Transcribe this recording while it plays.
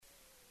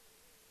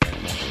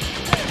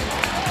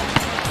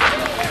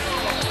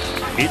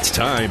It's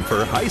time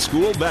for high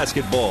school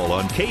basketball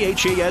on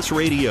KHAS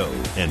Radio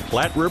and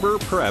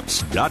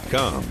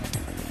PlatteRiverPreps.com.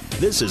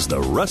 This is the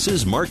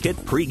Russ's Market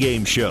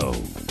pregame show.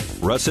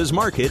 Russ's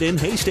Market in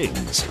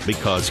Hastings,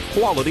 because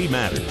quality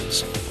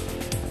matters.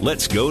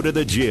 Let's go to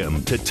the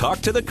gym to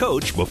talk to the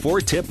coach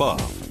before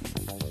tip-off.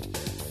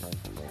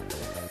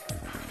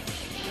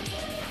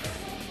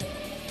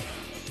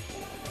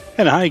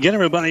 And hi again,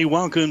 everybody.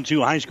 Welcome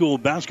to high school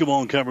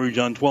basketball coverage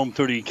on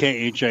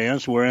 1230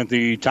 KHAS. We're at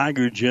the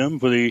Tiger Gym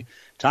for the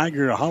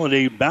Tiger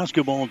Holiday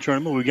Basketball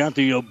Tournament. We've got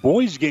the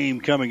boys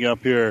game coming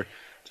up here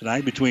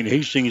tonight between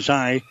Hastings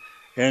High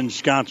and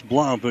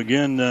Scottsbluff.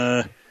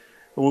 Again,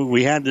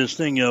 we had this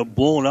thing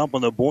blown up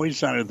on the boys'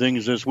 side of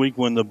things this week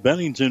when the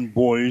Bennington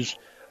boys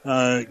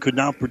could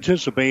not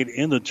participate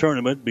in the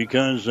tournament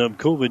because of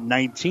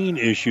COVID-19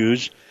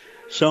 issues.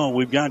 So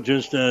we've got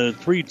just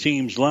 3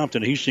 teams left,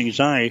 and Hastings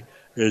High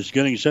is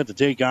getting set to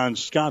take on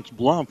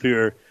Scottsbluff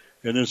here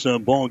in this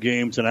ball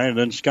game tonight. And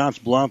then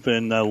Scottsbluff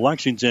and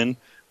Lexington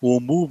will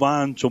move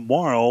on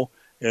tomorrow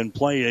and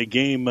play a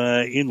game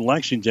in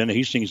Lexington.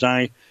 Hastings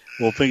High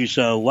will face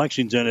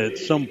Lexington at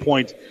some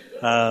point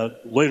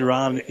later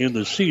on in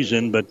the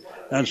season, but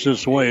that's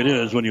just the way it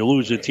is when you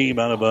lose a team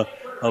out of a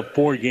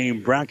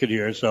 4-game bracket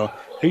here. So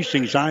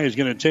Hastings High is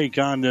going to take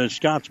on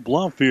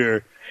Scottsbluff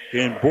here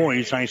in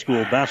boys high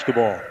school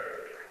basketball.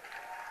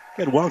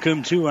 And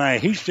welcome to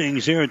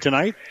Hastings here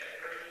tonight.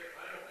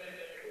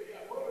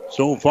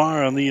 So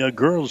far on the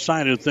girls'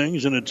 side of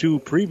things, in the 2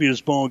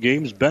 previous ball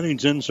games,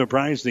 Bennington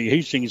surprised the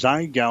Hastings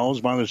High Gals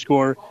by the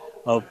score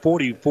of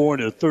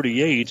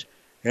 44-38,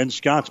 and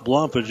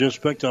Scottsbluff has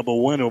just picked up a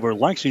win over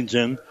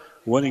Lexington,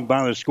 winning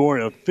by the score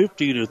of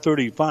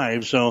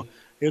 50-35. So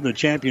in the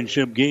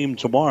championship game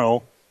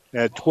tomorrow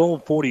at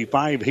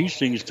 12:45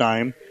 Hastings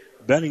time,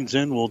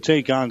 Bennington will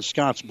take on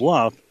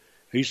Scottsbluff.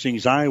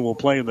 Hastings High will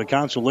play the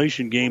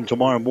consolation game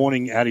tomorrow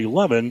morning at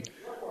 11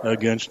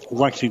 against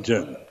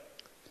Lexington.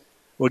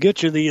 We'll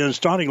get you the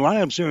starting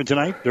lineups here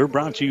tonight. They're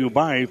brought to you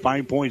by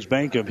 5 Points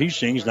Bank of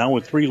Hastings, now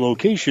with 3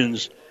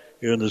 locations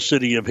in the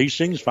city of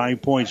Hastings.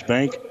 5 Points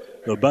Bank,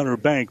 the better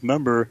bank,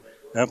 member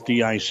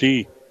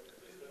FDIC.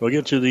 We'll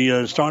get to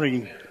the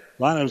starting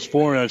lineups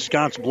for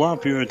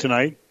Scottsbluff here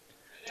tonight.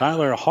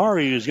 Tyler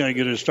Hari is going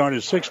to get a start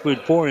at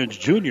 6'4"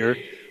 junior.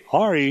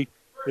 Hari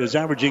is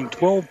averaging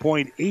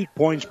 12.8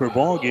 points per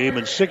ball game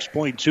and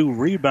 6.2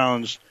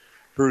 rebounds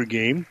per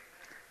game.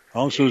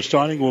 Also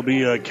starting will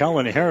be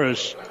Kellen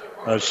Harris,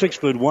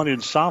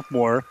 6'1"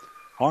 sophomore.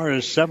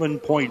 Harris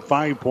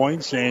 7.5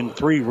 points and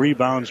 3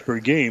 rebounds per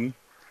game.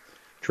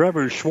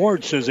 Trevor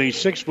Schwartz is a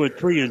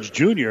 6'3"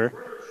 junior.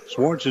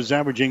 Schwartz is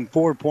averaging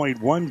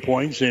 4.1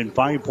 points and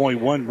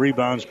 5.1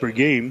 rebounds per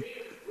game.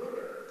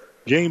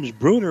 James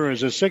Bruner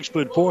is a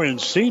 6'4"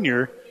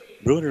 senior.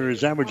 Bruner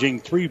is averaging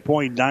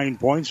 3.9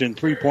 points and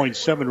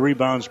 3.7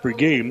 rebounds per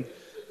game.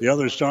 The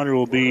other starter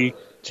will be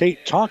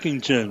Tate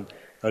Talkington,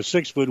 a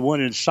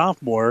 6'1"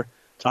 sophomore.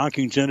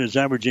 Talkington is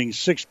averaging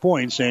 6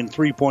 points and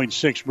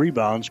 3.6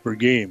 rebounds per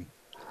game.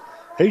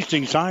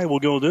 Hastings High will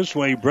go this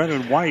way.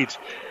 Brennan White,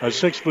 a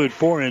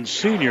 6'4"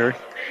 senior.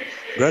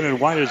 Brennan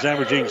White is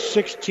averaging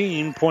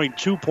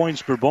 16.2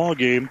 points per ball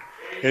game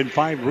and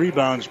 5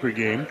 rebounds per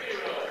game.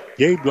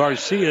 Gabe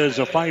Garcia is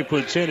a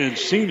 5'10"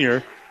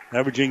 senior,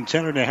 averaging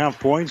 10.5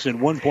 points and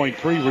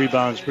 1.3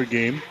 rebounds per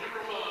game.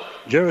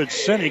 Jared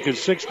Sinek is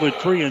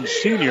 6'3"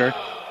 senior.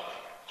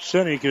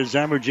 Sinek is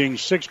averaging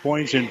 6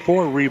 points and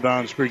 4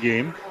 rebounds per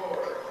game.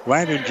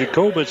 Landon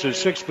Jacobus is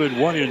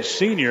 6'1"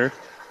 senior,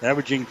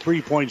 averaging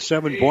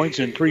 3.7 points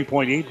and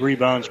 3.8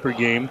 rebounds per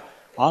game.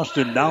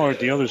 Austin Dowert,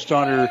 the other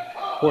starter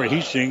for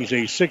Hastings,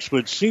 a 6'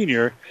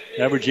 senior,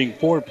 averaging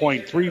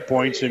 4.3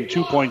 points and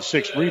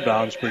 2.6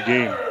 rebounds per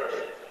game.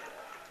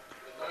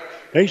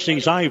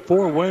 Hastings High,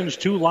 4 wins,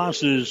 2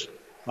 losses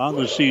on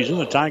the season.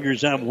 The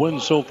Tigers have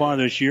wins so far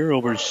this year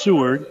over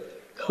Seward,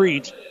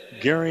 Crete,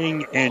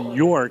 Gering, and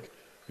York.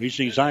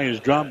 Hastings High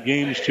has dropped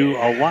games to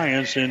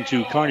Alliance and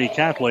to Kearney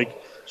Catholic.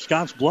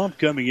 Scottsbluff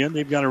coming in.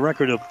 They've got a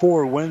record of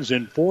 4 wins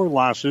and 4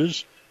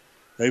 losses.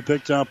 They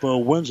picked up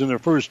wins in their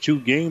first 2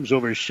 games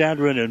over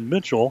Shadron and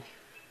Mitchell.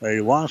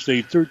 They lost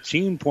a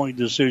 13-point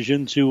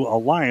decision to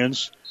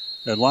Alliance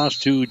and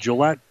lost to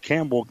Gillette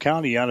Campbell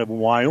County out of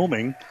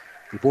Wyoming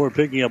before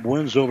picking up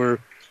wins over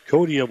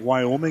Cody of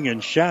Wyoming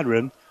and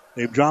Shadron.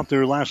 They've dropped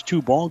their last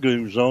 2 ball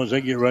games, though, as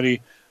they get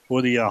ready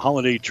for the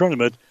holiday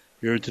tournament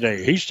here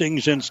today.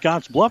 Hastings and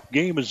Scottsbluff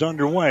game is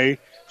underway.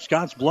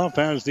 Scottsbluff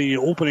has the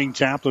opening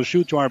tap. They'll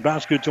shoot to our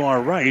basket to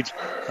our right.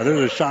 And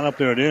there's a shot up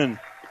there and in.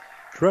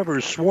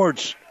 Trevor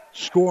Schwartz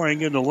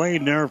scoring in the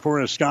lane there for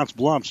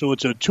Scottsbluff. So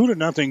it's a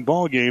 2-0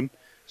 ball game.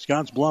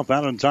 Scottsbluff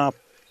out on top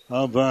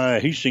of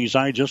Hastings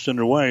High, just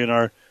underway in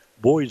our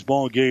boys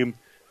ball game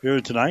here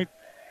tonight.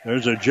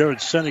 There's a Jared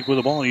Sinek with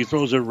the ball. He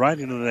throws it right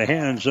into the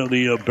hands of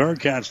the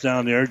Bearcats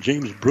down there.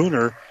 James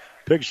Bruner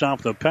picks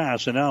off the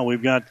pass, and now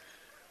we've got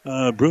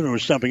Bruner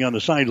stepping on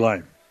the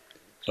sideline.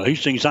 So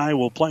Hastings High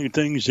will play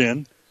things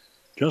in.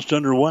 Just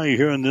underway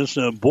here in this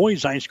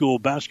boys high school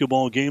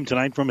basketball game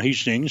tonight from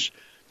Hastings.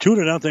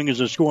 2-0 is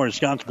the score.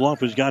 Scottsbluff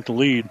has got the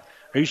lead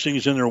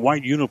Hastings in their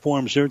white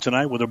uniforms here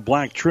tonight with a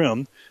black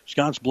trim.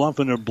 Scottsbluff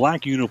in their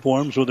black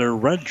uniforms with their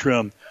red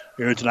trim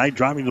here tonight.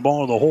 Driving the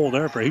ball to the hole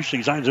there for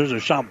Hastings High. There's a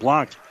shot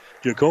blocked.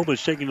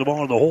 Jacobus taking the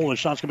ball to the hole. The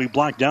shot's going to be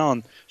blocked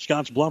down.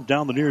 Scottsbluff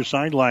down the near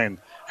sideline.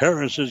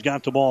 Harris has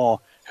got the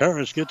ball.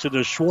 Harris gets it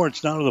to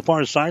Schwartz down to the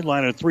far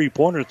sideline. A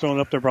three-pointer thrown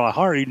up there by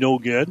Hari. No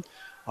good.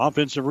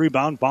 Offensive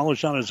rebound. Follow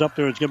shot is up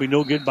there. It's going to be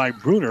no good by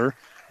Bruner.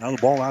 Now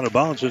the ball out of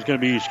bounds. It's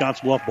going to be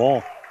Scottsbluff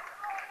ball.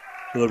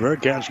 So the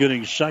Bearcats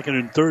getting second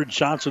and third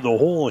shots of the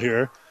hole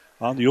here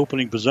on the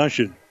opening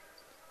possession.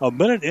 A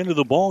minute into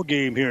the ball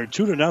game here.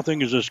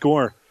 2-0 is the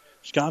score.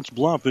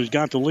 Scottsbluff has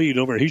got the lead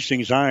over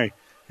Hastings High.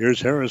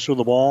 Here's Harris with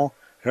the ball.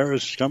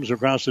 Harris comes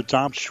across the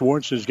top.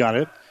 Schwartz has got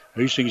it.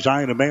 Hastings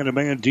High in a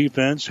man-to-man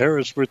defense.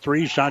 Harris for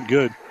three. Shot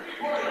good.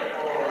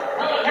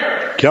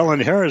 Kellen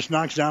Harris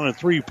knocks down a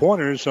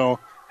three-pointer. So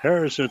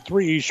Harris a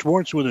three.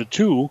 Schwartz with a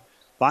 2.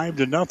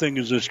 5-0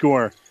 is the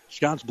score.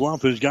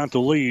 Scottsbluff has got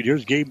the lead.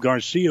 Here's Gabe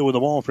Garcia with the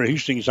ball for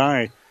Hastings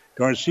High.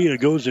 Garcia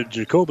goes at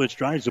Jacobitz.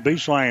 Drives the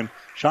baseline.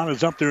 Shot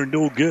is up there.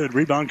 No good.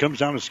 Rebound comes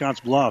down to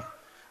Scottsbluff.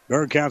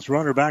 Bearcats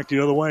runner back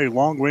the other way.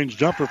 Long-range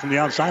jumper from the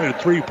outside. A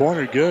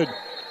three-pointer. Good.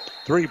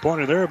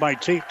 Three-pointer there by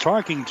Tate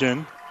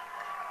Tarkington.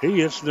 He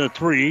hits the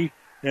three.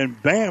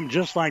 And bam,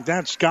 just like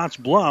that,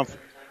 Scottsbluff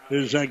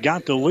has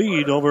got the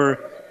lead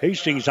over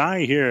Hastings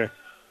High here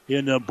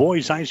in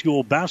boys high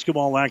school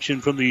basketball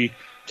action from the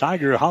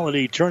Tiger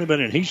Holiday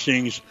Tournament in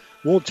Hastings.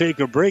 We'll take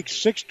a break.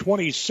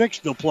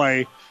 6:26 to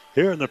play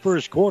here in the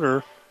first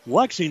quarter.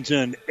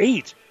 Lexington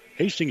 8,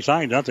 Hastings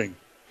High nothing.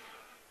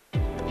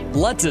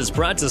 Lutz is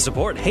proud to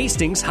support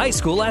Hastings High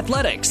School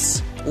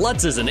athletics.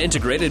 Lutz is an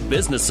integrated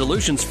business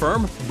solutions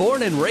firm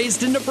born and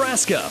raised in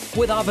Nebraska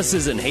with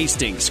offices in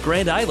Hastings,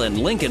 Grand Island,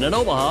 Lincoln, and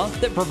Omaha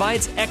that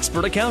provides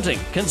expert accounting,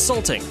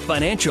 consulting,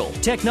 financial,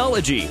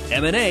 technology,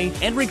 M&A,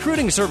 and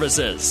recruiting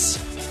services.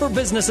 For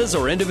businesses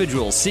or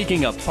individuals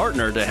seeking a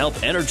partner to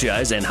help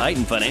energize and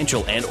heighten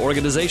financial and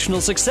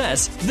organizational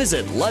success,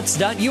 visit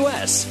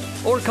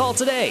lutz.us or call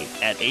today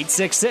at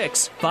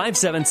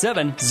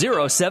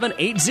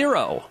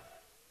 866-577-0780.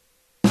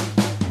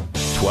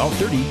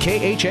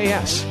 1230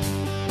 KHAS.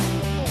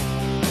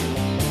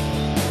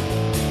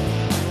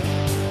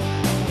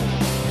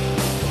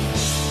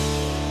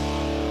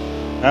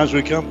 As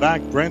we come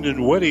back,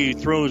 Brendan Whitty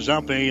throws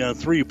up a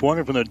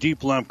three-pointer from the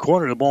deep left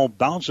corner. The ball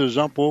bounces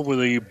up over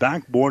the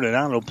backboard and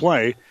out of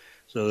play.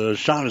 So the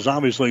shot is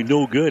obviously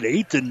no good.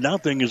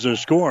 8-0 is the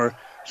score.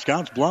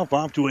 Scottsbluff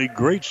off to a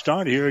great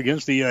start here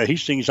against the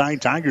Hastings High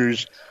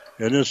Tigers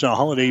in this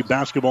holiday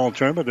basketball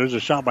tournament. There's a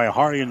shot by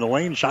Hardy in the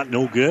lane. Shot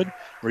no good.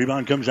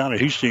 Rebound comes out of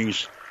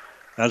Hastings.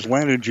 As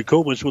Landon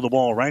Jacobus with the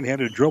ball.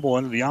 Right-handed dribble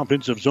into the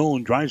offensive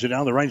zone. Drives it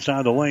down the right side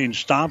of the lane.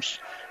 Stops.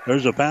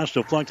 There's a pass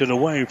deflected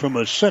away from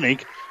a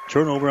Cynic.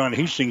 Turnover on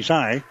Hastings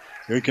High.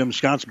 Here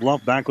comes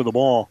Scottsbluff back with the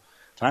ball.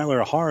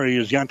 Tyler Hari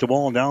has got the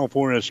ball now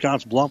for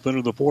Scottsbluff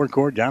into the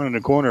forecourt down in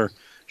the corner.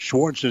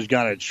 Schwartz has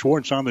got it.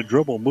 Schwartz on the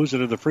dribble. Moves it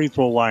to the free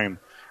throw line.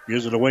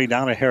 Gives it away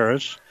down to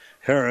Harris.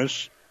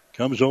 Harris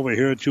comes over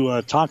here to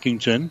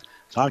Talkington.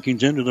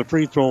 Talkington to the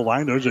free throw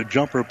line. There's a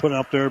jumper put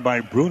up there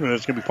by Bruner.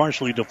 That's going to be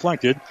partially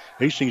deflected.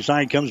 Hastings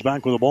High comes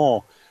back with the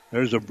ball.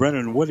 There's a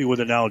Brennan Woody with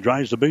it now.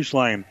 Drives the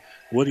baseline.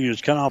 Woody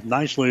is cut off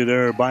nicely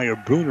there by a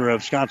Bruner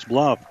of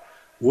Scottsbluff.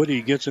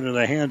 Woody gets into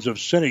the hands of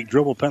Cynic.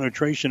 Dribble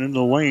penetration into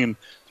the lane.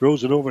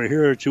 Throws it over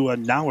here to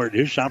Nauert.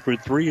 His shot for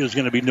three is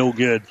going to be no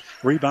good.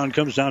 Rebound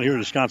comes down here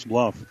to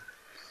Scottsbluff.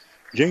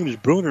 James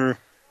Bruner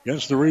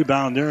gets the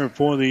rebound there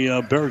for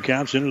the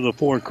Bearcats into the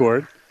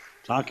forecourt.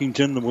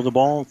 Talkington with the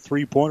ball.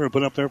 Three-pointer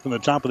put up there from the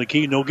top of the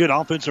key. No good.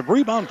 Offensive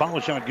rebound. Follow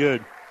shot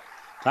good.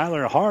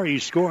 Tyler Hardy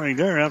scoring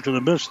there after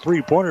the missed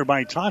three-pointer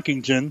by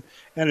Talkington.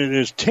 And it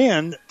is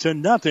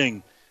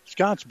 10-0.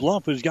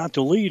 Scottsbluff has got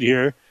the lead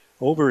here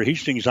over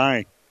Hastings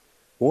High.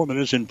 4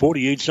 minutes and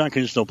 48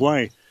 seconds to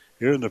play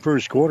here in the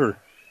first quarter.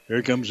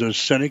 Here comes a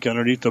Cynic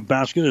underneath the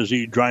basket as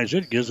he drives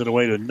it. Gives it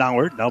away to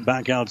Nauert. Now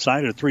back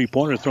outside. A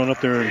three-pointer thrown up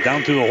there and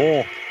down through the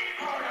hole.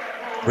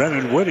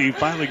 Brennan Whitty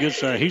finally gets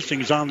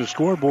Hastings on the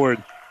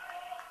scoreboard.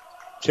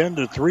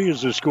 10-3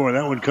 is the score.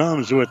 That one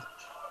comes with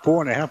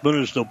 4.5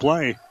 minutes to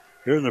play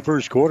here in the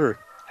first quarter.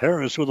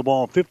 Harris with the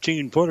ball.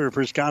 15-footer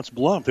for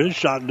Scottsbluff. His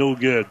shot no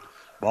good.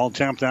 Ball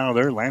tapped out of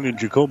there. Landon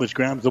Jacobus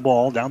grabs the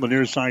ball down the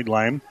near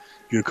sideline.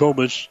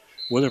 Jacobus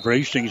with it for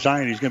Hastings High,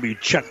 and he's going to be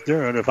checked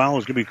there, and a foul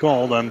is going to be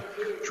called on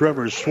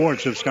Trevor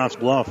Schwartz of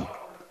Scottsbluff.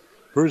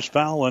 First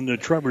foul on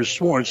Trevor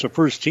Schwartz, the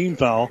first team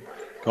foul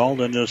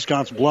called on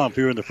Scottsbluff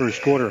here in the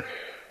first quarter.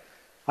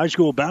 High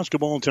school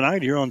basketball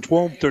tonight here on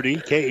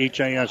 1230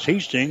 KHAS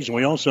Hastings.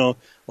 We also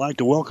like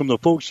to welcome the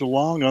folks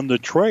along on the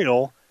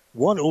trail,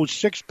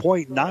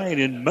 106.9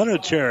 in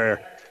Minotera,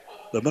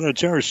 the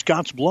Minotera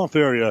Scottsbluff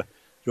area.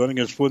 Joining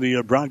us for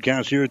the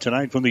broadcast here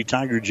tonight from the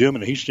Tiger Gym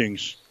in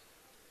Hastings.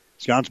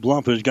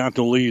 Scottsbluff has got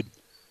the lead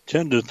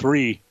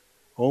 10-3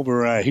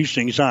 over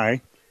Hastings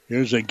High.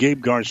 Here's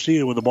Gabe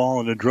Garcia with the ball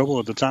and the dribble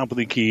at the top of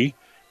the key.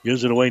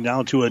 Gives it away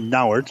now to a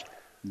Nauert.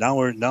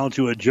 Nauert now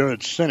to a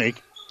Jarrett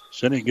Cynic.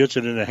 Cynic gets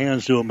it in the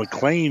hands to a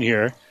McLean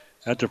here.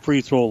 at the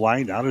free throw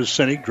line. Out is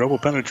Sinek. Dribble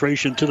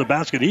penetration to the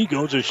basket. He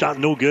goes. A shot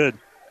no good.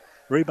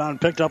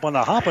 Rebound picked up on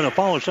the hop, and a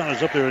follow shot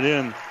is up there and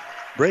in.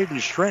 Braden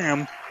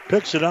Schramm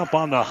picks it up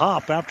on the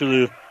hop after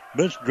the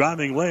missed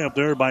driving layup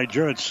there by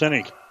Jarrett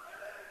Sinek.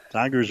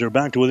 Tigers are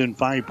back to within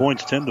 5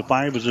 points.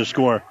 10-5 is the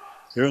score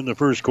here in the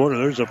first quarter.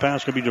 There's a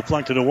pass going to be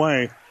deflected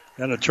away,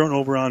 and a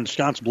turnover on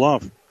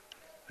Scottsbluff.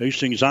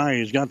 Hastings High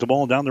has got the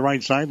ball down the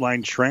right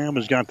sideline. Schramm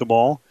has got the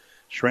ball.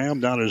 Schramm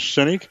down to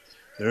Sinek.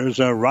 There's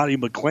Roddy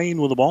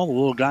McLean with the ball. The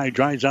little guy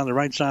drives down the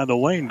right side of the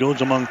lane,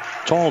 goes among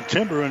tall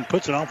timber, and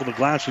puts it off of the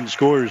glass and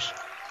scores.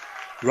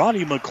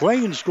 Roddy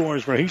McLean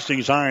scores for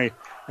Hastings High,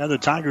 and the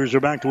Tigers are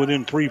back to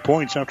within 3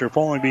 points after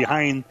falling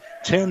behind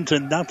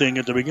 10-0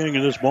 at the beginning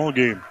of this ball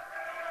game.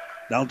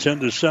 Now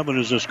 10-7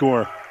 is the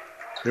score.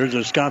 There's a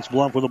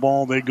Scottsbluff with the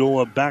ball. They go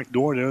a back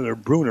door there. They're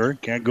Bruner.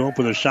 Can't go up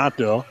with a shot,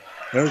 though.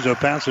 There's a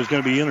pass that's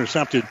going to be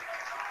intercepted.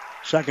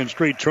 Second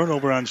straight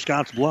turnover on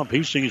Scottsbluff.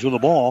 Hastings with the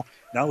ball.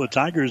 Now the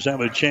Tigers have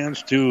a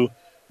chance to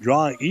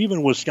draw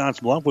even with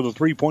Scottsbluff with a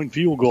 3-point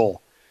field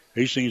goal.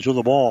 Hastings with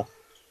the ball.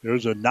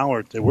 There's a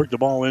Nauert. They work the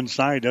ball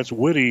inside. That's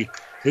Whitty.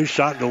 His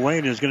shot in the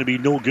lane is going to be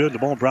no good. The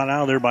ball brought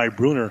out of there by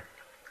Bruner.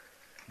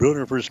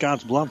 Bruner for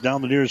Scottsbluff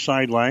down the near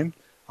sideline.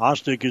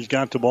 Ostick has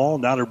got the ball.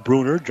 Now to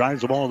Bruner.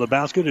 Drives the ball to the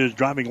basket. His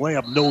driving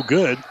layup no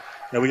good.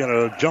 Now we got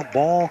a jump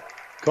ball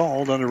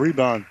called on the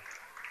rebound.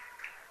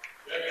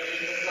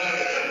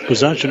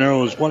 Possession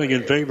arrow is pointing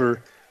in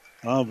favor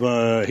of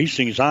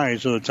Hastings High,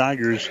 so the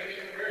Tigers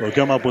will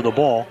come up with the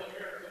ball.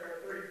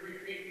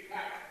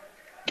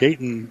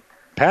 Caden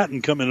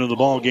Patton coming into the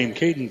ball game.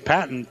 Caden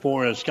Patton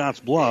for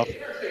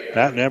Scottsbluff.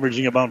 Patton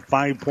averaging about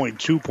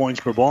 5.2 points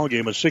per ball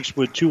game, a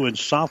 6'2"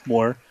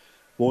 sophomore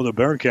for the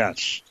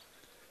Bearcats.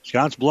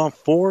 Scottsbluff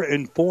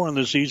 4-4 in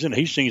the season.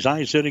 Hastings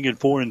High sitting at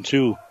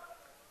 4-2.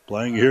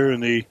 Playing here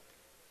in the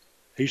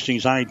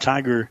Hastings High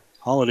Tiger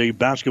Holiday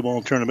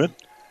Basketball Tournament.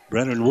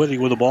 Brennan Whitty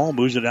with the ball,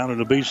 moves it down to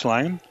the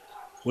baseline.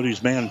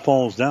 Whitty's man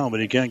falls down, but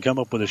he can't come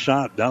up with a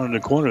shot. Down in the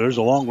corner, there's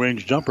a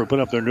long-range jumper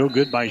put up there, no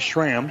good by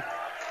Schramm.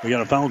 We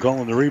got a foul call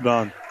on the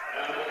rebound.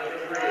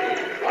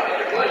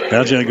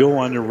 That's going to go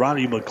on to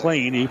Roddy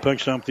McLean. He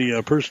picks up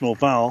the personal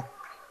foul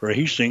for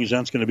Hastings.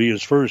 That's going to be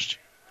his first.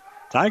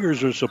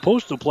 Tigers are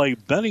supposed to play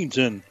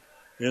Bennington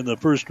in the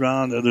first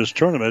round of this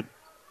tournament.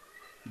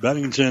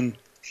 Bennington,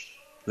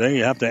 they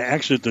have to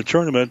exit the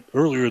tournament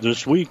earlier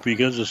this week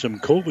because of some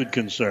COVID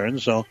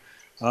concerns. So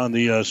on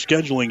the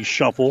scheduling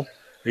shuffle,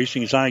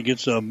 Hastings High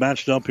gets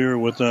matched up here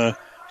with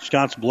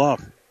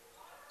Scottsbluff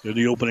in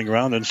the opening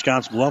round. And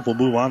Scottsbluff will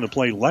move on to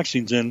play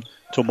Lexington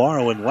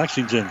tomorrow in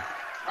Lexington.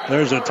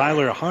 There's a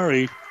Tyler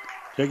Hari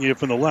taking it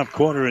from the left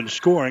corner and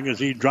scoring as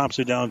he drops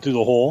it down through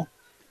the hole.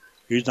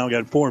 He's now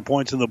got 4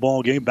 points in the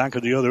ball game. Back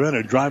at the other end,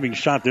 a driving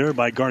shot there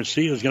by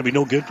Garcia is going to be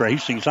no good for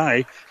Hastings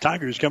High.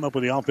 Tigers come up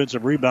with the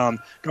offensive rebound.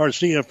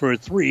 Garcia for a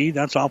three.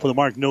 That's off of the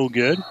mark, no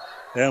good.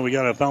 And we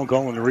got a foul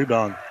call on the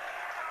rebound.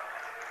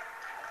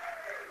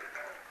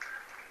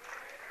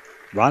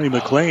 Ronnie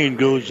McLean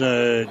goes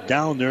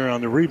down there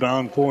on the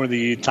rebound for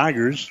the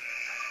Tigers.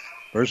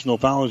 Personal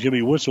foul is going to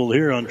be whistled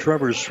here on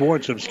Trevor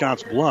Schwartz of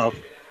Scottsbluff.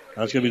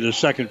 That's going to be the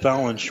second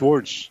foul on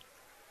Schwartz.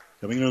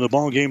 Coming into the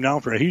ball game now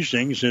for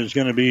Hastings is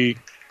going to be,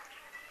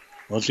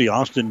 let's see,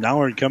 Austin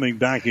Nauert coming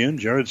back in.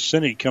 Jared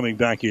Sinek coming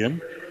back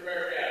in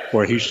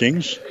for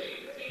Hastings.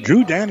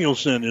 Drew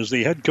Danielson is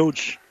the head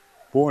coach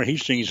for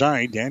Hastings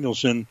High.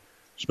 Danielson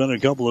spent a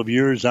couple of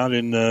years out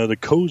in the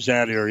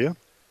Cozad area,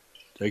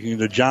 taking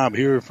the job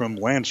here from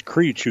Lance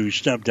Creech, who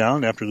stepped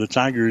down after the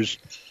Tigers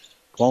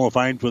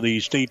qualified for the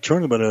state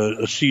tournament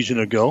a season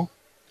ago.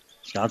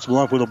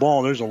 Scottsbluff with the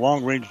ball. There's a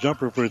long-range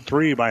jumper for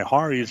three by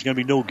Hari. It's going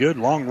to be no good.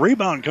 Long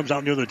rebound comes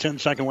out near the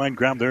 10-second line.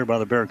 Grabbed there by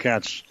the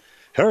Bearcats.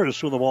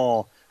 Harris with the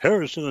ball.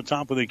 Harris to the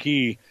top of the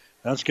key.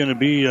 That's going to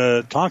be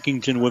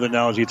Talkington with it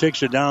now as he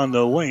takes it down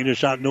the lane. A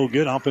shot no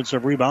good.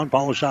 Offensive rebound.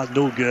 Follow shot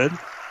no good.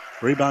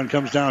 Rebound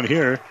comes down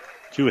here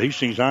to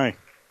Hastings High.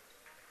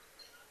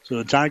 So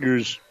the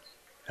Tigers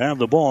have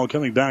the ball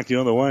coming back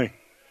the other way.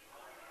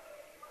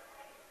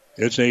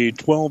 It's a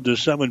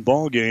 12-7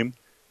 ball game.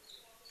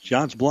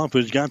 Scottsbluff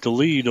has got the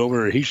lead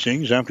over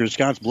Hastings after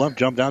Scottsbluff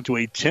jumped out to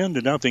a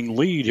 10-0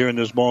 lead here in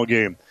this ball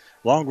game.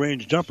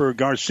 Long-range jumper,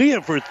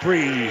 Garcia for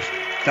three,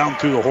 down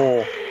through the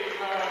hole.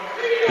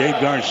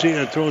 Dave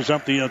Garcia throws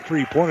up the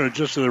three-pointer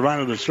just to the right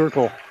of the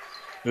circle.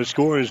 The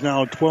score is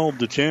now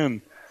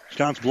 12-10.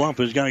 Scottsbluff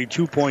has got a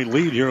 2-point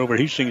lead here over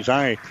Hastings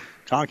High.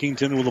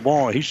 Talkington with the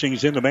ball.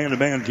 Hastings in the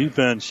man-to-man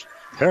defense.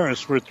 Harris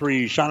for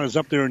three. Shot is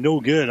up there,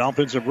 no good.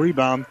 Offensive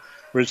rebound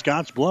for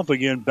Scottsbluff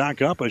again.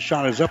 Back up. A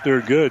shot is up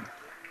there, good.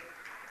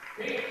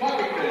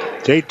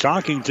 Tate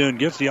Talkington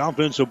gets the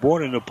offensive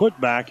board and a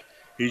putback.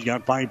 He's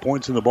got 5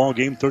 points in the ball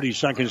game. 30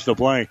 seconds to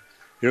play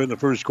here in the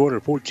first quarter.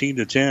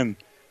 14-10.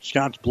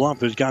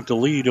 Scottsbluff has got the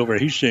lead over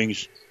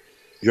Hastings.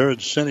 Jared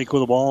Sinek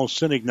with the ball.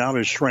 Sinek now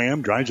to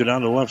Schramm. Drives it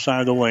down to the left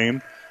side of the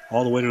lane.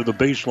 All the way to the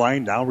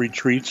baseline. Now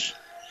retreats.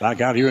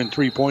 Back out here in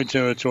three-point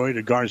territory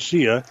to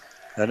Garcia.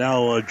 And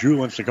now Drew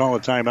wants to call a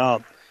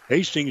timeout.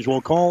 Hastings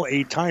will call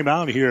a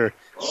timeout here.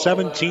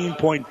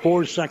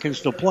 17.4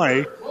 seconds to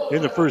play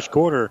in the first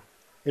quarter.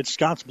 It's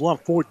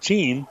Scottsbluff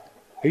 14,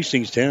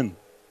 Hastings 10.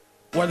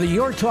 Whether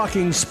you're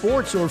talking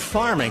sports or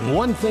farming,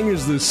 one thing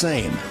is the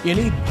same. You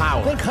need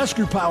power. Think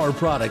Husker Power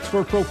products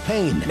for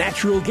propane,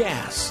 natural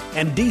gas,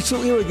 and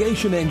diesel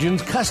irrigation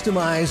engines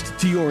customized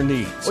to your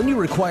needs. When you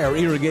require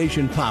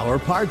irrigation power,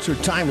 parts, or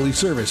timely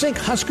service, think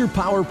Husker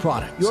Power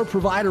products, your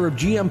provider of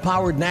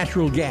GM-powered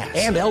natural gas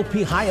and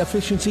LP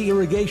high-efficiency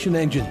irrigation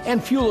engine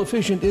and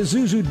fuel-efficient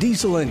Isuzu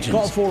diesel engines.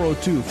 Call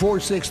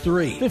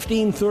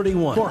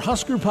 402-463-1531 for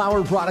Husker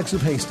Power products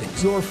of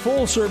Hastings, your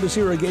full-service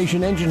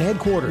irrigation engine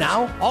headquarters.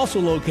 Now,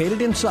 also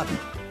located in Sutton.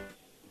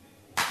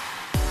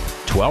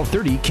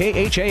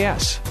 1230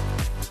 KHAS.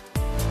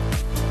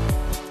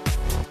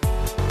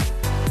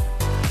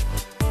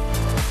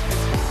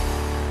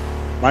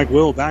 Mike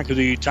Will back to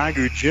the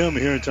Tiger Gym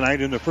here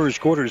tonight in the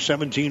first quarter.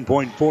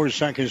 17.4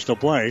 seconds to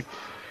play.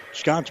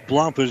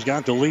 Scottsbluff has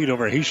got the lead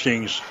over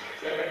Hastings.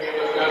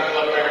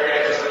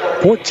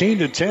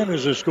 14-10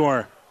 is the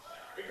score.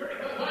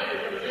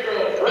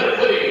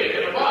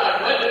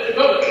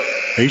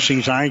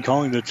 Hastings High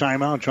calling the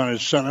timeout, trying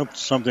to set up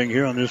something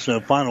here on this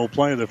final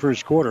play of the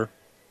first quarter.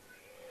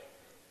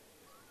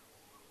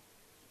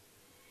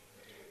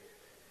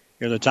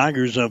 Here the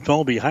Tigers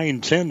fell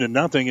behind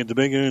 10-0 at the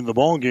beginning of the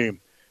ball game.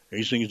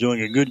 Hastings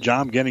doing a good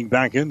job getting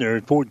back in there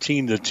at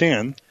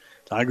 14-10.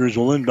 Tigers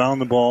will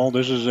inbound the ball.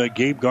 This is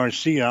Gabe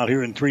Garcia out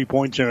here in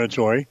three-point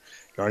territory.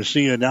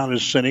 Garcia down to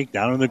Sinek,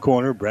 down in the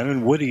corner.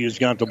 Brennan Woody has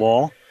got the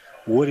ball.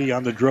 Woody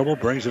on the dribble,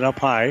 brings it up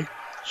high.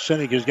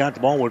 Sinek has got the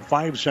ball with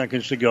 5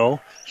 seconds to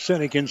go.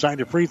 Sinek inside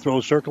the free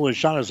throw circle. His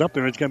shot is up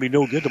there. It's going to be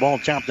no good. The ball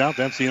tapped out.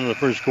 That's the end of the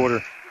first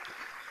quarter.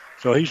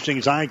 So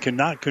Hastings High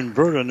cannot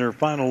convert on their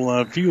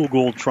final field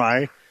goal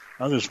try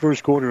on this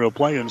first quarter of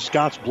play. And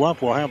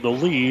Scottsbluff will have the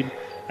lead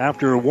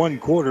after one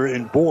quarter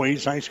in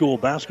boys high school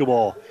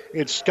basketball.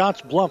 It's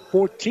Scottsbluff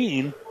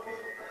 14,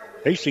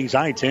 Hastings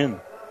High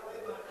 10.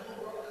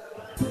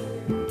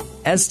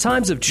 As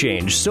times have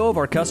changed, so have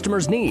our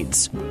customers'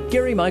 needs.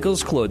 Gary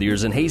Michaels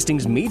Clothiers in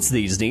Hastings meets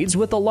these needs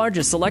with the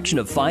largest selection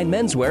of fine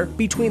menswear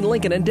between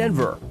Lincoln and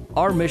Denver.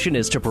 Our mission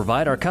is to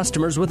provide our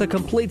customers with a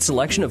complete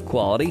selection of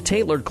quality,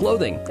 tailored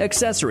clothing,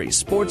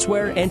 accessories,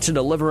 sportswear, and to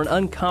deliver an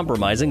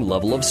uncompromising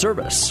level of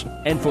service.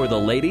 And for the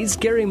ladies,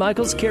 Gary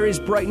Michaels carries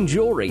Brighton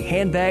jewelry,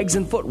 handbags,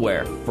 and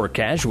footwear. For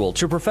casual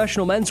to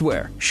professional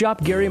menswear,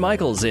 shop Gary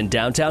Michaels in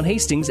downtown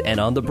Hastings and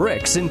on the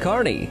Bricks in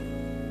Kearney.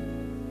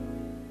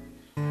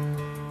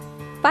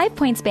 5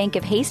 Points Bank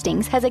of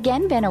Hastings has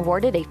again been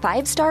awarded a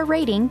 5-star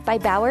rating by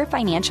Bauer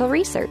Financial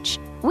Research.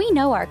 We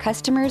know our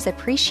customers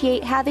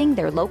appreciate having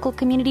their local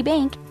community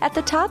bank at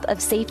the top of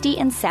safety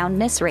and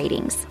soundness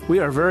ratings. We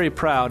are very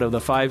proud of the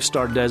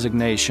 5-star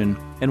designation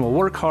and will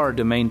work hard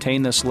to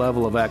maintain this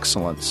level of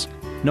excellence.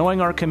 Knowing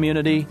our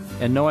community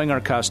and knowing our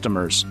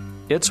customers,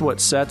 it's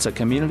what sets a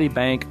community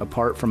bank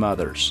apart from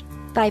others.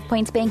 5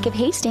 Points Bank of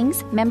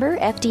Hastings, member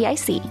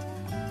FDIC.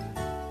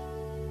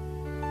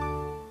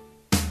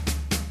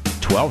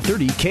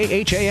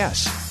 1230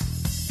 KHAS.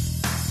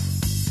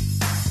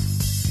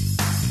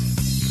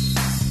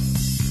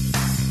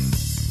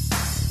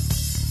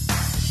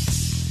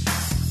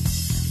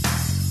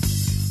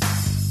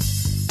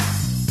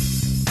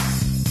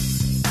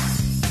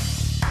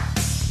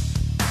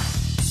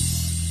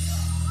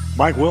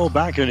 Mike Will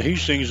back in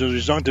Hastings as we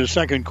start the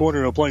second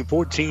quarter of play.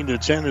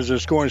 14-10 is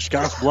the score.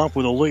 Scottsbluff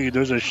with a lead.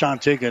 There's a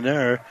shot taken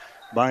there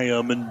by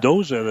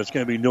Mendoza. That's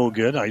going to be no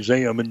good.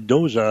 Isaiah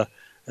Mendoza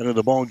into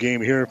the ball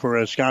game here for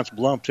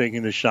Scottsbluff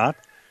taking the shot.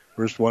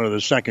 First one of the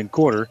second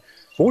quarter.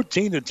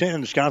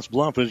 14-10,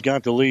 Scottsbluff has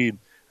got the lead.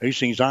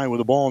 Hastings High with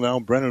the ball now.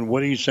 Brennan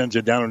Woody sends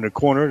it down in the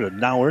corner to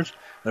Nowers.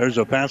 There's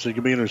a pass that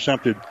can be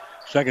intercepted.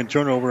 Second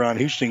turnover on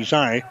Hastings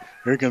High.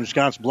 Here comes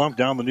Scottsbluff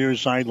down the near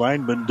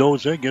sideline.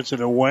 Mendoza gets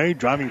it away.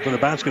 Driving for the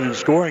basket and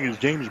scoring is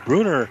James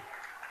Bruner.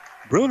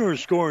 Bruner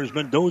scores.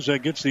 Mendoza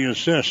gets the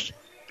assist.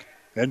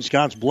 And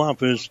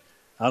Scottsbluff is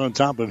out on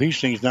top of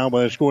Hastings now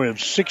by a score of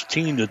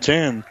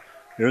 16-10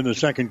 here in the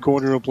second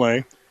quarter of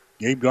play.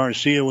 Gabe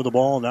Garcia with the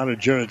ball. Now to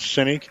Jared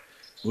Sinek.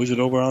 Moves it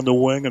over on the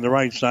wing on the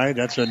right side.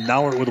 That's a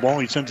Nauert with the ball.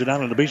 He sends it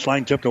down on the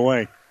baseline, tipped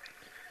away.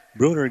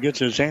 Bruner gets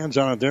his hands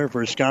on it there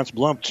for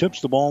Scottsbluff.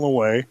 Tips the ball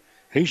away.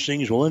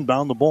 Hastings will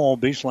inbound the ball,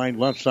 baseline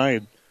left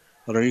side,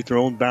 underneath their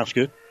own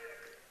basket.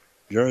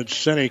 Jared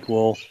Sinek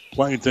will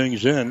play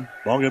things in.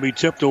 Ball going to be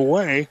tipped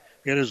away.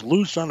 It is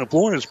loose on the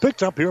floor. It's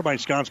picked up here by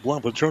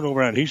Scottsbluff. A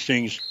turnover on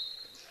Hastings.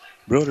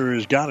 Bruner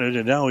has got it,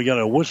 and now we got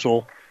a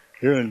whistle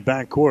here in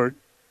backcourt.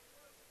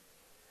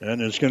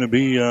 And it's going to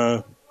be,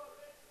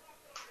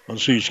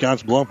 let's see,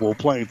 Scottsbluff will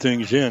play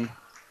things in.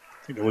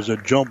 I think there was a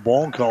jump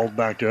ball called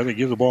back there. They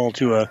give the ball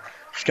to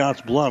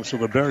Scottsbluff, so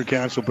the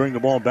Bearcats will bring the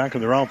ball back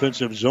in their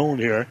offensive zone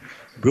here.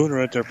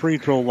 Bruner at the free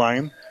throw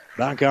line.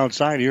 Back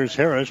outside, here's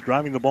Harris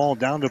driving the ball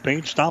down the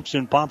paint. Stops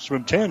and pops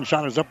from 10.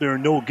 Shot is up there,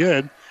 no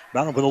good.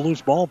 Battle for the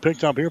loose ball,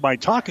 picked up here by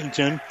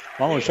Talkington.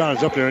 Follow shot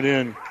is up there and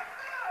in.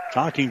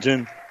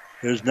 Talkington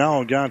has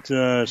now got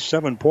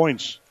 7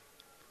 points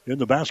in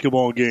the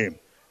basketball game.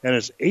 And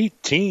it's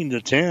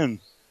 18-10.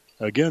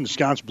 Again,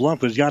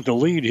 Scottsbluff has got the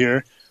lead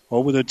here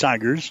over the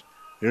Tigers.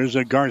 There's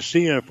a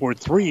Garcia for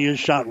three. His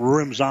shot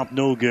rims off,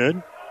 no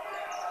good.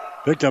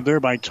 Picked up there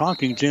by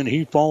Talkington.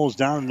 He falls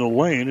down in the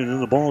lane, and then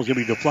the ball is going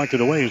to be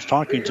deflected away as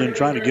Talkington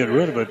trying to get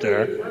rid of it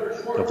there.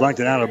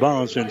 Deflected out of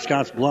bounds, and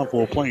Scottsbluff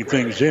will play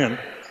things in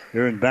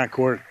here in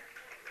backcourt.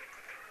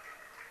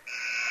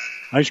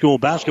 High school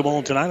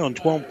basketball tonight on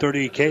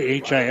 1230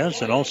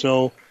 KHIS and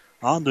also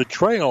on the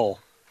Trail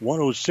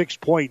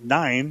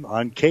 106.9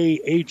 on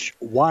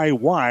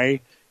KHYY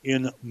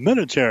in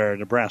Minutair,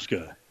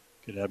 Nebraska.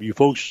 Good to have you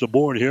folks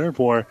aboard here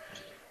for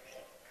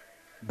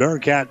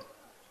Bearcat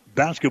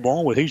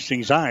basketball with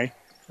Hastings High.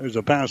 There's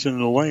a pass into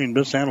the lane,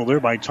 mishandled there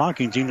by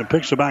Talkington, and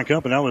picks it back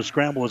up, and now the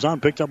scramble is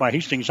on, picked up by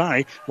Hastings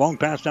High. Long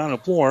pass down the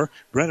floor.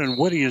 Brennan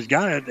Whitty has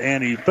got it,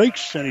 and he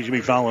fakes, and he's going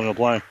to be fouling the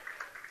play.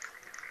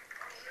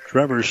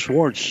 Trevor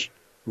Schwartz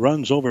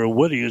runs over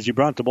Whitty as he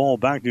brought the ball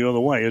back the other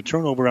way. A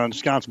turnover on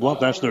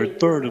Scottsbluff. That's their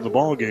third of the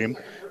ball game.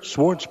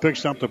 Schwartz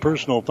picks up the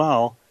personal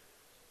foul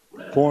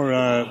for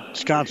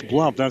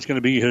Scottsbluff. That's going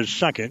to be his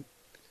second.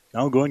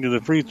 Now going to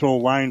the free throw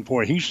line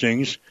for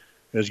Hastings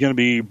is going to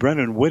be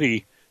Brennan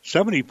Whitty.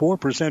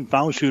 74%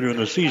 foul shooter in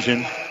the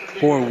season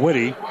for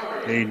Whitty.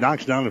 He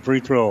knocks down the free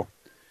throw.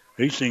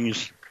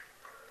 Hastings,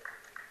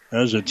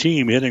 as a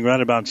team, hitting right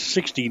about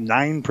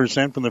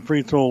 69% from the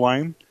free throw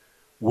line.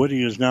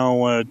 Whitty is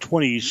now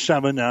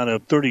 27 out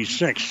of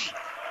 36.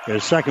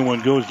 His second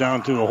one goes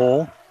down to the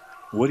hole.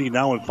 Whitty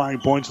now with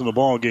 5 points in the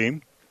ball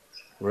game.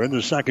 We're in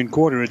the second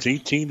quarter. It's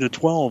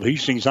 18-12.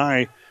 Hastings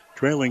High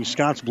trailing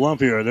Scottsbluff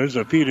here. There's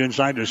a feed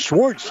inside to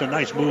Schwartz. A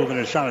nice move, and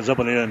his shot is up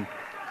and in.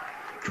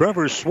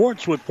 Trevor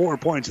Schwartz with 4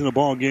 points in the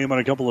ball game and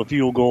a couple of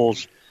field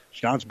goals.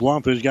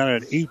 Scottsbluff has got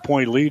an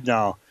 8-point lead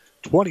now.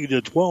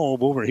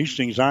 20-12 over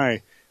Hastings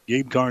High.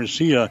 Gabe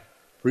Garcia,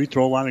 free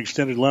throw line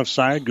extended left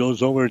side,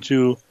 goes over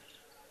to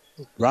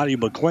Roddy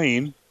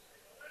McLean.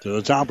 To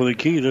the top of the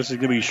key, this is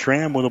going to be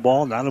Schramm with the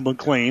ball, not a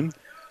McLean.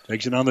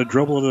 Takes it on the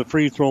dribble of the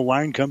free throw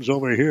line, comes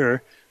over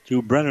here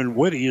to Brennan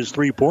Whitty. His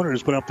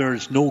three-pointers put up there,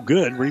 it's no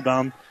good.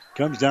 Rebound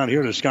comes down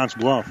here to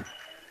Scottsbluff.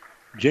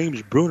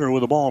 James Bruner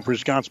with the ball for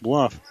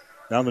Scottsbluff.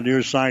 Down the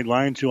near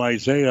sideline to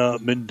Isaiah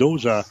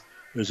Mendoza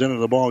is into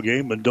the ball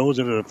game.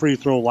 Mendoza to the free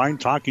throw line.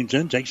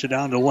 Talkington takes it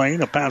down the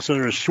lane. A pass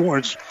there to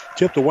Schwartz.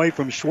 Tipped away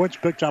from Schwartz.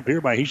 Picked up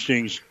here by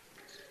Hastings.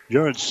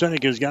 Jared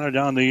Sinek has got it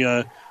down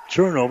the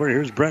turnover.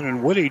 Here's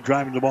Brennan Whitty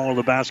driving the ball to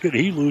the basket.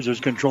 He loses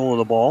control of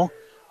the ball.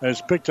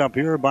 It's picked up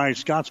here by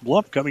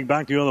Scottsbluff coming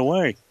back the other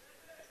way.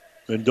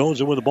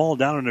 Mendoza with the ball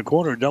down in the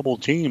corner. Double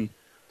team.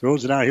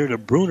 Throws it out here to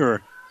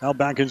Bruner. Now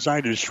back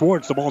inside to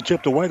Schwartz. The ball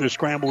tipped away. The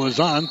scramble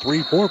is on.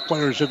 3-4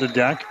 players at the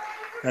deck.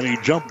 And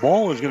a jump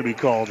ball is going to be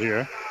called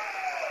here.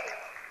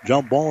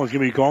 Jump ball is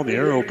going to be called. The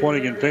arrow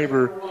pointing in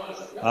favor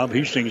of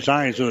Hastings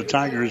High. So the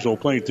Tigers will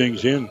play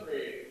things in.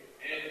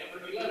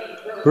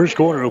 First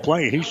quarter of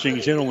play.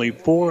 Hastings hit only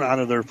 4 out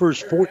of their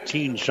first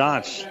 14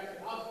 shots.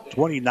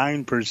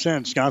 29%.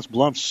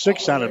 Scottsbluff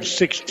 6 out of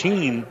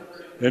 16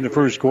 in the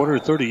first quarter.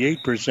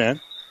 38%.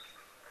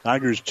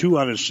 Tigers 2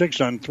 out of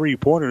 6 on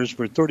 3-pointers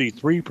for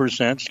 33%.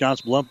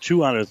 Scottsbluff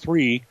 2 out of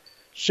 3,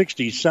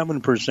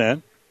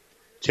 67%.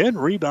 10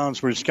 rebounds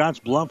for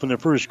Scottsbluff in the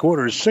first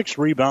quarter. 6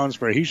 rebounds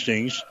for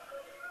Hastings.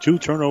 2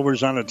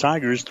 turnovers on the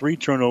Tigers. 3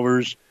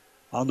 turnovers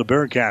on the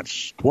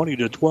Bearcats.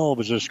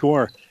 20-12 is the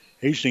score.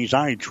 Hastings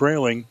High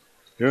trailing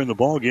here in the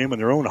ball game in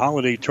their own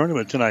holiday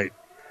tournament tonight.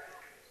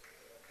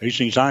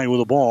 Hastings High with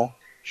the ball.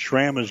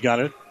 Schramm has got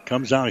it.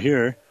 Comes out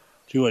here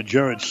to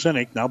Jared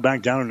Sinek. Now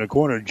back down in the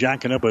corner,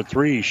 jacking up a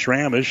 3.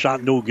 Schramm, his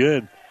shot no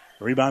good.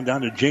 Rebound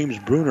down to James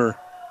Bruner.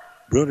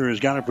 Bruner has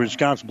got it for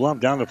Scottsbluff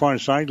down the far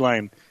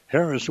sideline.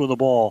 Harris with the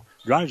ball.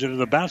 Drives it to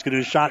the basket.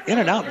 His shot in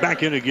and out,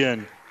 back in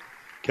again.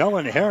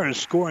 Kellen Harris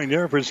scoring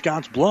there for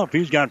Scottsbluff.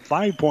 He's got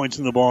 5 points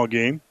in the ball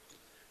game.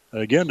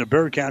 Again, the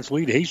Bearcats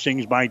lead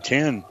Hastings by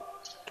 10.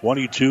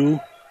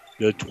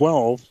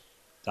 22-12.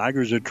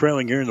 Tigers are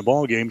trailing here in the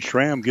ball game.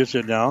 Schramm gets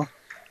it now.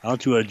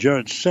 Out to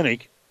Jared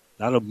Sinek.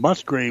 Out of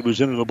Musgrave was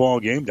into the ball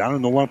game, down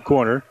in the left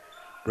corner.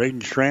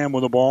 Braden Schramm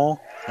with the ball.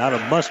 Out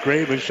of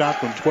Musgrave, his shot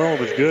from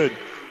 12 is good.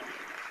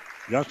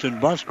 Justin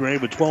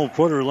Musgrave, a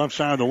 12-footer left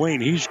side of the lane.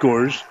 He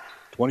scores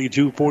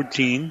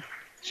 22-14.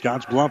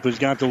 Scottsbluff has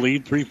got the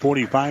lead,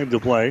 3:45 to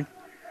play.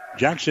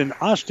 Jackson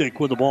Ostick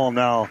with the ball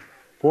now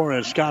for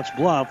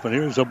Scottsbluff. And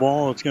here's the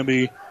ball. It's going to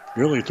be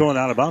really thrown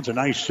out of bounds. A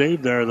nice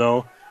save there,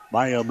 though,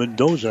 by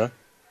Mendoza.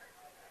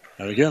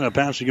 And again, a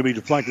pass is going to be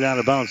deflected out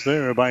of bounds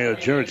there by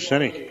Jared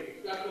Sinek.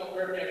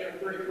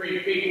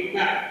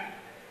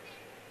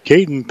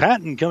 Caden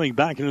Patton coming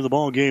back into the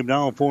ball game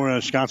now for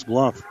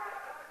Scottsbluff.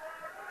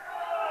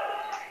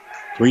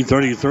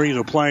 3:33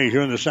 to play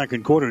here in the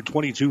second quarter,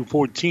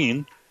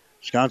 22-14.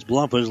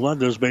 Scottsbluff has led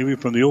this baby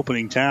from the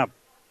opening tap.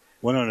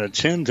 Went on a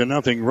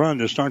 10-0 run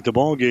to start the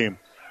ball game.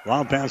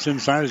 Long pass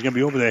inside is going to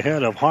be over the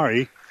head of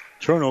Hari.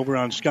 Turnover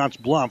on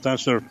Scottsbluff.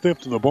 That's their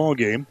 5th of the ball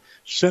game.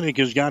 Sinek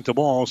has got the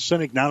ball.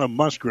 Sinek now to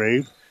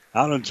Musgrave.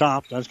 Out on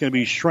top, that's going to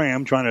be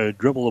Schramm trying to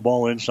dribble the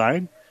ball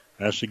inside.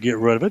 Has to get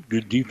rid of it.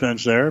 Good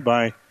defense there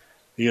by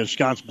the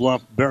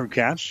Scottsbluff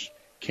Bearcats.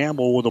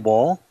 Campbell with the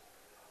ball.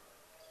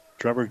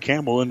 Trevor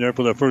Campbell in there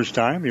for the first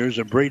time. Here's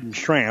a Braden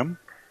Schramm.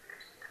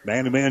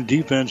 Man-to-man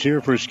defense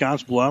here for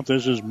Scottsbluff.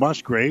 This is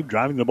Musgrave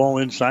driving the ball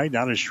inside.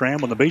 Down to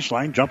Schramm on the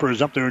baseline. Jumper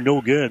is up there,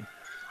 no good.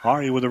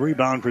 Hari with a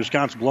rebound for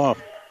Scottsbluff.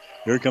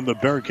 Here come the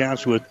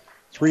Bearcats with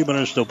 3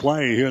 minutes to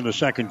play here in the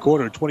second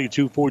quarter.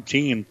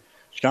 22-14.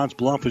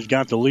 Scottsbluff has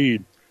got the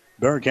lead.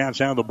 Bearcats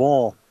have the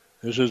ball.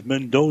 This is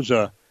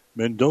Mendoza.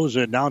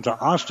 Mendoza down to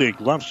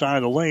Ostick. Left side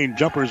of the lane.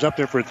 Jumper is up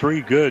there for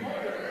 3. Good.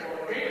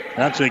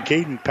 That's a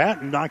Caden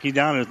Patton knocking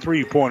down a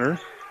 3-pointer.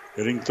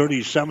 Hitting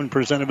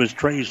 37% of his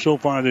trays so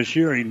far this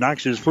year. He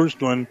knocks his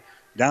first one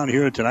down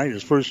here tonight.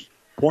 His first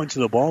points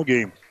of the ball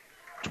game.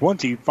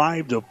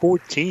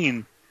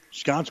 25-14.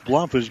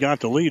 Scottsbluff has got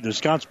the lead. The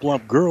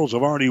Scottsbluff girls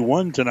have already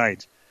won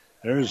tonight.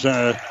 There's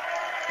Jared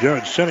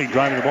Sinek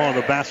driving the ball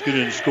to the basket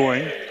and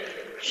scoring.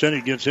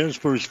 Sinek gets his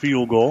first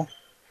field goal.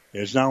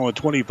 It's now a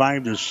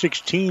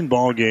 25-16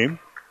 ball game.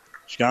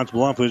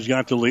 Scottsbluff has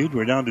got the lead.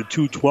 We're down to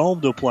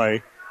 2:12 to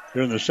play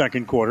here in the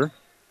second quarter.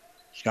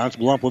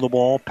 Scottsbluff with the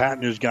ball.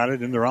 Patton has got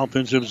it in their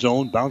offensive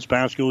zone. Bounce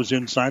pass goes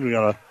inside. We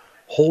got a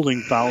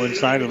holding foul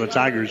inside of the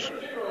Tigers.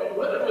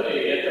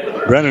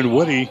 Brennan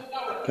Woody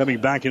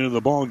coming back into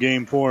the ball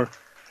game for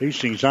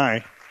Hastings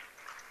High.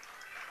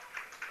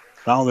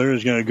 Foul there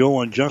is going to go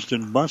on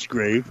Justin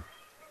Musgrave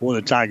for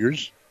the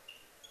Tigers.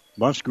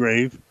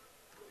 Musgrave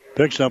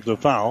picks up the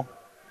foul.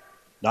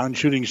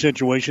 Non-shooting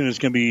situation is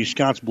going to be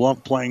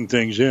Scottsbluff playing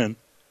things in.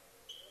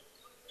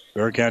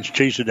 Bearcats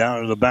chase it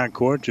down to the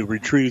backcourt to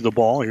retrieve the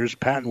ball. Here's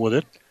Patton with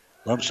it.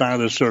 Left side of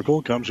the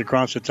circle. Comes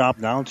across the top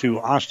now to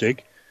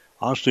Ostick.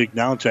 Ostick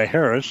now to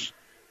Harris.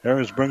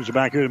 Harris brings it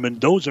back here to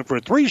Mendoza for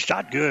a 3.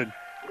 Shot good.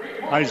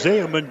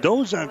 Isaiah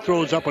Mendoza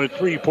throws up a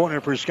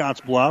 3-pointer for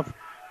Scottsbluff.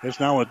 It's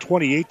now a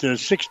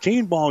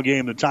 28-16 ball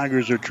game. The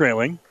Tigers are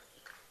trailing.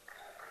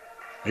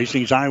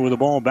 Hastings High with the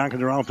ball back in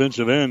their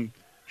offensive end.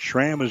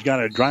 Schramm has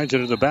got it. Drives it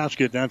to the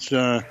basket. That's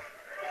that'll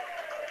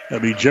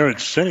be Jared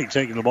Sinek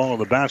taking the ball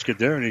to the basket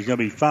there, and he's going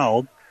to be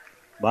fouled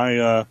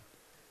by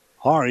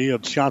Hari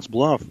of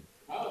Scottsbluff.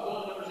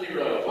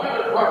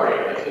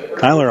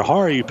 Tyler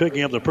Hari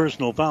picking up the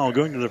personal foul.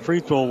 Going to the free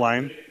throw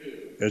line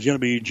is going to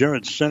be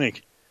Jared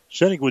Sinek.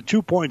 Sinek with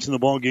 2 points in the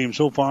ball game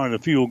so far in the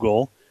field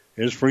goal.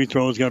 His free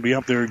throw is going to be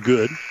up there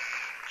good.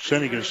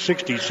 Sinek is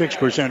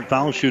 66%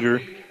 foul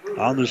shooter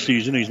on the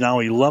season. He's now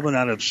 11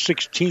 out of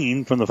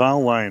 16 from the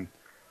foul line.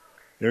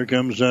 Here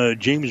comes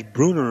James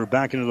Bruner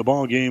back into the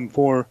ball game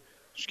for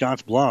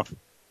Scottsbluff.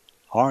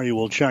 Hari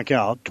will check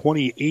out.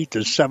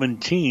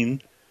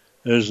 28-17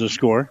 is the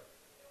score.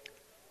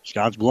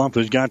 Scottsbluff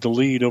has got the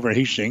lead over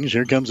Hastings.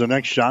 Here comes the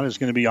next shot. It's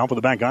going to be off of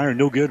the back iron.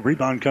 No good.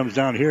 Rebound comes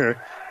down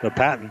here to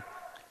Patton.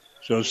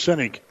 So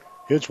Sinek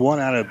hits 1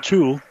 out of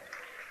 2.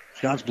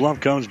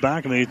 Scottsbluff comes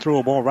back, and they throw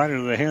a ball right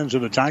into the hands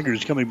of the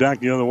Tigers coming back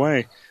the other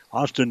way.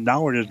 Austin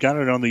Noward has got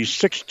it on the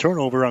 6th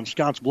turnover on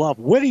Scottsbluff.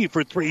 Whitty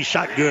for 3.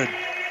 Shot good.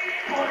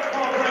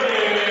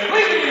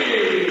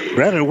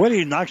 Brandon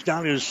Whitty knocks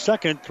down his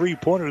second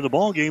 3-pointer of the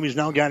ball game. He's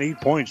now got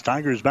 8 points.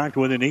 Tigers back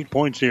to within 8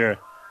 points here.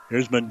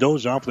 Here's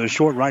Mendoza off the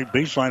short right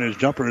baseline. His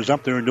jumper is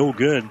up there, no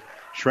good.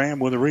 Schramm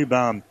with a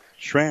rebound.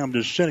 Schramm to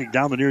Sinek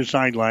down the near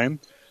sideline.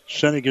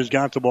 Sinek has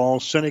got the ball.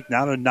 Sinek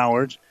now to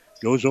Noward.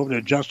 Goes over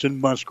to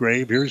Justin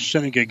Musgrave. Here's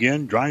Sinek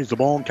again. Drives the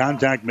ball.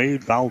 Contact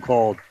made. Foul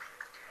called.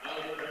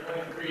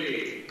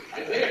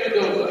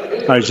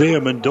 Isaiah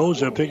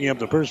Mendoza picking up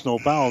the personal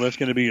foul. That's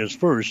going to be his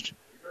first.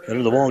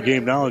 Into the ball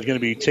game now is going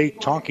to be Tate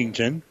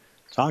Talkington.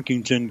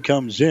 Talkington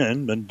comes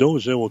in.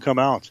 Mendoza will come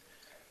out.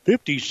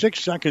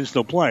 56 seconds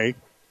to play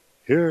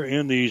here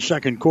in the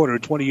second quarter.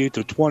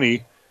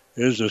 28-20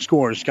 is the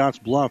score.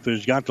 Scottsbluff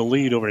has got the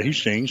lead over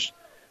Hastings.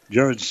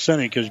 Jared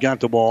Sinek has got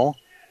the ball.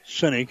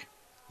 Sinek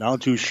now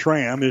to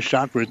Schramm. His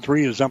shot for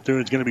 3 is up there.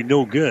 It's going to be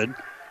no good.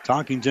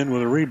 Talkington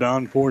with a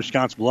rebound for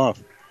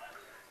Scottsbluff.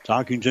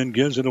 Talkington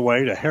gives it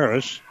away to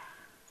Harris.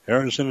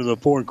 Harris into the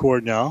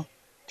forecourt now.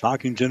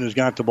 Talkington has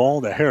got the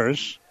ball to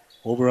Harris.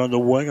 Over on the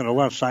wing on the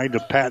left side to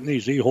Patton.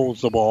 He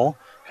holds the ball.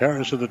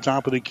 Harris at the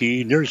top of the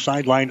key. Near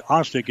sideline,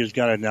 Ostick has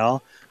got it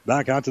now.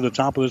 Back out to the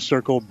top of the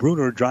circle.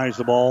 Bruner drives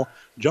the ball.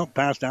 Jump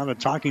pass down to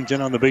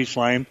Talkington on the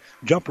baseline.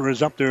 Jumper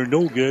is up there,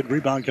 no good.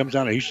 Rebound comes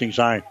down to Hastings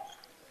High.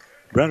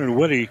 Brennan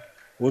Whitty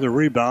with a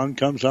rebound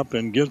comes up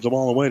and gives the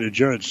ball away to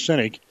Jared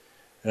Sinek.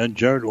 And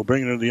Jared will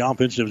bring it into the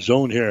offensive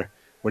zone here.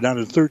 We're down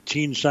to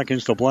 13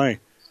 seconds to play.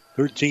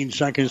 13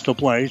 seconds to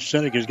play.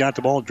 Sinek has got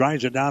the ball,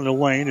 drives it down the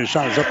lane. His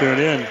shot is up there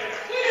and in.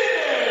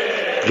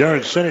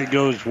 Jared Sinek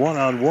goes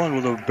one-on-one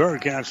with the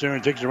Bearcats there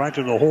and takes it right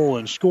to the hole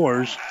and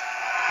scores.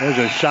 There's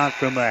a shot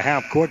from the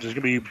half court that's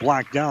going to be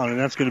blocked down, and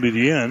that's going to be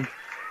the end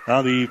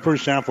of the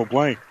first half of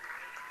play.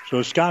 So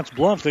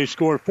Scottsbluff, they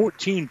score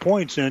 14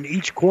 points in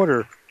each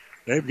quarter.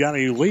 They've got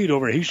a lead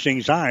over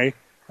Hastings High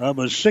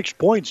of 6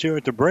 points here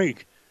at the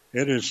break.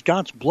 It is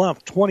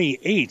Scottsbluff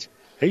 28,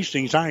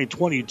 Hastings High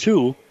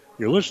 22.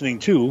 You're listening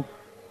to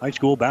high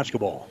school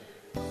basketball.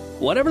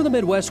 Whatever the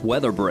Midwest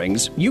weather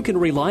brings, you can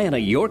rely on a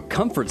York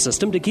comfort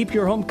system to keep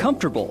your home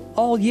comfortable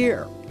all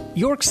year.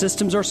 York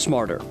systems are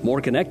smarter,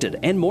 more connected,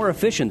 and more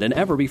efficient than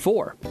ever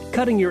before,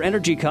 cutting your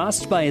energy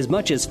costs by as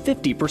much as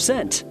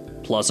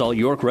 50%. Plus, all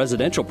York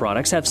residential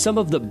products have some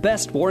of the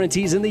best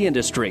warranties in the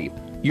industry.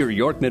 Your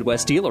York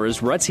Midwest dealer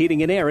is Ruts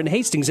Heating and Air in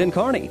Hastings and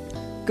Kearney.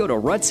 Go to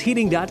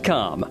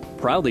rutsheating.com,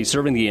 proudly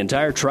serving the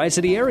entire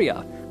Tri-City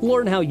area.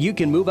 Learn how you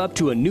can move up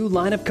to a new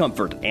line of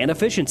comfort and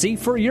efficiency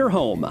for your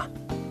home.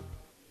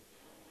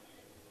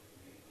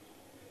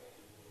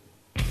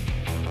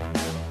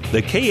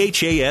 The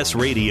KHAS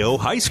Radio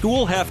High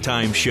School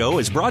Halftime Show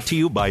is brought to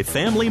you by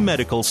Family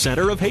Medical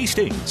Center of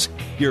Hastings,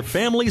 your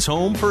family's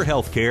home for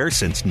healthcare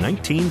since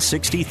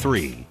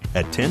 1963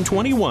 at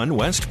 1021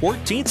 West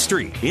 14th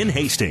Street in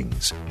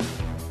Hastings.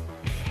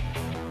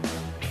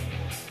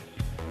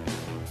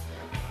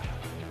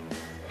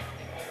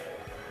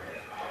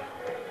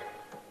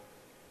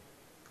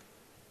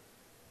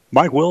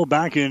 Mike Will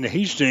back in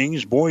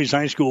Hastings. Boys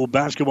high school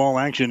basketball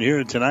action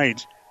here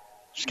tonight.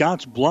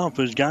 Scottsbluff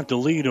has got the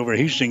lead over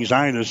Hastings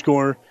High. The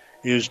score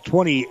is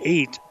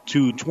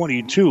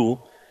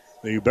 28-22.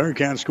 The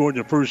Bearcats scored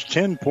the first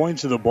 10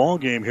 points of the ball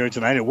game here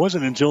tonight. It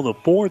wasn't until the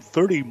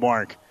 4:30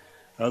 mark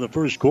of the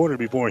first quarter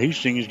before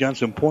Hastings got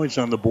some points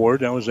on the board.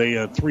 That was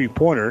a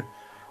three-pointer.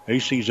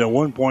 Hastings at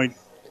one point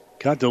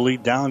cut the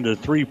lead down to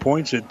 3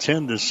 points at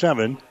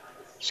 10-7.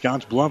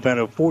 Scottsbluff had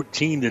a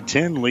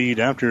 14-10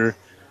 lead after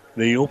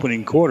the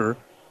opening quarter.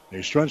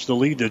 They stretched the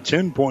lead to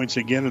 10 points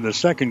again in the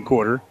second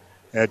quarter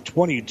at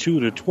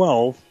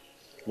 22-12,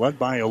 led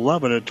by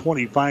 11 at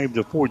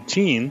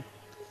 25-14.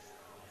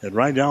 And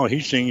right now,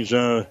 Hastings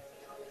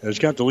has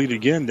got the lead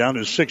again down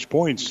to 6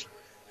 points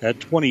at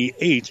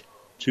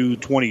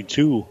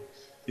 28-22.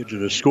 Get to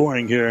the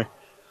scoring here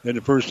in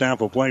the first half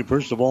of play.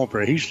 First of all,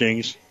 for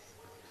Hastings,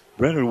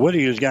 Brendan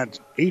Woody has got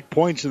 8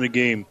 points in the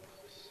game.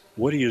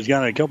 Woody has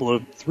got a couple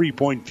of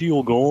three-point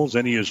field goals,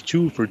 and he is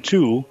 2 for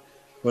 2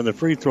 from the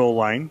free throw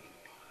line.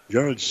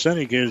 Jared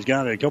Senek has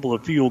got a couple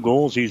of field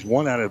goals. He's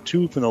 1 out of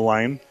 2 from the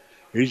line.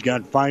 He's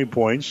got 5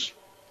 points.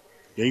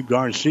 Gabe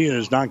Garcia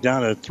has knocked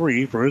down a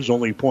 3 for his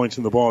only points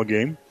in the ball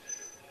game.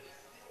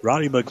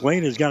 Roddy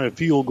McLean has got a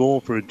field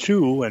goal for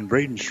 2, and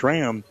Braden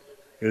Schramm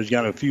has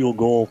got a field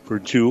goal for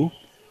 2.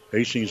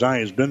 Hastings High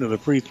has been to the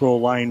free throw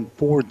line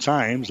 4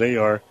 times. They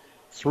are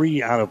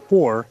 3 out of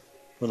 4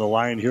 from the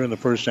line here in the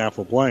first half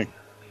of play.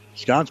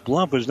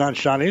 Scottsbluff has not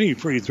shot any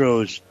free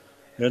throws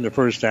in the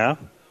first half.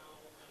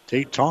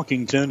 Tate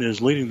Talkington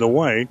is leading the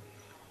way.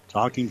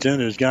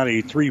 Talkington has got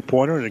a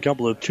three-pointer and a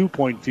couple of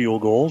two-point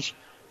field goals.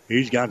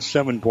 He's got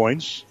 7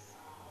 points.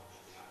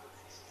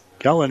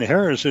 Kellen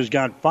Harris has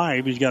got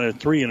 5. He's got a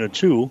 3 and a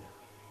 2.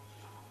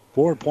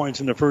 4 points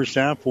in the first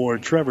half for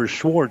Trevor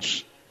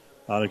Schwartz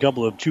on a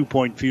couple of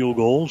two-point field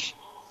goals.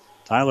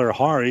 Tyler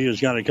Hari has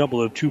got a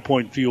couple of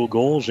two-point field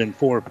goals and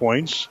 4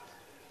 points.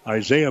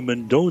 Isaiah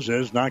Mendoza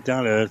has knocked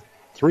down a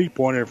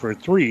three-pointer for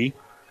 3.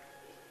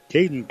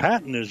 Caden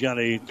Patton has got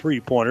a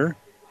three-pointer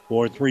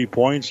for 3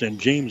 points, and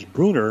James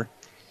Bruner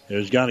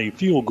has got a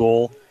field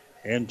goal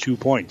and 2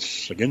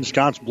 points. Again,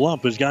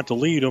 Scottsbluff has got the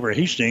lead over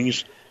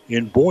Hastings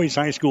in boys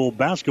high school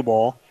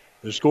basketball.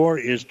 The score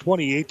is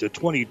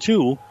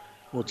 28-22.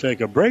 We'll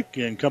take a break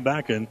and come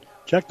back and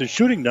check the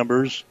shooting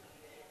numbers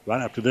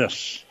right after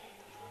this.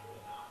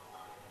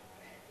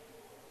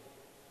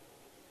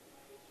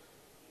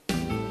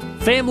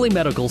 Family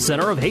Medical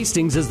Center of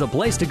Hastings is the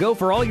place to go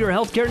for all your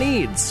healthcare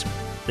needs.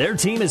 Their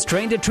team is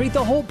trained to treat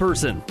the whole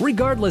person,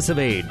 regardless of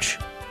age.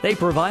 They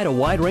provide a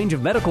wide range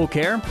of medical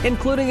care,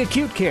 including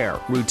acute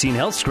care, routine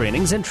health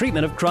screenings, and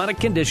treatment of chronic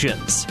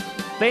conditions.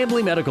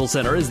 Family Medical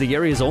Center is the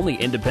area's only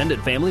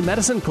independent family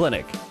medicine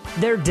clinic.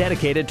 They're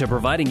dedicated to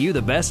providing you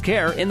the best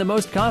care in the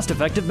most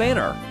cost-effective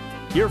manner.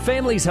 Your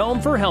family's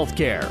home for health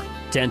care.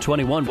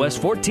 1021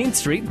 West 14th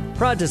Street,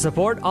 proud to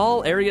support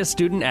all area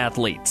student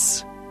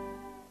athletes.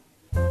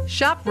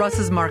 Shop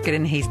Russ's Market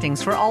in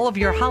Hastings for all of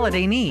your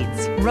holiday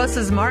needs.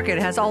 Russ's Market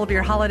has all of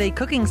your holiday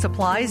cooking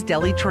supplies,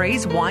 deli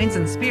trays, wines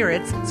and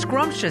spirits,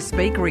 scrumptious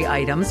bakery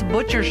items,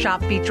 butcher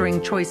shop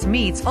featuring choice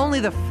meats,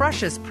 only the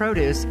freshest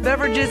produce,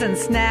 beverages and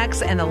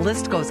snacks, and the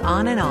list goes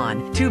on and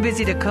on. Too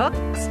busy to cook?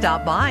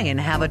 Stop by and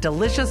have a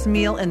delicious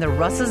meal in the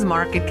Russ's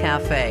Market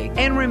Cafe.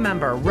 And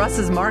remember,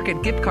 Russ's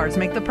Market gift cards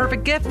make the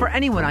perfect gift for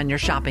anyone on your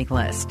shopping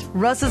list.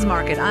 Russ's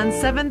Market on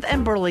 7th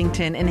and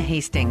Burlington in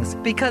Hastings,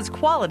 because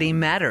quality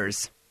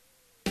matters.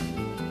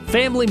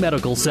 Family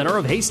Medical Center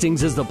of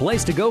Hastings is the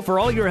place to go for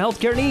all your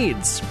healthcare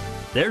needs.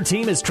 Their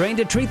team is trained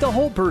to treat the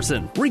whole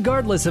person,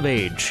 regardless of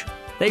age.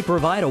 They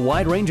provide a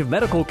wide range of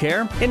medical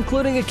care,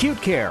 including acute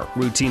care,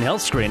 routine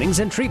health screenings,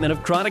 and treatment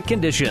of chronic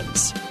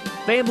conditions.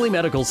 Family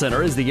Medical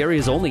Center is the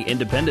area's only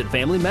independent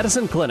family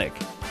medicine clinic.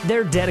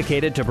 They're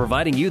dedicated to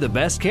providing you the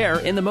best care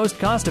in the most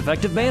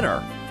cost-effective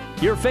manner.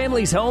 Your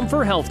family's home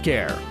for health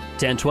care.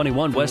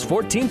 1021 West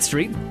 14th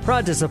Street,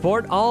 proud to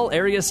support all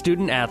area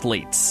student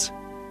athletes.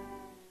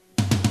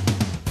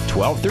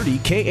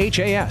 1230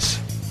 KHAS.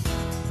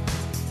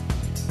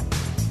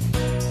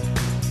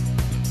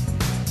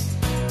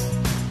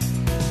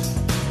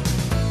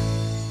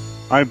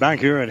 All right, back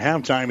here at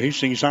halftime,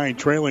 Hastings High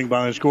trailing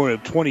by a score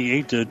of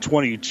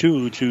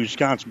 28-22 to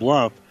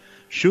Scottsbluff.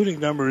 Shooting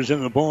numbers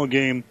in the ball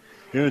game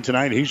here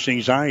tonight,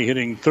 Hastings High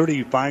hitting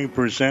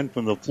 35%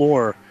 from the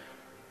floor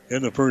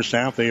in the first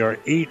half. They are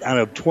 8 out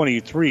of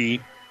 23.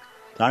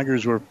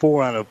 Tigers were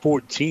 4 out of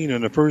 14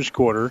 in the first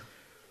quarter.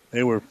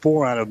 They were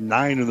 4 out of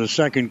 9 in the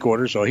second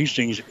quarter. So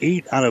Hastings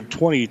 8 out of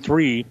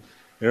 23.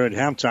 They're at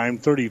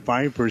halftime,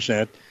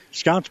 35%.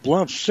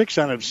 Scottsbluff 6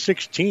 out of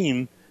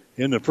 16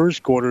 in the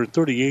first quarter,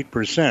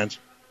 38%.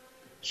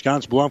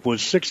 Scottsbluff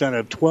was 6 out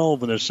of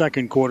 12 in the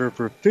second quarter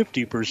for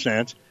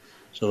 50%.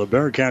 So the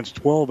Bearcats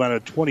 12 out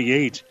of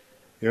 28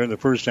 here in the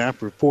first half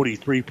for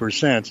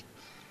 43%.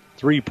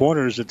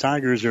 Three-pointers, the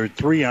Tigers are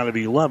 3 out of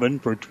 11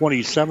 for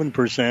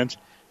 27%.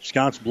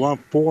 Scottsbluff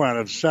 4 out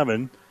of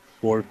 7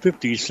 for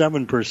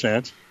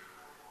 57%.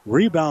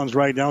 Rebounds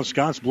right now,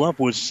 Scottsbluff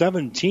with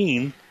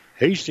 17.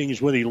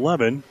 Hastings with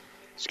 11.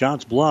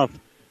 Scottsbluff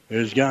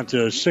has got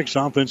 6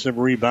 offensive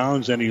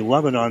rebounds and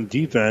 11 on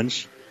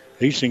defense.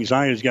 Hastings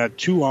High has got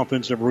 2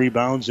 offensive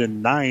rebounds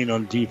and 9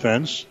 on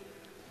defense.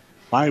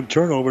 5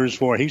 turnovers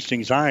for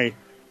Hastings High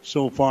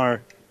so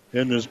far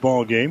in this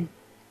ball game.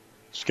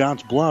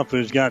 Scottsbluff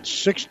has got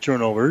 6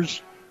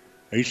 turnovers.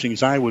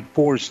 Hastings High with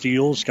 4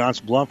 steals.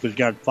 Scottsbluff has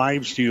got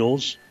 5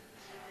 steals.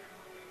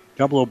 A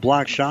couple of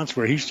block shots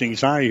for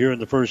Hastings High here in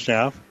the first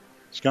half.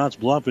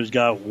 Scottsbluff has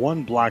got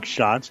 1 block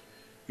shot.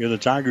 Here the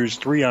Tigers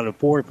 3 out of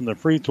 4 from the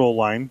free throw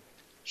line.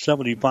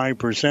 75%.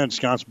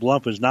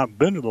 Scottsbluff has not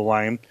been to the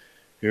line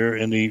here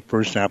in the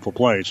first half of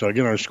play. So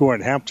again, our score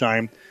at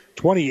halftime,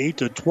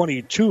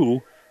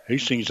 28-22.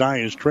 Hastings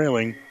High is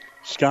trailing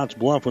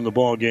Scottsbluff in the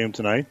ball game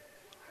tonight.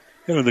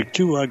 You know, the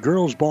 2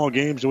 girls ball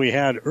games that we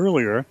had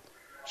earlier,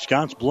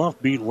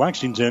 Scottsbluff beat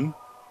Lexington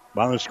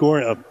by the score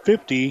of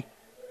 50-35.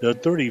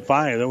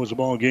 That was a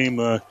ball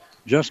game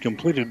just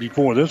completed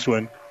before this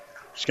one.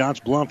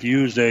 Scottsbluff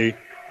used a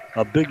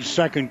big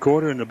second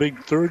quarter and a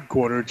big third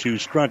quarter to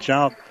stretch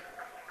out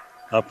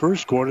a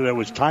first quarter that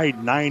was tied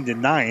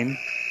 9-9.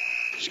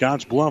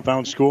 Scottsbluff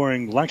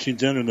outscoring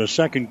Lexington in the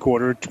second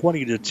quarter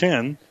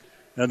 20-10.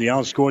 And they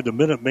outscored the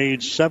Minute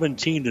Maids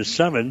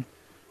 17-7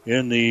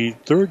 in the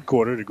third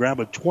quarter to grab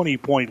a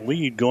 20-point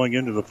lead going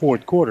into the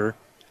fourth quarter.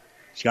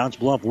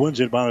 Scottsbluff wins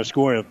it by a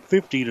score of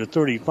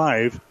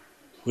 50-35.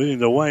 Leading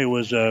the way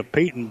was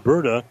Peyton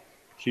Berta.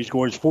 She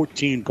scores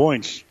 14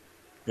 points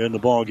in the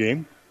ball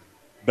game.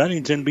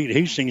 Bennington beat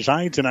Hastings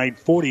High tonight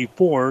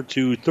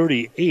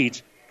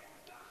 44-38.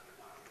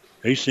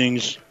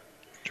 Hastings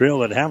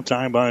trailed at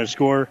halftime by a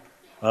score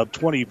of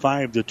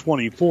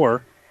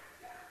 25-24.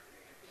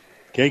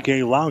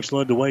 KK Laux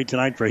led the way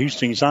tonight for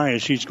Hastings High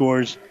as she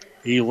scores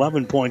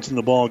 11 points in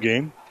the ball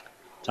game.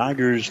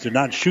 Tigers did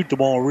not shoot the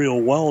ball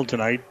real well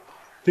tonight.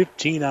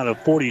 15 out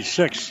of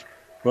 46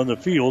 from the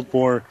field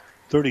for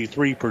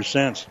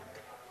 33%. So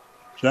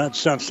that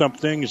sets up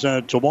things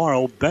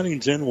tomorrow.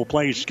 Bennington will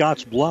play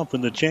Scottsbluff in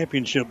the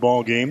championship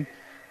ball game.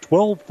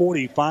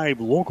 12:45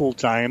 local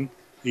time,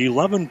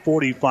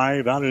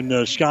 11:45 out in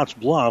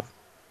Scottsbluff.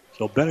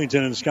 So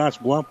Bennington and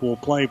Scottsbluff will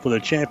play for the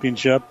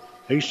championship.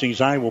 Hastings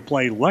High will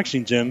play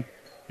Lexington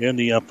in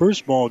the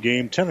first ball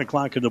game, 10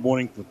 o'clock in the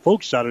morning for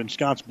folks out in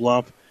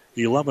Scottsbluff,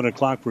 11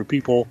 o'clock for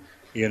people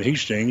in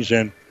Hastings.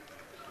 And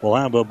we'll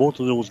have both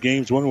of those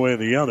games one way or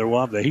the other.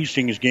 We'll have the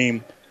Hastings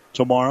game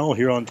tomorrow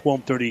here on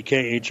 1230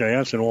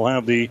 KHIS, and we'll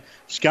have the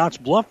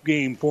Scottsbluff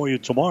game for you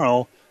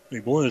tomorrow. I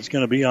believe it's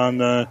going to be on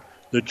the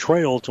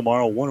trail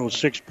tomorrow,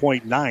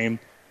 106.9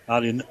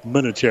 out in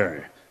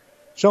Minutary.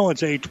 So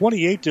it's a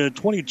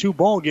 28-22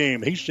 ball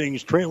game.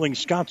 Hastings trailing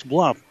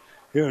Scottsbluff.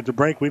 Here at the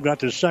break, we've got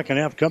the second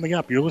half coming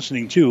up. You're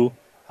listening to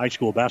High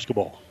School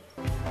Basketball.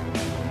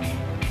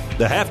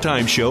 The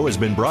halftime show has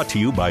been brought to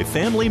you by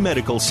Family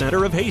Medical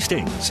Center of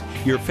Hastings,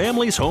 your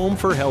family's home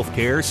for health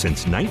care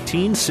since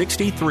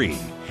 1963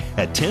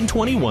 at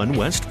 1021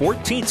 West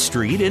 14th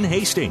Street in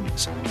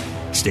Hastings.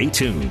 Stay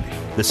tuned.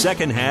 The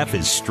second half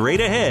is straight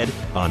ahead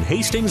on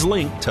Hastings'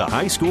 link to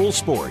high school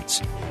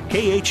sports.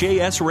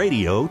 KHAS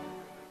Radio.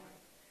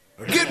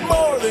 Get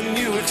more than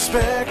you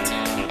expect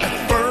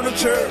at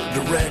Furniture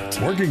Direct.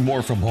 Working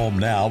more from home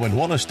now and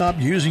want to stop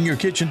using your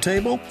kitchen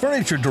table?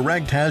 Furniture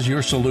Direct has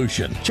your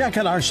solution. Check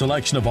out our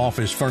selection of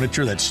office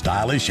furniture that's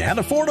stylish and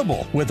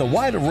affordable. With a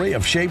wide array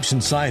of shapes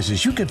and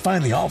sizes, you can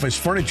find the office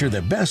furniture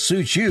that best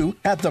suits you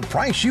at the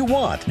price you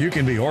want. You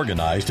can be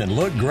organized and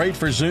look great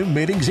for Zoom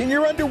meetings in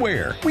your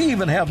underwear. We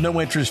even have no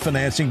interest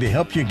financing to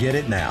help you get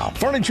it now.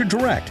 Furniture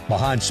Direct,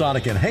 behind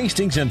Sonic and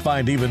Hastings, and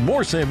find even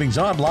more savings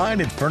online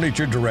at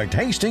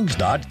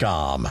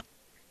FurnitureDirectHastings.com.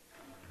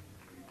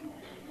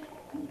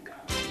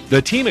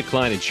 The team at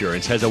Klein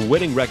Insurance has a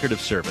winning record of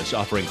service,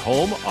 offering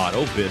home,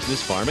 auto,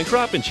 business, farm, and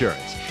crop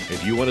insurance.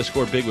 If you want to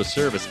score big with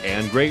service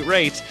and great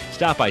rates,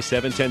 stop by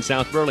 710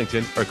 South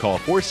Burlington or call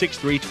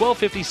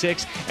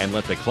 463-1256 and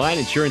let the Klein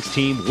Insurance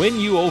team win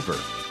you over.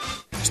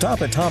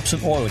 Stop at Thompson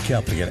Oil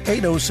Company at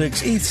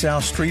 806 East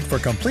South Street for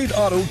complete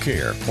auto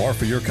care. Or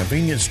for your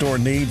convenience store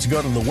needs,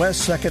 go to the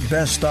West 2nd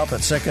Best Stop at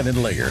 2nd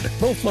and Laird.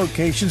 Both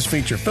locations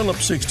feature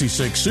Phillips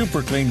 66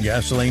 Super Clean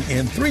gasoline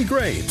in 3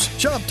 grades.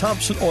 Shop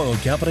Thompson Oil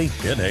Company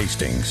in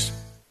Hastings.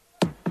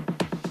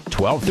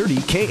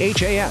 1230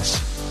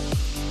 KHAS.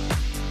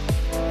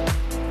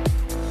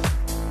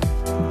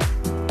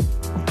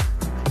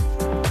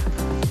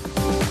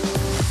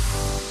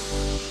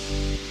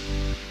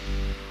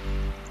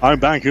 I'm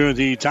back here at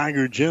the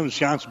Tiger Gym.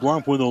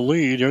 Scottsbluff with a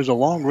lead. There's a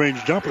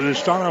long-range jumper to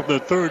start off the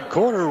third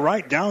quarter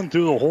right down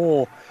through the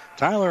hole.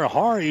 Tyler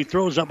Hari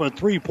throws up a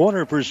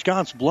three-pointer for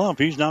Scottsbluff.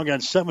 He's now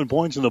got 7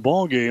 points in the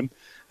ball game.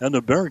 And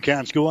the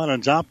Bearcats go out on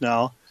top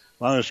now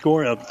by a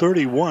score of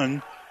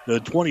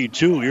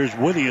 31-22. Here's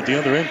Woody at the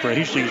other end for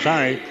Hastings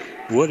High.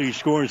 Woody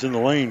scores in the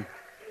lane.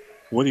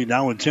 Woody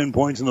now with 10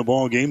 points in the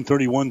ball game,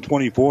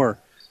 31-24.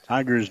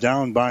 Tigers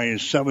down by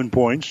 7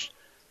 points.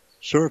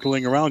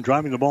 Circling around,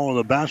 driving the ball to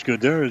the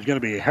basket there is going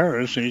to be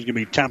Harris, and he's going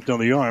to be tapped on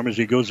the arm as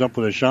he goes up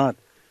with a shot.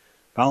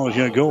 Foul is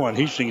going to go on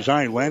Hastings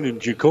High. Landon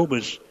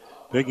Jacobus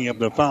picking up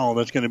the foul.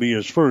 That's going to be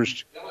his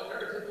first.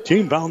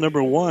 Team foul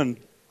number 1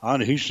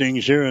 on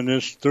Hastings here in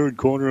this third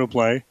quarter of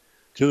play.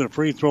 To the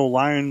free throw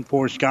line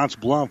for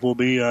Scottsbluff will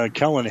be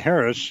Kellen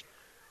Harris,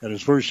 and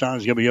his first shot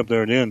is going to be up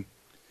there and in.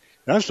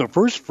 That's the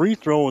first free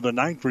throw of the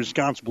night for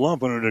Scottsbluff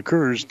when it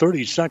occurs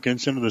 30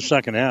 seconds into the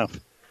second half.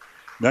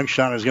 Next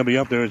shot is going to be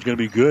up there. It's going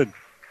to be good.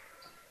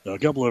 A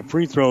couple of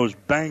free throws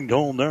banged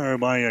home there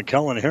by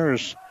Kellen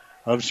Harris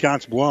of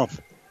Scottsbluff.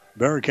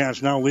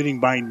 Bearcats now leading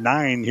by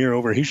 9 here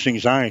over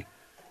Hastings High.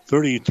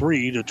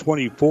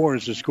 33-24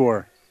 is the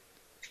score.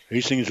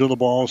 Hastings with the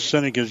ball.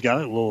 Sinek has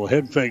got it. A little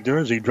head fake there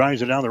as he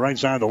drives it down the right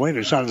side of the lane.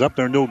 His shot is up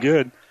there. No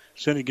good.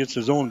 Sinek gets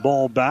his own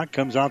ball back.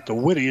 Comes out to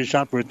Whitty. A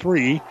shot for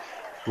 3.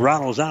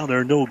 Rattles out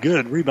there. No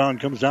good. Rebound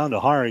comes down to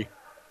Hari.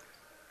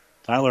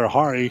 Tyler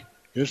Hari.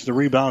 Here's the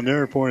rebound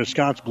there for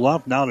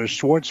Scottsbluff. Now to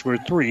Schwartz for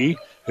 3.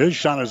 His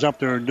shot is up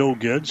there, no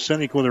good.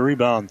 Sinek with a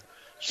rebound.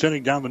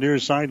 Sinek down the near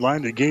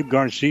sideline to Gabe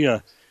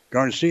Garcia.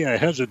 Garcia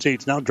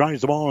hesitates, now drives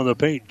the ball in the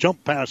paint.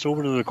 Jump pass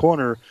over to the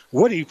corner.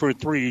 Woody for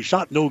 3.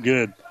 Shot no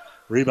good.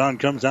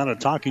 Rebound comes down to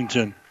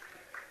Talkington.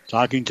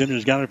 Talkington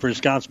has got it for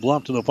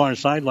Scottsbluff to the far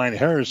sideline.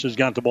 Harris has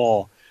got the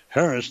ball.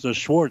 Harris to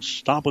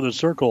Schwartz, top of the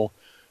circle.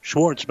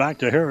 Schwartz back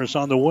to Harris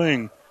on the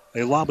wing.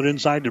 They lob it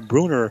inside to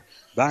Bruner.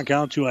 Back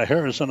out to a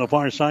Harris on the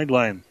far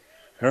sideline.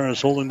 Harris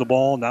holding the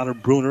ball. Now to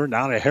Bruner.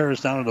 Now to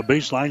Harris down to the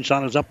baseline.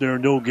 Shot is up there.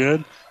 No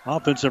good.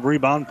 Offensive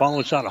rebound.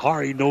 Follow shot.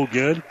 Hari. No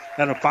good.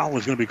 And a foul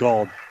is going to be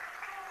called.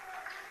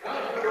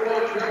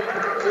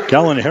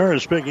 Kellen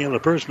Harris picking up the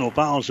personal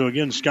foul. So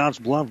again,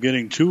 Scottsbluff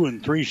getting 2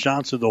 and 3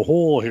 shots at the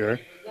hole here.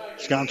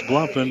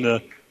 Scottsbluff in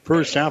the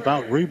first half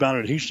out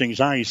rebounded Hastings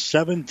High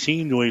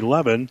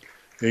 17-11,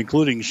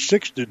 including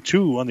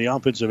 6-2 on the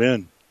offensive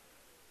end.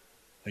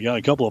 They got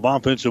a couple of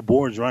offensive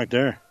boards right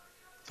there.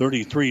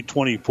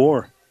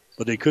 33-24,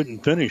 but they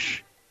couldn't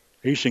finish.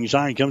 Hastings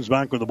High comes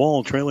back with the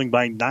ball, trailing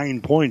by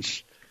 9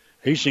 points.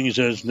 Hastings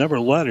has never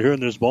led here in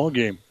this ball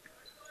game.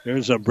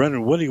 There's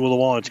Brennan Whitty with the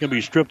ball. It's going to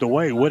be stripped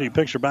away. Whitty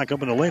picks her back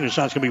up in the lane. The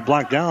shot's going to be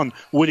blocked down.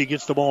 Whitty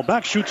gets the ball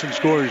back, shoots and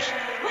scores.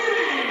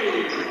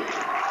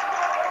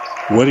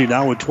 Whitty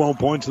now with 12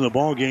 points in the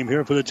ball game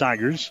here for the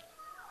Tigers.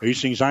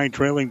 Hastings High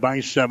trailing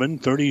by 7,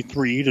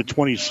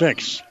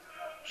 33-26.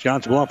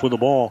 Scottsbluff with the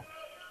ball.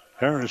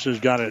 Harris has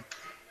got it.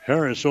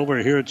 Harris over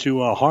here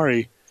to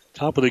Hari.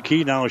 Top of the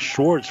key now is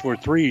Schwartz for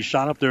 3.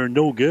 Shot up there,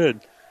 no good.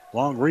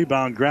 Long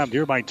rebound grabbed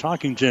here by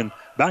Talkington.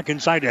 Back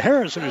inside to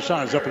Harris, and his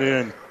shot is up and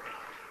in.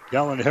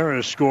 Kellen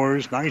Harris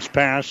scores. Nice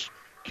pass.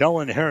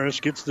 Kellen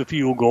Harris gets the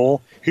field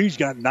goal. He's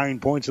got 9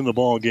 points in the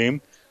ball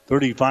game.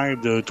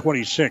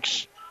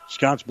 35-26.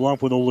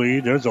 Scottsbluff with a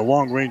lead. There's a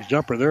long-range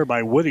jumper there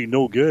by Whitty.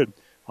 No good.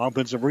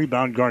 Offensive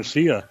rebound,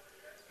 Garcia.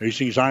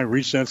 Hastings High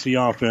resets the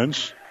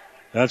offense.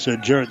 That's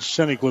Jarrett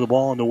Sinek with the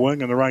ball on the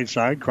wing on the right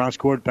side.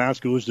 Cross-court pass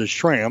goes to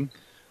Schramm.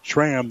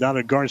 Schramm down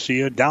to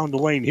Garcia. Down the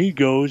lane he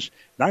goes.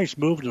 Nice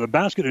move to the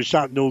basket. A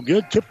shot no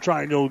good. Tip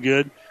try no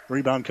good.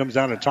 Rebound comes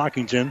down to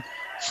Talkington.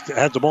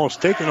 Has the ball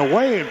taken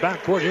away and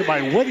backcourt here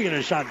by Whitty, and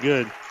a shot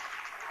good.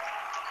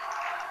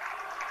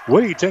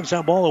 Whitty takes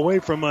that ball away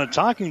from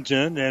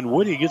Talkington, and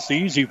Whitty gets the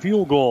easy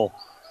field goal.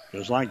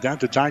 Just like that,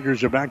 the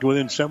Tigers are back to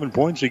within 7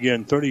 points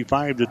again,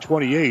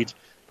 35-28.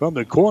 From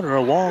the corner,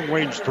 a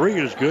long-range 3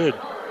 is good.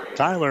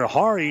 Tyler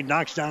Hari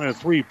knocks down a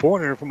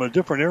 3-pointer from a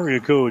different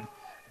area code.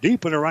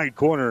 Deep in the right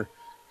corner.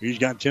 He's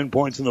got 10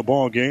 points in the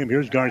ball game.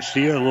 Here's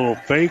Garcia, a little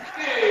fake.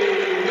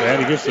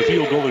 And he gets the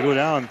field goal to go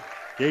down.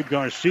 Gabe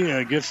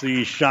Garcia gets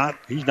the shot.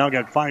 He's now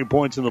got 5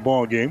 points in the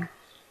ball game.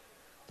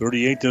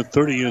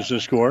 38-30 is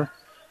the score.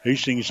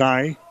 Hastings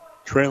High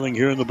trailing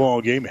here in the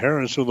ball game.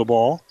 Harris with the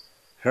ball.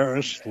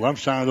 Harris, left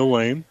side of the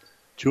lane.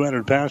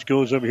 200 pass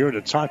goes over here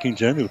to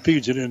Talkington, who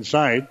feeds it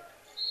inside.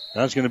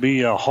 That's going to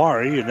be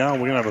Hari, and now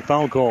we're going to have a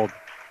foul called.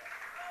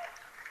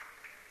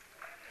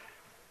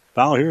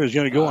 Foul here is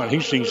going to go on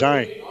Hastings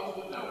High.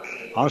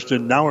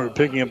 Austin Nauer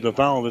picking up the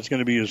foul. That's going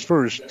to be his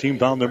first. Team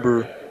foul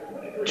number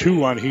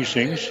 2 on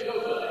Hastings.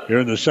 here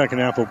in the second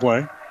half of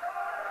play.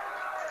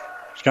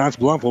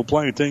 Scottsbluff will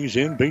play things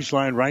in.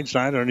 Baseline right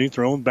side underneath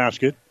their own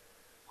basket.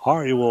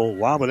 Hari will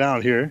lob it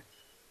out here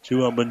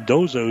to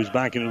Mendoza, who's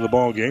back into the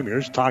ball game.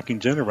 Here's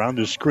Talkington around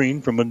the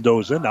screen from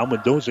Mendoza. Now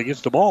Mendoza gets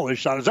the ball. His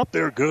shot is up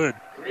there. Good.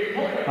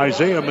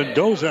 Isaiah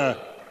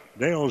Mendoza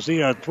nails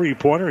the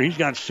three-pointer. He's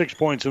got 6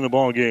 points in the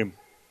ball game.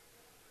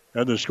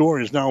 And the score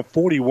is now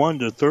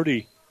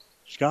 41-30.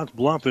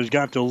 Scottsbluff has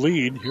got the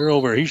lead here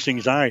over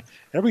Hastings High.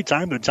 Every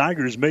time the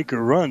Tigers make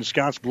a run,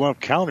 Scottsbluff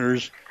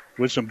counters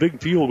with some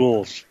big field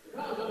goals.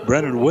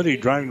 Brennan Whitty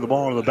driving the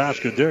ball to the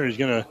basket there. He's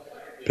going to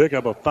pick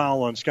up a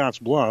foul on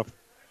Scottsbluff.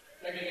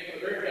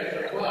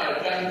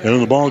 And in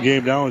the ball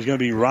game now is going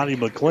to be Roddy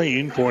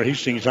McLean for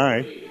Hastings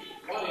High.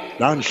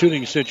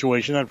 Non-shooting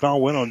situation. That foul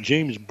went on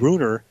James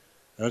Bruner.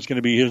 That's going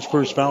to be his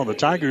first foul. The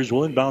Tigers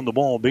will inbound the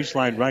ball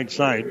baseline right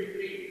side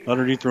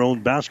underneath their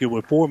own basket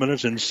with 4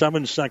 minutes and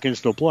 7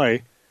 seconds to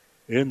play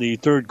in the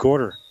third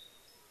quarter.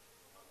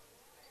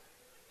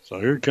 So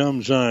here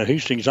comes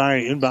Hastings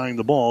High inbounding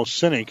the ball.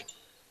 Sinek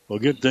will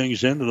get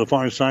things into the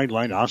far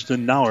sideline.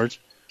 Austin Nauert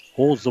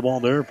holds the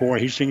ball there for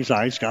Hastings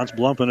High.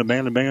 Scottsbluff in a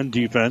man-to-man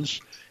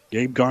defense.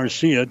 Gabe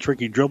Garcia,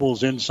 tricky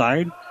dribbles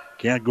inside.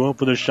 Can't go up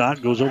for the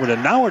shot. Goes over to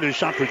Nauert. His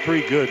shot for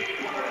three. Good.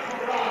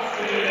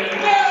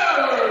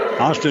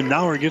 Austin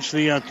Nauert gets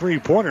the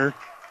three-pointer.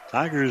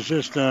 Tigers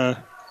just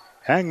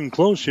hanging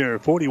close here.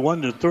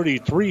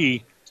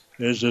 41-33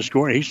 is the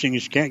score.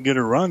 Hastings can't get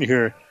a run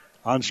here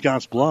on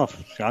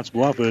Scottsbluff.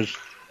 Scottsbluff has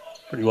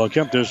pretty well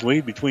kept this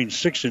lead between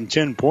 6 and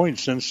 10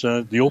 points since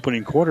the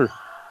opening quarter.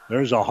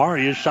 There's a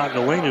Hari. His shot in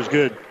the lane is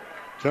good.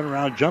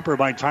 Turnaround jumper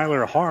by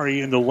Tyler Hari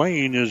in the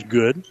lane is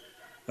good.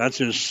 That's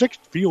his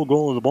sixth field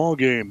goal of the ball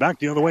game. Back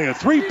the other way. A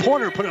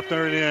three-pointer put up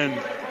there and in.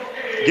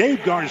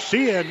 Gabe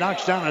Garcia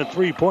knocks down a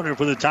three-pointer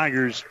for the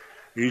Tigers.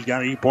 He's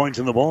got 8 points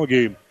in the ball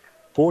game.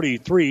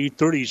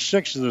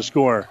 43-36 is the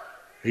score.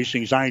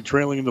 Hastings High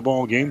trailing in the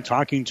ball game.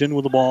 Talkington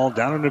with the ball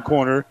down in the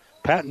corner.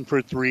 Patton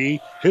for three.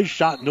 His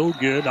shot no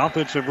good.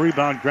 Offensive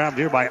rebound grabbed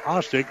here by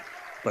Ostick.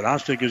 But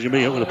Ostick is going to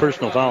be hit with a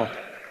personal foul.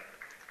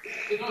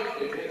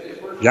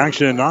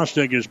 Jackson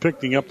Ostick is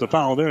picking up the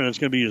foul there. That's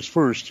going to be his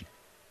first.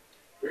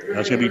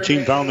 That's going to be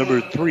team foul number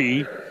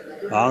 3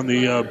 on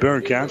the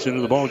Bearcats.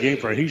 Into the ball game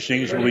for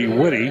Hastings will be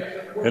Whitty.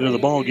 Into the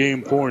ball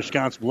game for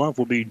Scottsbluff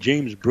will be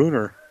James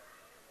Bruner.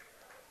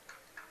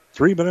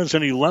 3 minutes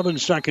and 11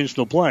 seconds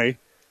to play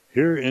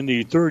here in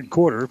the third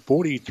quarter.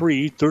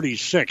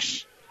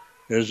 43-36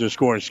 is the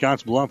score.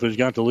 Scottsbluff has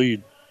got the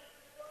lead.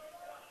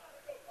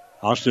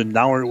 Austin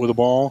Nauert with the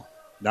ball.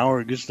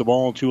 Nauert gets the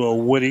ball to a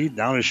Whitty.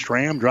 Down to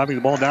Schramm, driving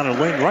the ball down the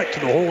lane right to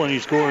the hole, and he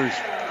scores.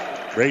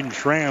 Braden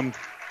Schramm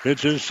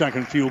hits his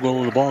second field goal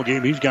of the ball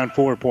game. He's got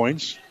 4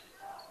 points.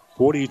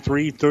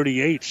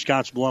 43-38,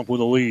 Scottsbluff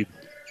with a lead.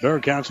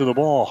 Bearcats with the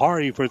ball.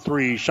 Hari for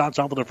three. Shots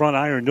off of the front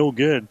iron, no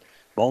good.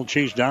 Ball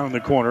chased down in the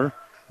corner.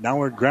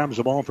 Nauert grabs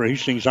the ball for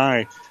Hastings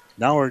High.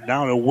 Nauert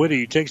down to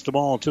Whitty. Takes the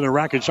ball to the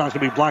racket. Shot's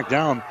going to be blocked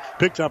down.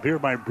 Picked up here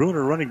by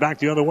Bruner, running back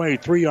the other way.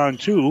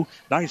 3-on-2.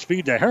 Nice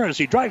feed to Harris.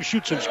 He drives,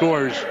 shoots, and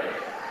scores.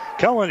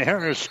 Kellen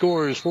Harris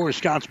scores for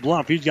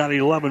Scottsbluff. He's got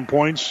 11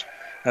 points.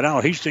 And now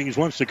Hastings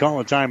wants to call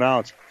a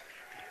timeout.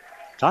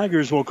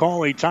 Tigers will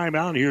call a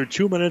timeout here.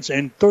 2 minutes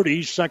and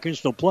 30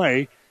 seconds to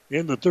play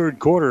in the third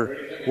quarter.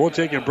 We'll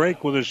take a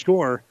break with a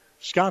score.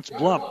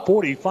 Scottsbluff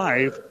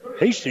 45,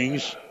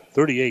 Hastings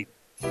 38.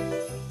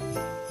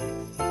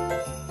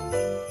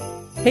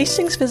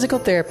 Hastings Physical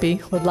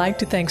Therapy would like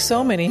to thank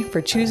so many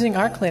for choosing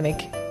our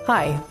clinic.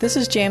 Hi, this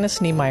is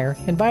Janice Niemeyer,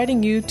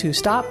 inviting you to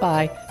stop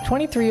by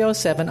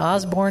 2307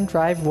 Osborne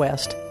Drive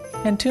West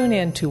and tune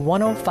in to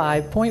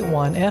 105.1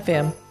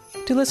 FM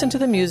to listen to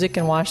the music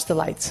and watch the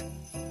lights.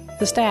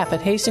 The staff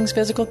at Hastings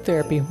Physical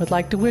Therapy would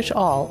like to wish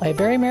all a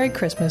very Merry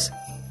Christmas,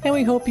 and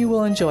we hope you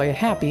will enjoy a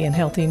happy and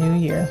healthy New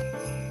Year.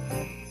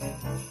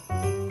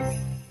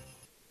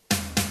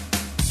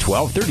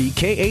 1230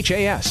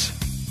 KHAS.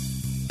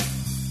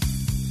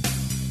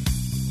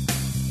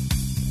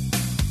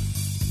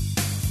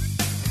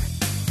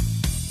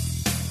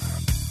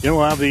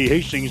 We'll have the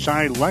Hastings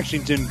High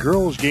Lexington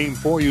girls game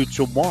for you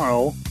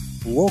tomorrow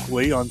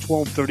locally on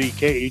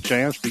 1230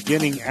 KHAS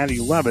beginning at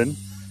 11.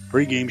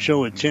 Pre-game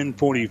show at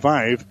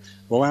 10:45.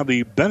 We'll have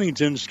the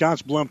Bennington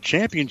Scottsbluff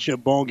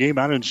Championship ball game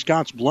out in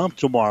Scottsbluff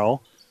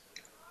tomorrow.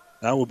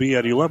 That will be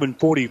at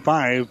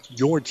 11:45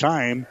 your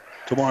time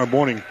tomorrow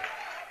morning.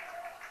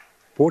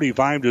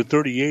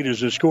 45-38 is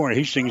the score.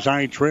 Hastings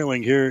High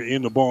trailing here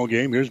in the ball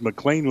game. Here's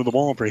McLean with the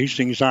ball for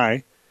Hastings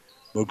High.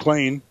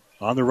 McLean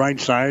on the right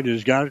side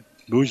has got it.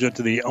 Moves it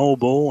to the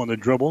elbow on the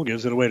dribble.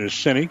 Gives it away to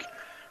Sinek.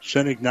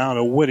 Sinek now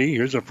to Whitty.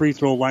 Here's a free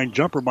throw line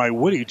jumper by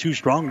Whitty. Too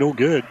strong, no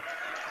good.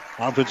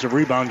 Offensive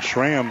rebound,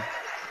 Schramm.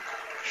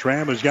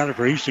 Schramm has got it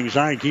for Hastings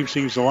High. Keeps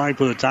things alive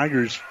for the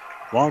Tigers.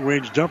 Long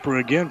range jumper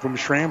again from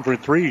Schramm for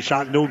three.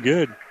 Shot no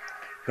good.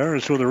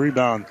 Harris with a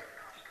rebound.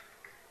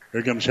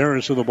 Here comes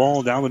Harris with the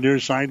ball down the near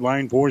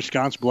sideline for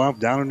Scottsbluff.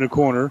 Down in the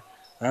corner.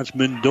 That's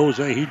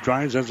Mendoza. He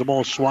drives, has the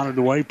ball swatted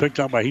away. Picked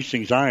up by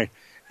Hastings High.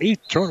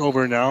 8th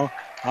turnover now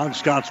on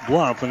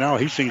Scottsbluff. And now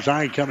Hastings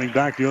High coming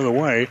back the other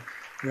way.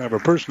 We have a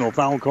personal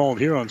foul called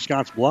here on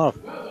Scottsbluff.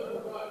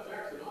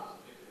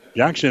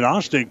 Jackson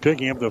Ostick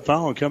picking up the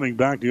foul, coming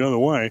back the other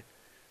way.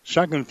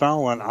 Second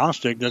foul on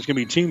Ostick. That's going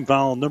to be team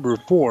foul number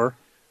 4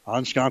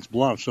 on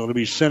Scottsbluff. So it'll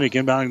be Sinek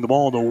inbounding the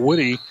ball to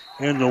Whitty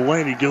in the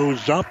lane. He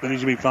goes up, and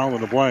he's going to be fouled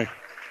in the play.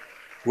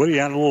 Whitty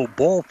had a little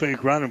ball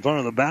fake right in front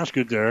of the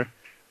basket there.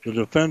 The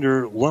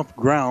defender left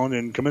ground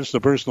and commits the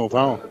personal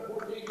foul.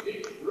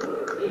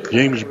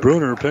 James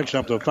Bruner picks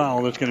up the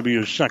foul. That's going to be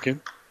his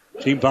second.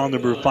 Team foul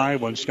number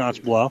 5 on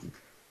Scottsbluff.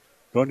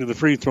 Going to the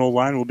free throw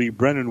line will be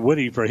Brennan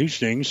Whitty for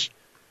Hastings.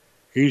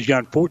 He's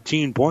got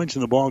 14 points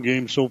in the ball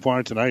game so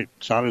far tonight.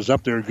 Shot is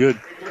up there good.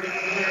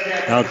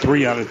 Now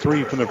 3 out of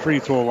 3 from the free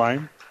throw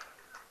line.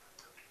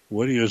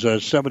 Whitty is a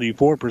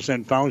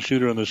 74% foul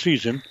shooter in the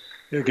season.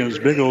 Here comes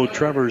big old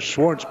Trevor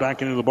Schwartz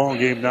back into the ball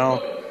game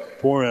now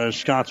for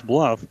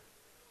Scottsbluff.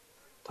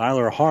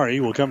 Tyler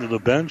Hari will come to the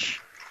bench.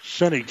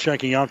 Sinek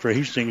checking out for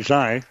Hastings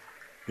High.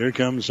 Here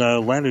comes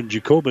Landon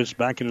Jacobus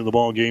back into the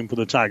ball game for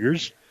the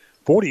Tigers.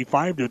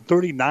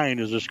 45-39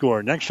 is the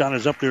score. Next shot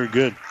is up there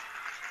good.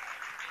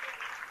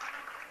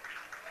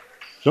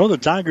 So the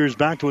Tigers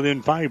back to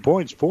within 5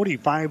 points,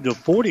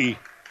 45-40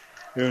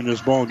 here in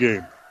this ball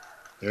game.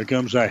 There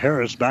comes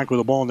Harris back with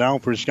the ball now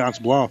for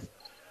Scottsbluff.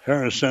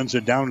 Harris sends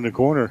it down in the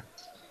corner.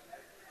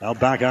 Now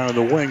back out of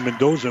the wing.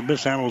 Mendoza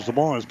mishandles the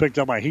ball and is picked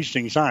up by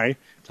Hastings High.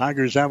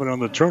 Tigers have it on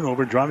the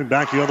turnover, driving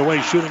back the other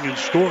way, shooting and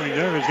scoring.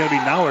 There is going to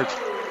be Nauert.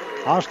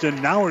 Austin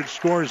Nauert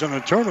scores on the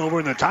turnover,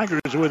 and the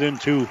Tigers are within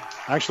 2.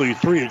 Actually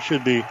 3 it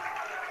should be.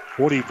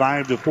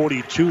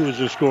 45-42 is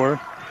the score.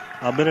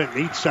 A minute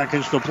and 8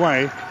 seconds to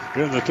play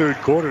here in the third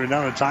quarter.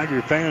 Now the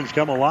Tiger fans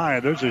come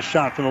alive. There's a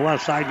shot from the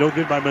left side. No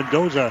good by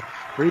Mendoza.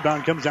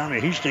 Rebound comes down to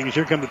Hastings.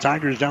 Here come the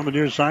Tigers down the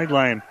near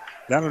sideline.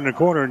 Down in the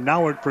corner.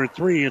 Nauert for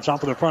 3. It's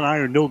off of the front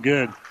iron. No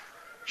good.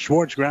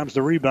 Schwartz grabs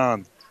the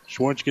rebound.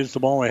 Schwartz gets the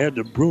ball ahead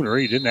to Bruner.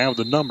 He didn't have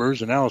the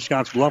numbers, and now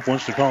Scottsbluff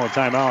wants to call a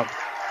timeout.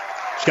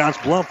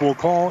 Scottsbluff will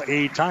call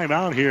a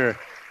timeout here.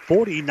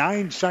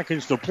 49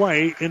 seconds to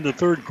play in the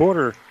third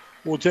quarter.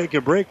 We'll take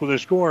a break with a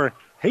score.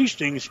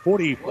 Hastings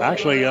 40,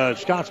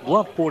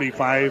 Scottsbluff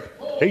 45,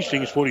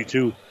 Hastings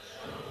 42.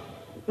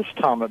 This is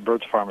Tom at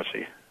Bird's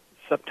Pharmacy.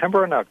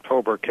 September and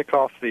October kick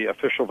off the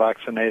official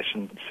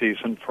vaccination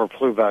season for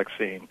flu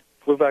vaccine.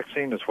 Flu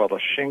vaccine, as well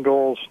as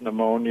shingles,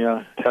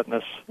 pneumonia,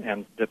 tetanus,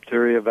 and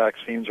diphtheria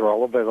vaccines are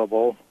all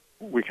available.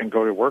 We can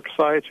go to work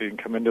sites, you can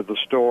come into the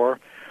store.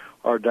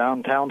 Our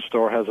downtown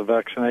store has a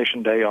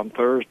vaccination day on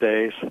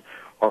Thursdays.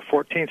 Our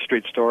 14th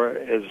Street store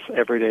is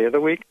every day of the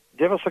week.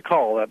 Give us a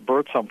call at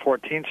Burt's on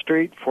 14th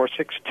Street,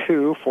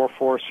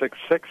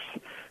 462-4466.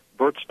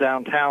 Burt's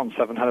downtown,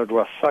 700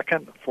 West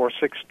 2nd,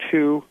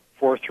 462-4343.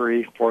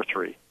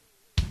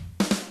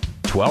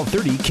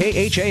 1230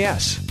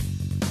 KHAS.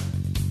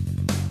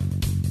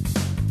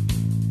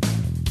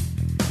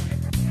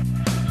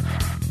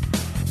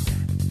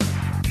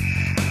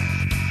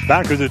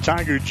 Back at the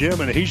Tiger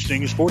Gym in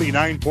Hastings,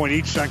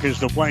 49.8 seconds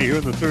to play here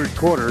in the third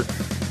quarter.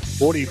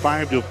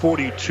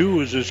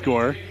 45-42 is the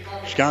score.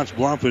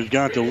 Scottsbluff has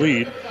got the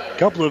lead. A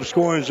couple of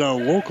scores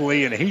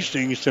locally in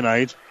Hastings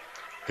tonight.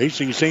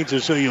 Hastings St.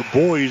 Cecilia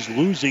boys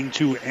losing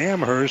to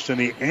Amherst in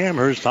the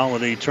Amherst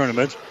Holiday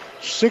Tournament,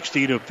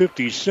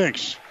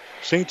 60-56.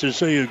 St.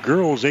 Cecilia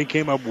girls, they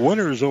came up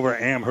winners over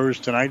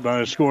Amherst tonight by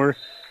a score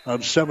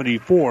of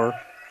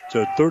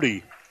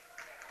 74-30.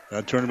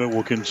 That tournament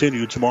will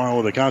continue tomorrow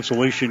with the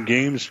consolation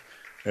games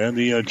and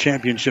the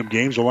championship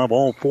games. We'll have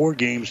all 4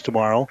 games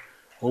tomorrow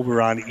over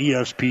on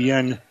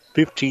ESPN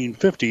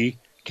 1550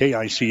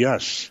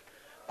 KICS.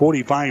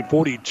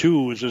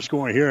 45-42 is the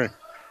score here.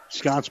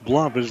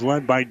 Scottsbluff is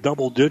led by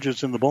double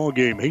digits in the ball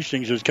game.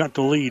 Hastings has cut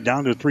the lead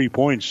down to 3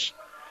 points.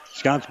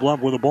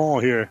 Scottsbluff with the ball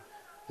here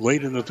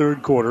late in the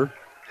third quarter.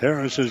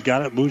 Harris has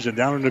got it, moves it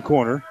down in the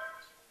corner.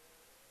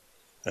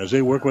 As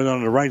they work with it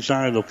on the right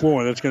side of the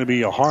floor, that's going to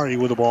be a Hardy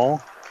with the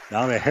ball.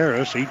 Now to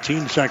Harris,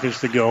 18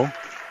 seconds to go.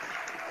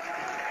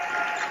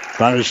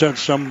 Trying to set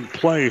some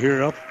play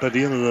here up at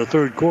the end of the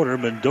third quarter.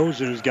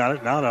 Mendoza has got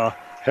it. Now to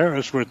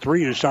Harris for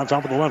 3. His shot's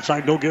off on the left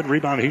side. No good.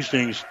 Rebound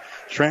Hastings.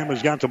 Schramm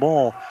has got the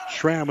ball.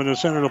 Schramm in the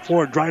center of the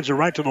floor. Drives it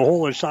right to the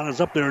hole. His shot is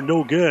up there.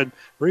 No good.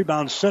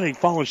 Rebound Sinek.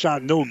 Follow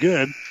shot. No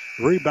good.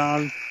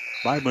 Rebound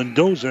by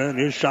Mendoza. And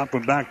his shot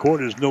from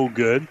backcourt is no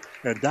good.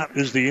 And that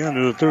is the end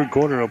of the third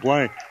quarter of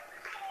play.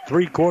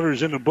 3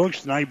 quarters in the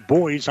books tonight.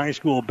 Boys high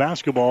school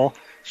basketball.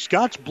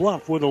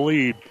 Scottsbluff with a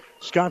lead.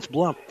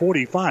 Scottsbluff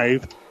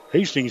 45.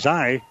 Hastings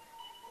High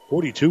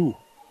 42.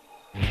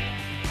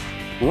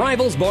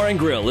 Rivals Bar and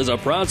Grill is a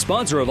proud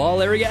sponsor of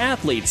all area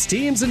athletes,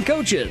 teams, and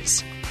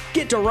coaches.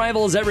 Get to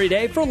Rivals every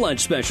day for lunch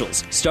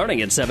specials,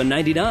 starting at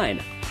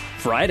 $7.99.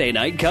 Friday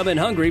night, come in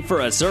hungry for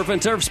a surf and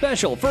turf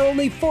special for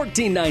only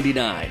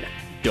 $14.99.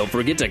 Don't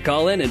forget to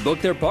call in and book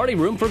their party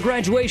room for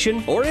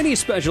graduation or any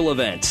special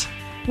event.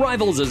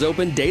 Rivals is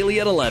open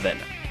daily at 11.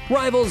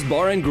 Rivals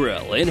Bar and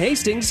Grill in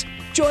Hastings.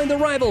 Join the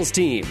Rivals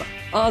team.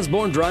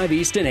 Osborne Drive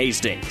East in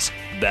Hastings.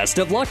 Best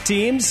of luck,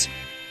 teams.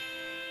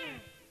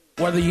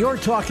 Whether you're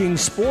talking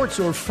sports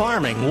or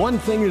farming, one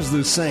thing is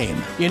the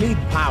same. You need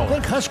power.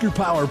 Think Husker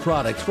Power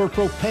products for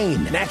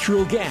propane,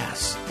 natural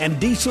gas, and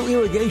diesel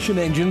irrigation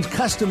engines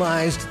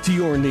customized to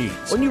your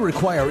needs. When you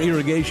require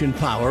irrigation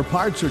power,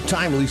 parts, or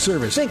timely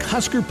service, think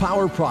Husker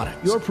Power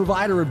products, your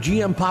provider of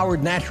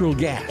GM-powered natural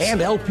gas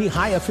and LP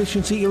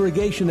high-efficiency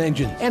irrigation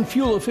engines and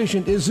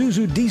fuel-efficient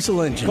Isuzu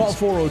diesel engines. Call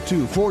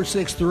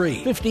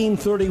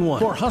 402-463-1531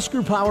 for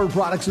Husker Power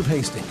products of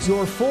Hastings,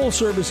 your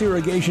full-service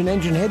irrigation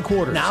engine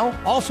headquarters. Now,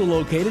 also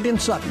located in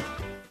Sutton.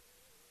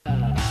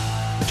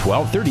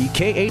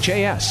 1230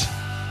 KHAS.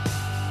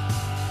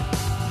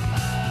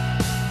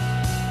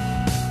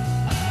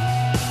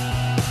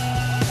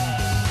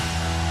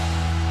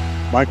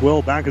 Mike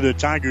Will back at the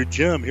Tiger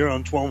Gym here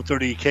on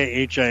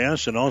 1230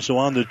 KHAS and also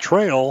on the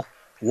trail,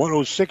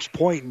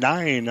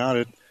 106.9 out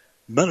at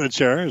minutes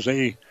here as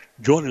they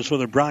join us for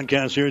the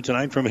broadcast here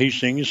tonight from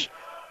Hastings.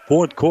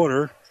 Fourth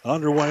quarter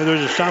underway. There's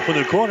a stop in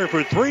the corner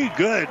for three.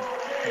 Good.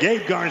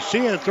 Gabe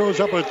Garcia throws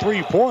up a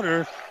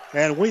three-pointer,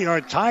 and we are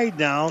tied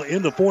now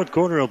in the fourth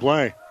quarter of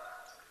play.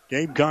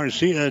 Gabe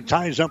Garcia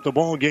ties up the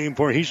ball game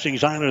for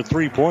Hastings on a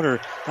three-pointer.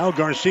 Now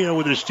Garcia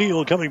with a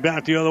steal coming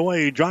back the other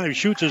way. He drives,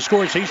 shoots, and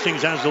scores.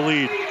 Hastings has the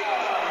lead.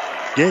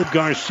 Gabe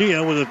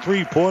Garcia with a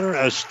three-pointer,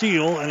 a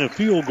steal, and a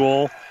field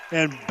goal.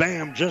 And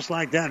bam, just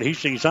like that,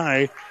 Hastings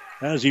High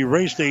has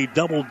erased a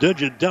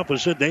double-digit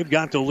deficit. They've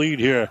got the lead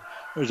here.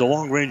 There's a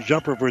long-range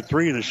jumper for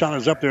three. The shot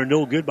is up there,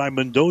 no good by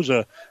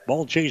Mendoza.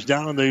 Ball chased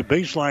down on the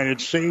baseline.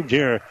 It's saved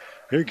here.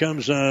 Here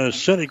comes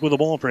Sinek with the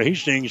ball for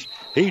Hastings.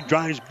 He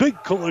drives,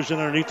 big collision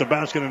underneath the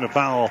basket, and a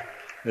foul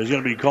is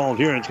going to be called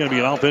here. It's going to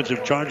be an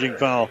offensive charging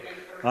foul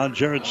on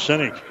Jared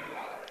Sinek.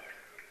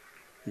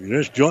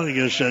 Just joining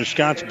us,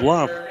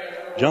 Scottsbluff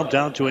jumped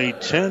out to a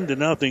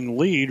 10-0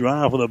 lead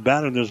right off of the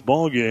bat in this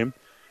ball game.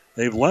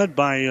 They've led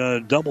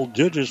by double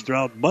digits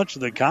throughout much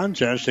of the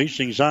contest.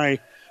 Hastings High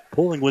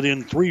pulling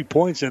within 3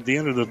 points at the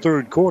end of the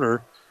third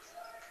quarter.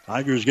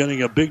 Tigers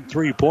getting a big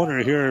three-pointer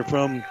here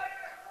from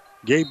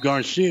Gabe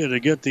Garcia to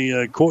get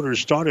the quarter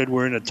started.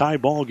 We're in a tie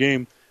ball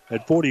game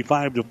at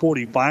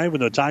 45-45,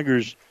 and the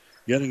Tigers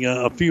getting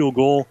a field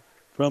goal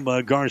from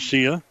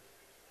Garcia.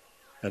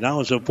 And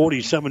now it's a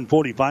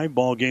 47-45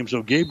 ball game.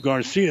 So Gabe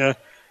Garcia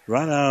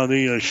right out of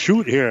the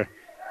shoot here.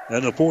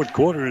 And the fourth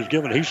quarter has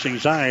given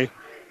Hastings High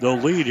the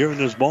lead here in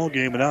this ball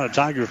game. And now the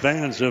Tiger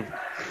fans have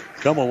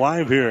come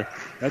alive here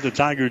at the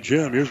Tiger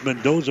Gym. Here's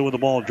Mendoza with the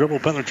ball. Dribble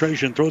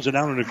penetration. Throws it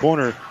down in the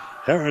corner.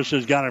 Harris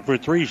has got it for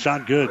three.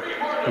 Shot good.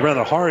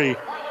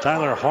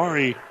 Tyler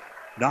Hari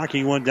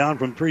knocking one down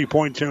from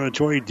three-point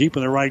territory deep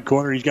in the right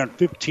corner. He's got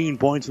 15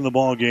 points in the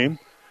ball game.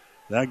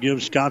 That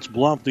gives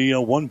Scottsbluff the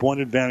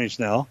 1-point advantage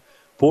now.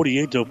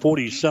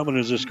 48-47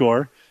 is the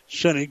score.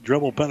 Sinek,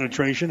 dribble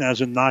penetration,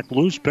 has it knocked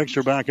loose, picks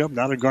her back up.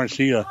 Now to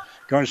Garcia.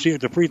 Garcia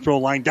at the free throw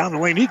line, down the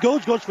lane. He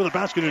goes for the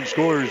basket and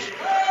scores.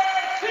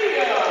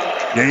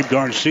 Gabe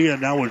Garcia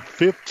now with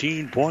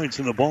 15 points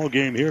in the ball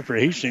game here for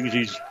Hastings.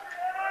 He's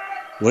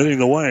leading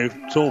the way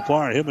so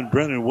far. Him and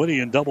Brendan Whitty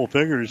in double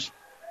figures.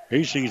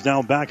 Hastings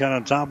now back out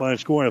on top by a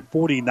score of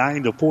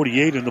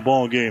 49-48 in the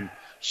ball game.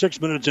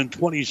 6 minutes and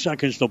 20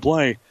 seconds to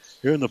play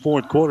here in the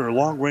fourth quarter.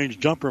 Long-range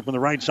jumper from the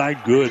right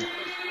side, good.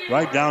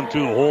 Right down to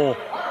the hole.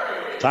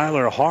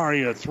 Tyler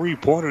Hari, a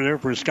three-pointer there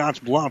for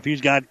Scottsbluff.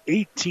 He's got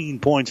 18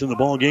 points in the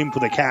ball game for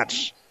the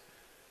Cats.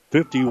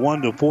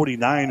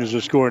 51-49 is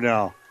the score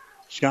now.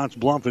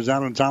 Scottsbluff is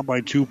out on top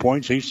by 2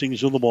 points.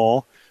 Hastings with the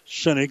ball.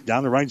 Sinek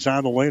down the right side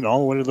of the lane all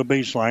the way to the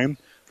baseline.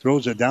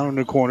 Throws it down in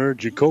the corner.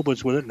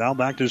 Jacobitz with it. Now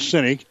back to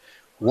Sinek.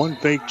 One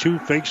fake, two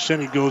fakes.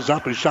 Sinek goes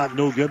up. His shot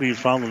no good. He's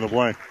fouled in the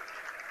play.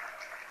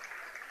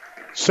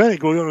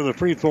 Sinek will go to the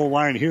free throw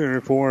line here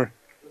for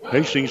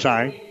Hastings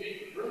High.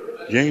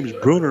 James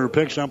Bruner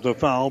picks up the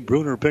foul.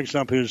 Bruner picks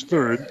up his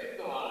third.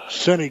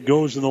 Sinek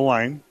goes to the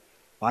line.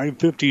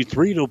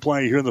 5:53 to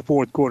play here in the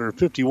fourth quarter.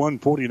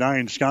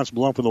 51-49.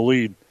 Scottsbluff with the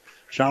lead.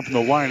 Shot from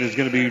the line is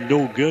going to be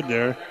no good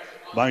there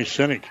by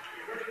Sinek.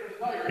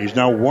 He's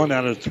now 1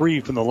 out of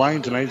 3 from the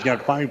line tonight. He's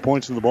got 5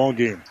 points in the ball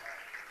game.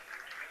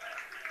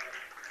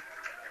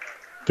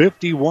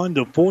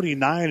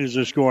 51-49 is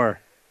the score.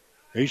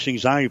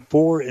 Hastings High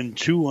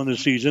 4-2 on the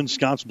season.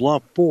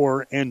 Scottsbluff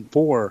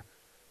 4-4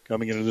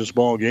 coming into this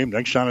ball game.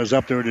 Next shot is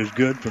up there. It is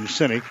good from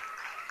Sinek.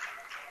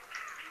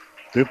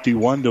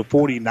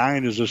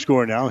 51-49 is the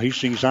score now.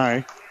 Hastings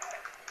High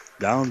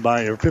down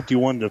by, or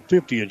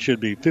 51-50 it should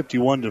be.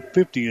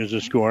 51-50 is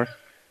the score.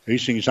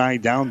 Hastings High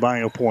down by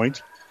a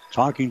point.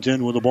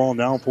 Talkington with the ball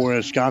now for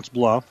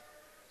Scottsbluff.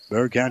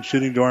 Bearcats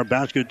shooting to our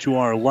basket to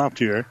our left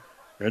here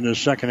in the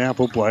second half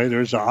of play.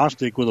 There's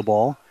Ostick with the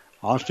ball.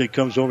 Ostick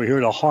comes over here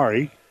to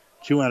Hari.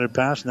 Two-handed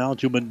pass now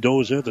to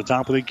Mendoza at the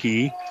top of the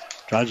key.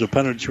 Tries to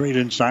penetrate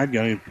inside.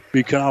 Going to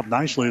be cut off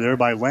nicely there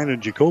by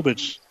Landon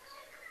Jacobitz.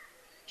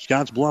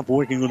 Scottsbluff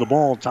working with the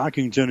ball.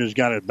 Talkington has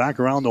got it. Back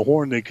around the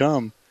horn they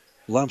come.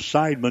 Left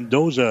side,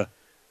 Mendoza.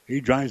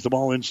 He drives the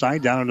ball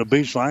inside down on the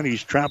baseline.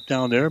 He's trapped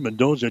down there.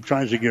 Mendoza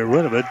tries to get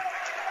rid of it.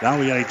 Now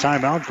we got a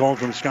timeout call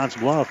from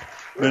Scottsbluff.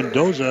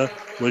 Mendoza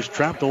was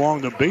trapped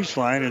along the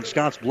baseline, and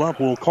Scottsbluff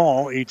will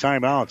call a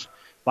timeout.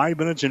 5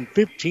 minutes and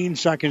 15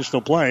 seconds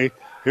to play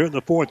here in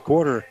the fourth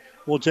quarter.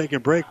 We'll take a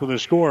break with a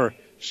score.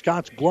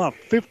 Scottsbluff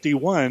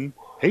 51,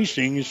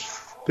 Hastings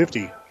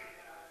 50.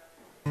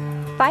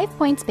 5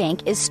 Points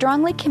Bank is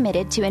strongly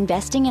committed to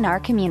investing in our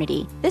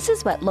community. This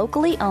is what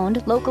locally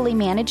owned, locally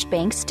managed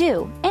banks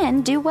do,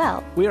 and do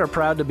well. We are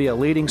proud to be a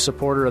leading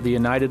supporter of the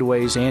United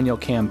Way's annual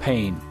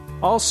campaign.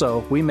 Also,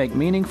 we make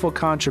meaningful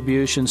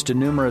contributions to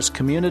numerous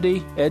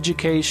community,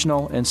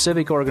 educational, and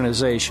civic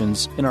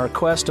organizations in our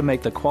quest to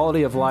make the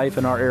quality of life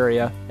in our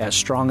area as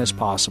strong as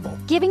possible.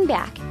 Giving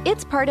back.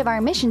 It's part of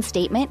our mission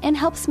statement and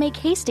helps make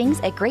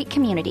Hastings a great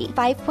community.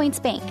 5 Points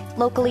Bank.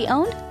 Locally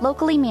owned,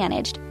 locally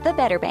managed. The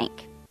better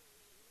bank.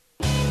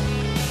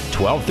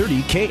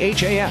 1230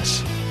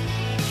 KHAS.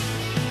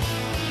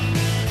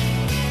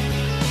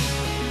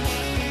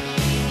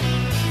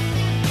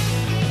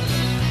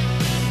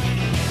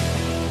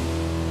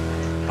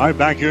 All right,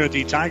 back here at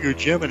the Tiger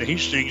Gym at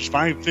Hastings,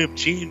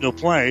 5:15 to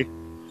play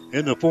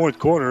in the fourth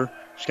quarter.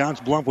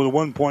 Scottsbluff with a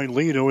 1-point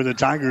lead over the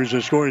Tigers.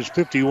 The score is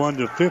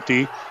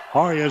 51-50.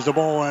 Hari has the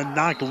ball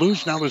knocked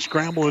loose. Now the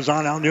scramble is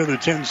on out near the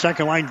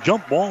 10-second line.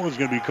 Jump ball is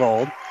going to be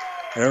called.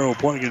 Arrow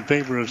pointing in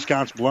favor of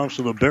Scottsbluff,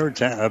 so the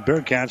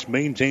Bearcats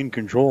maintain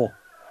control.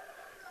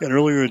 And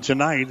earlier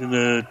tonight in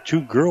the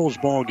two girls'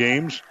 ball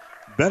games,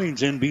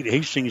 Bennington beat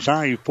Hastings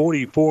High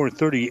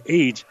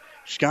 44-38.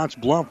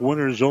 Scottsbluff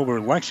winners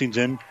over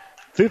Lexington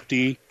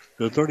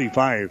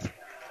 50-35.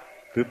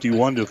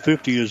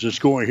 51-50 is the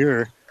score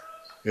here.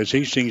 As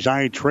Hastings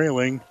High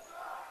trailing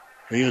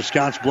the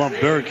Scottsbluff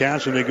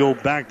Bearcats, and they go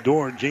back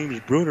door. James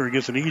Bruner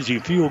gets an easy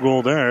field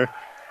goal there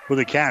for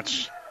the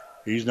Cats.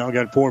 He's now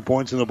got 4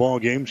 points in the ball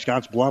game.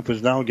 Scottsbluff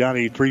has now got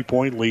a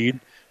 3-point lead,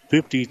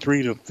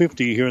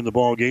 53-50 here in the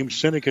ball game.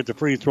 Sinek at the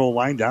free throw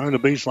line, down in the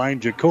baseline.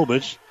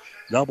 Jacobitz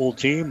double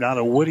team. Now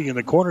to Woody in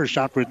the corner,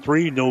 shot for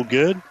three, no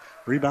good.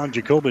 Rebound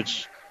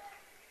Jacobitz.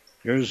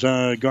 Here's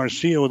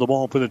Garcia with the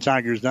ball for the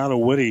Tigers. Now to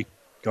Woody.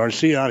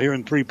 Garcia out here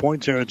in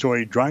 3-point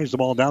territory. Drives the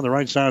ball down the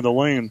right side of the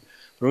lane.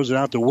 Throws it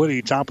out to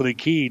Woody. Top of the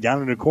key.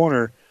 Down in the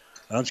corner.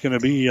 That's going to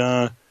be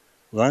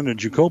Landon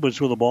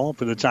Jacobitz with the ball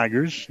for the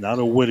Tigers. Now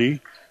to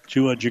Woody.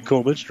 To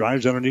Jacobitz.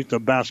 Drives underneath the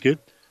basket.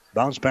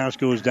 Bounce pass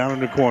goes down in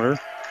the corner.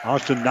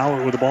 Austin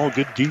Nauert with the ball.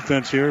 Good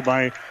defense here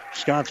by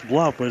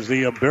Scottsbluff as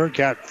the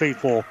Bearcat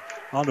faithful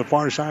on the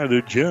far side of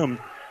the gym.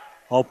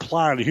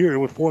 Applied here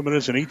with 4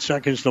 minutes and 8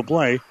 seconds to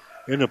play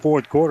in the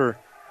fourth quarter.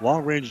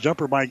 Long-range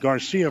jumper by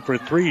Garcia for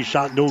three.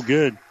 Shot no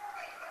good.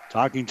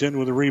 Talkington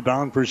with a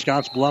rebound for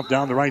Scottsbluff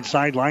down the right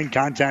sideline.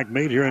 Contact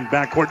made here in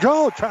backcourt.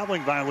 Oh,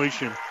 traveling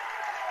violation.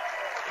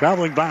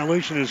 Traveling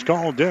violation is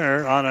called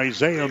there on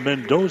Isaiah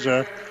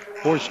Mendoza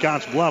for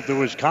Scottsbluff. There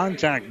was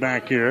contact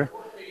back here.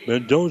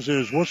 Mendoza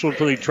is whistled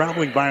for the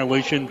traveling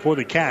violation for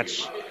the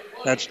Cats.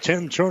 That's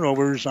 10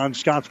 turnovers on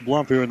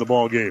Scottsbluff here in the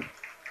ball game.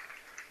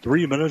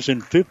 3 minutes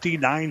and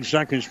 59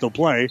 seconds to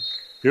play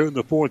here in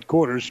the fourth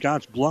quarter.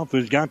 Scottsbluff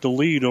has got the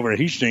lead over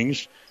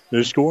Hastings.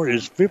 The score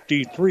is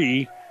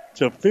 53-50.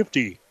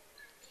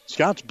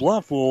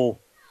 Scottsbluff will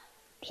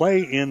play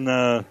in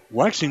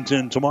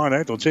Lexington tomorrow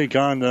night. They'll take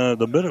on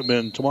the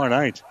Minutemen tomorrow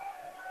night.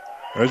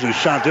 There's a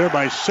shot there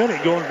by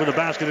Sinek going for the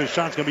basket. His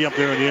shot's going to be up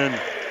there in the end.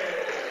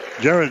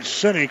 Jared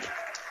Sinek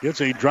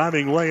gets a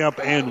driving layup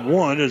and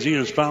one as he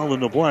is fouled in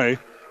the play.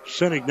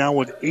 Sinek now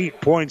with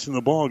 8 points in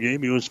the ball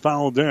game. He was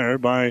fouled there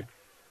by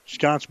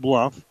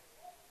Scottsbluff.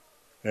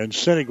 And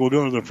Sinek will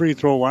go to the free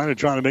throw line to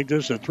try to make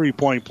this a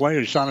 3-point play.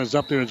 His shot is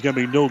up there. It's going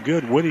to be no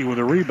good. Whitty with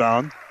a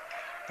rebound.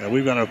 And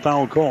we've got a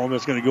foul call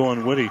that's going to go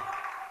on Whitty.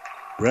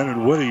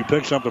 Brennan Whitty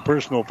picks up the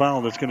personal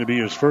foul. That's going to be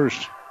his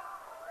first.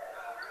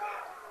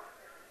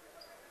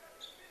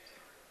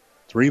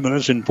 3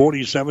 minutes and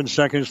 47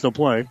 seconds to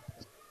play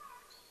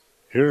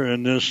here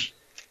in this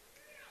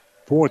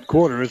fourth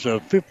quarter. It's a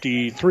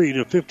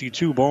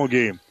 53-52 ball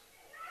game.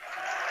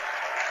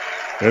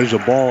 There's a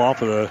ball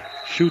off of the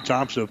shoe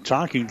tops of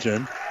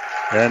Talkington.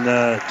 And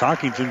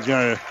Talkington's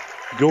going to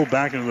go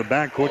back into the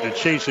backcourt to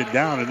chase it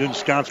down. And then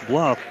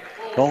Scottsbluff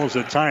calls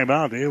a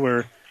timeout. They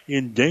were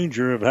in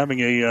danger of having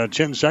a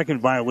 10-second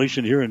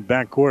violation here in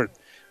backcourt.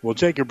 We'll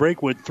take a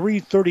break with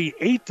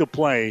 3:38 to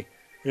play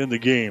in the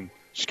game.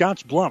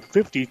 Scottsbluff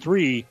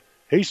 53,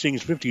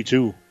 Hastings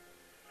 52.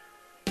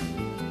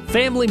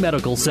 Family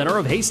Medical Center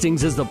of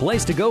Hastings is the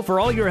place to go for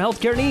all your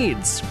healthcare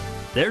needs.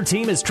 Their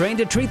team is trained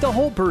to treat the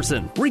whole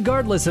person,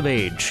 regardless of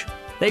age.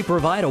 They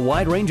provide a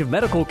wide range of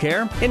medical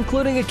care,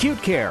 including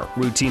acute care,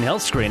 routine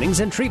health screenings,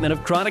 and treatment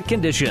of chronic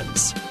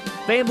conditions.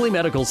 Family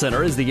Medical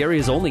Center is the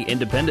area's only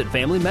independent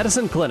family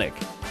medicine clinic.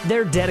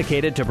 They're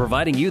dedicated to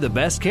providing you the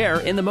best care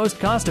in the most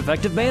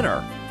cost-effective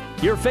manner.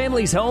 Your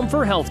family's home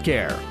for health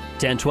care.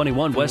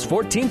 1021 West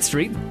 14th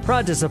Street,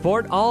 proud to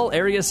support all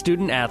area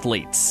student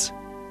athletes.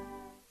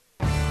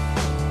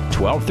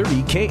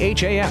 1230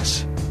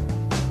 KHAS.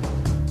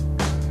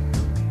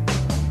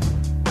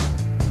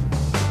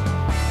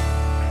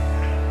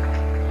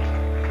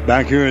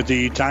 Back here at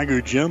the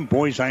Tiger Gym,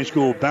 boys high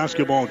school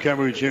basketball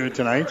coverage here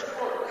tonight.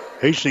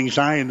 Hastings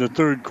High in the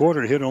third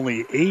quarter hit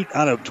only 8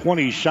 out of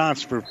 20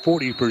 shots for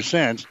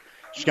 40%.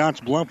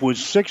 Scottsbluff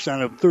was 6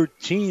 out of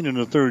 13 in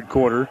the third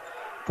quarter,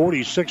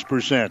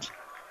 46%.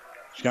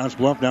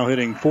 Scottsbluff now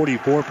hitting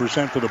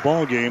 44% for the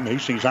ball game.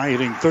 Hastings High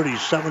hitting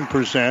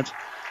 37%.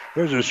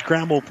 There's a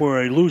scramble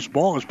for a loose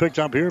ball. It's picked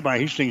up here by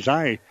Hastings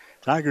High.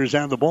 Tigers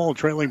have the ball,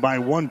 trailing by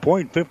 1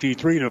 point,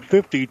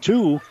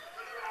 53-52.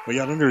 We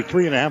got under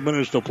 3.5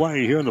 minutes to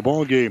play here in the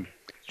ball game.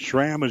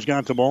 Schramm has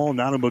got the ball.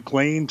 Now to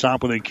McLean,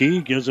 top of the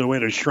key. Gives it away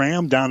to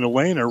Schramm down the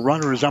lane. A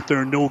runner is up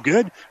there, no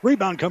good.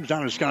 Rebound comes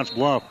down to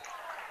Scottsbluff.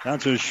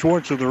 That's a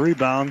Schwartz with the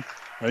rebound.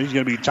 He's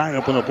going to be tied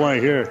up in the play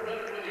here.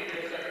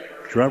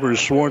 Trevor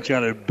Schwartz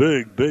got a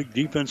big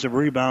defensive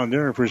rebound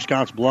there for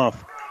Scottsbluff.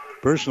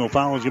 Personal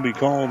foul is going to be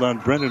called on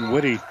Brendan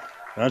Whitty.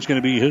 That's going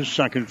to be his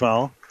second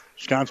foul.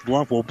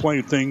 Scottsbluff will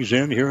play things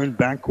in here in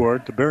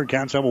backcourt. The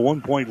Bearcats have a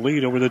 1-point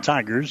lead over the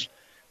Tigers,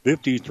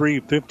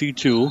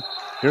 53-52.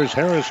 Here's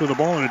Harris with the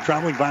ball and a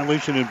traveling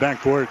violation in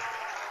backcourt.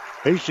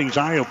 Hastings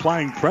High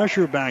applying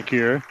pressure back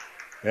here.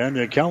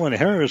 And Kellen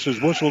Harris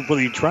is whistled for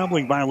the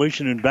traveling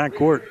violation in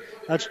backcourt.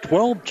 That's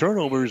 12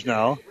 turnovers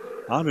now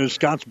on the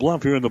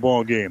Scottsbluff here in the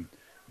ball game.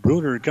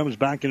 Bruner comes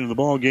back into the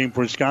ball game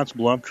for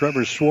Scottsbluff.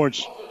 Trevor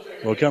Schwartz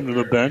will come to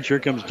the bench. Here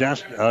comes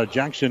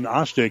Jackson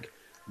Ostick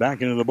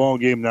back into the ball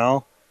game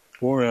now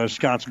for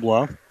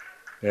Scottsbluff.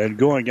 And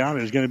going out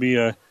is going to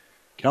be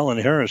Kellen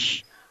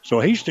Harris. So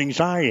Hastings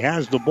High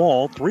has the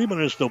ball. 3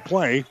 minutes to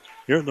play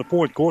here in the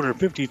fourth quarter,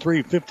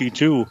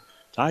 53-52.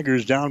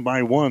 Tigers down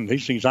by 1.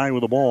 Hastings High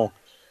with the ball.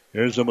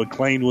 There's a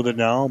McLean with it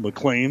now.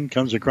 McLean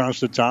comes across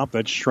the top.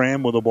 That's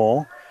Schramm with the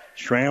ball.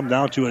 Schramm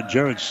now to a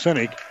Jared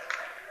Sinek.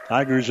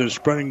 Tigers are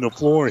spreading the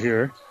floor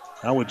here.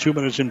 Now with 2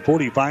 minutes and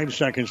 45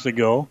 seconds to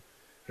go.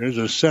 Here's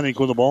a Sinek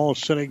with the ball.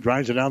 Sinek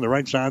drives it down the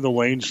right side of the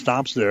lane.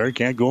 Stops there.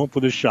 Can't go up for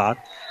the shot.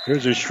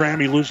 Here's a Schramm.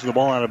 He loses the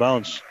ball out of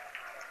bounds.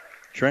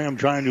 Schramm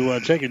trying to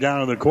take it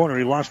down in the corner.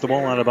 He lost the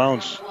ball out of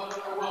bounds.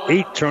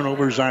 8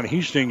 turnovers on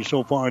Hastings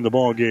so far in the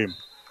ball game.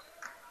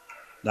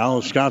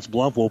 Now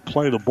Scottsbluff will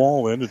play the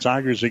ball in. The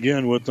Tigers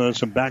again with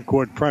some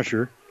backcourt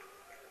pressure.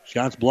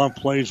 Scottsbluff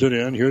plays it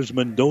in. Here's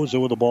Mendoza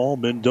with the ball.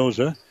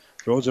 Mendoza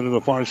throws it to the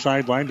far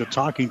sideline to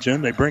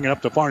Talkington. They bring it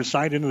up the far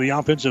side into the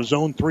offensive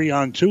zone.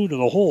 3-on-2 to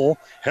the hole.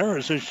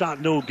 Harris' shot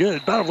no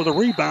good. Battle for the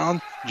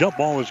rebound. Jump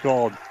ball is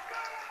called.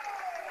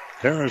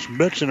 Harris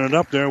mixing it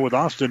up there with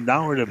Austin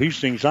Doward of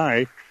Hastings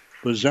High.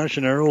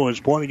 Possession arrow is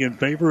pointing in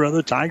favor of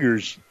the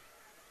Tigers.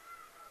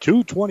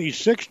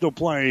 2:26 to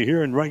play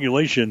here in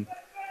regulation.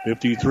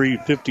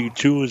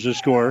 53-52 is the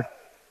score.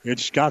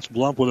 It's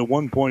Scottsbluff with a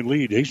 1-point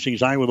lead.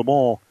 Hastings High with the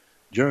ball.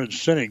 Jared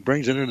Sinek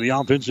brings it into the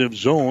offensive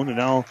zone. And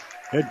now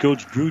head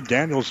coach Drew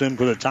Danielson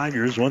for the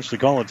Tigers wants to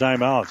call a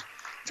timeout.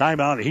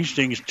 Timeout,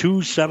 Hastings,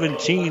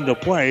 2:17 to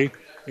play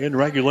in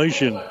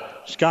regulation.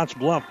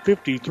 Scottsbluff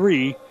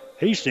 53,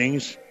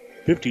 Hastings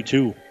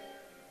 52.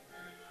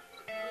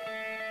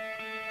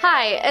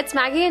 Hi, it's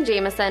Maggie and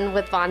Jameson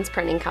with Vaughn's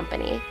Printing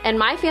Company, and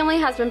my family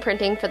has been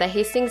printing for the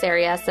Hastings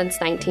area since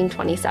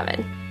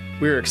 1927.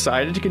 We are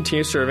excited to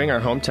continue serving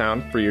our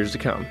hometown for years to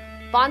come.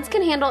 Vaughn's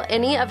can handle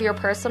any of your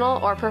personal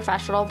or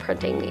professional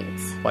printing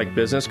needs, like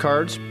business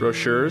cards,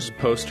 brochures,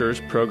 posters,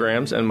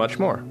 programs, and much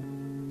more.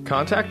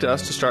 Contact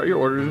us to start your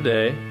order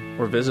today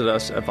or visit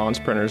us at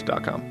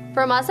vaughnsprinters.com.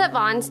 From us at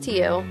Vaughn's to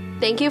you,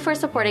 thank you for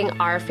supporting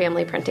our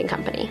family printing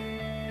company.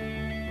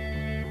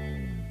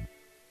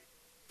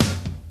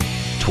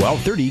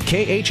 1230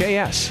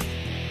 KHAS.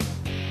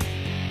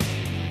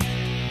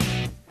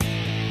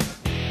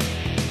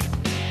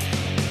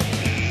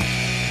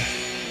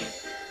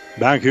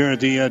 Back here at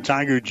the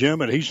Tiger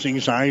Gym at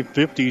Hastings High,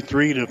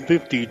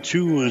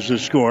 53-52 is the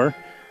score.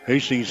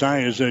 Hastings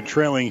High is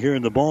trailing here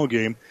in the ball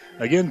game.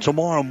 Again,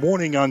 tomorrow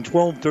morning on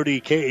 1230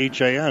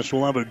 KHAS,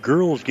 we'll have a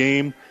girls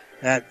game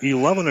at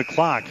 11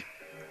 o'clock.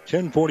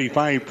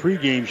 10:45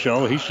 pregame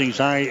show, Hastings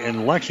High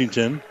and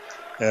Lexington.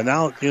 And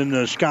out in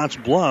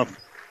Scottsbluff,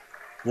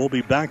 we'll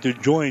be back to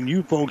join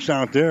you folks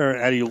out there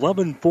at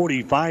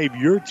 11:45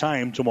 your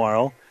time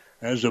tomorrow,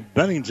 as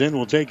Bennington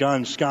will take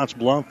on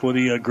Scottsbluff for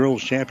the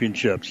girls'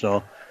 championship.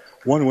 So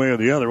one way or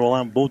the other, we'll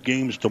have both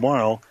games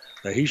tomorrow.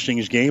 The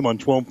Hastings game on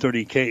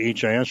 1230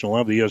 KHIS. We'll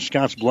have the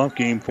Scottsbluff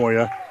game for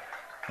you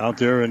out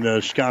there in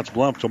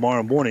Scottsbluff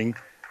tomorrow morning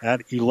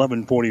at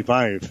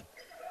 11:45.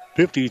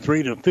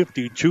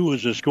 53-52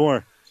 is the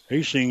score.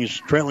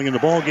 Hastings trailing in the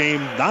ball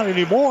game. Not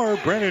anymore.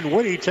 Brandon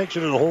Whitty takes it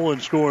to the hole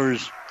and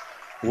scores.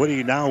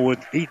 Whitty now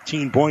with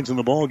 18 points in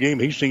the ball game.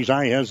 Hastings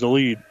High has the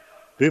lead.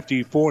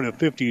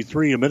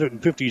 54-53, a minute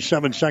and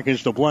 57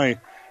 seconds to play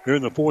here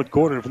in the fourth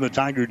quarter from the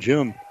Tiger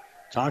Gym.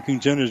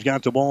 Talkington has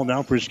got the ball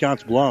now for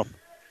Scottsbluff.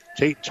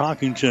 Tate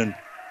Talkington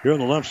here on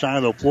the left side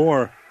of the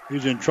floor.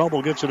 He's in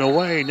trouble, gets it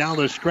away. Now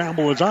the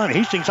scramble is on.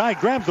 Hastings High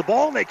grabs the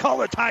ball and they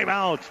call a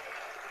timeout.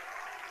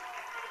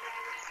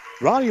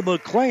 Roddy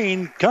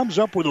McLean comes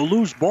up with a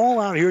loose ball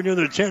out here near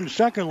the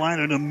 10-second line,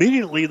 and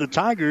immediately the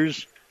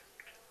Tigers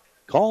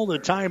call the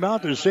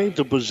timeout to save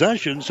the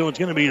possession, so it's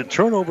going to be a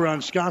turnover on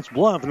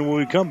Scottsbluff. And when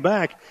we come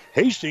back,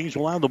 Hastings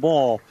will have the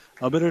ball.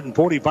 A minute and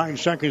 45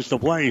 seconds to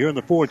play here in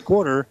the fourth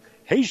quarter.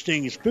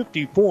 Hastings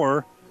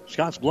 54,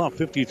 Scottsbluff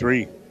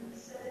 53.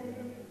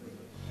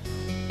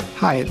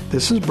 Hi,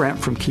 this is Brent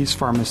from Keys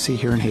Pharmacy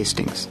here in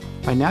Hastings.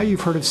 By now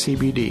you've heard of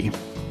CBD.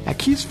 At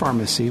Keys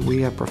Pharmacy,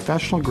 we have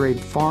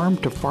professional-grade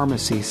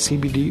farm-to-pharmacy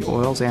CBD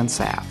oils and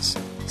salves.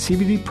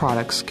 CBD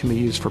products can be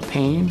used for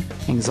pain,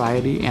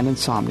 anxiety, and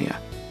insomnia.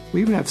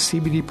 We even have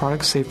CBD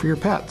products safe for your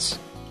pets.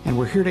 And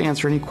we're here to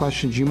answer any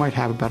questions you might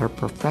have about our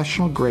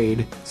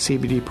professional-grade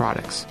CBD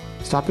products.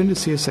 Stop in to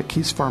see us at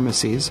Keys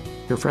Pharmacies,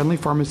 your friendly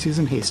pharmacies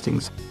in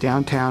Hastings,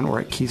 downtown, or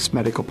at Keys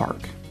Medical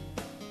Park.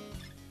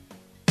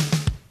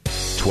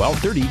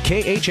 1230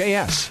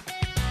 KHAS.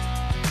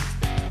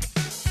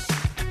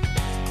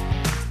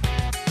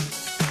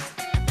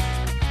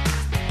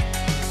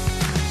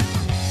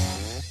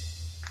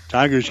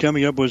 Tigers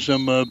coming up with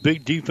some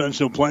big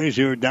defensive plays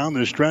here down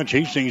the stretch.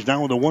 Hastings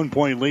down with a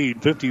 1-point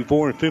lead,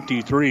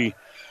 54-53.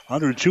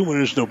 Under 2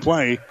 minutes to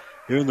play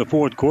here in the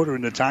fourth quarter,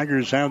 and the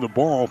Tigers have the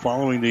ball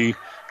following the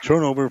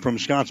turnover from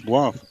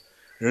Scottsbluff.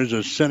 There's a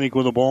Sinek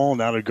with the ball,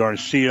 now to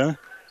Garcia,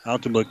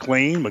 out to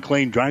McLean.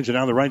 McLean drives it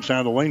down the right side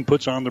of the lane,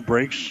 puts on the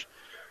brakes,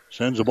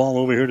 sends the ball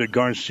over here to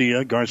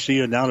Garcia.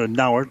 Garcia now to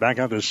Nauert, back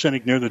out to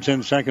Sinek near the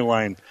 10-second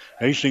line.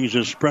 Hastings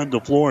has spread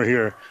the floor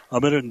here. A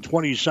minute and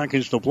 20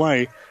 seconds to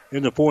play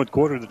in the fourth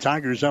quarter. The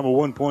Tigers have a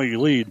 1-point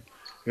lead.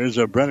 There's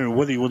a Brennan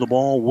Whitty with the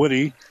ball.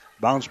 Whitty,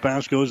 bounce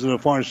pass goes to the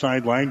far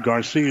sideline.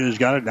 Garcia has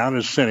got it down to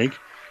Sinek.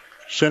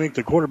 Sinek,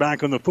 the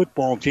quarterback on the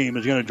football team,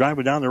 is going to drive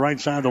it down the right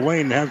side of the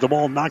lane and has the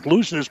ball knocked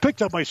loose and is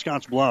picked up by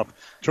Scottsbluff.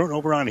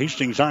 Turnover on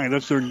Hastings High.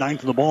 That's their 9th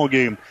of the ball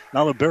game.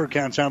 Now the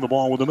Bearcats have the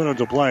ball with a minute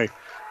to play.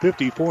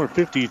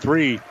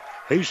 54-53.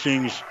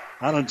 Hastings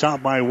out on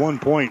top by 1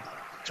 point.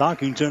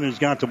 Talkington has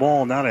got the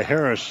ball now to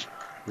Harris.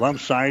 Left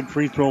side,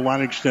 free throw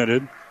line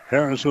extended.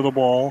 Harris with the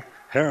ball.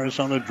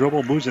 Harris on the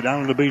dribble, moves it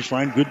down to the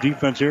baseline. Good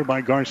defense here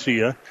by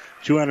Garcia.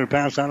 200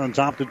 pass out on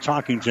top to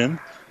Talkington.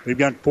 They've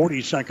got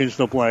 40 seconds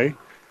to play.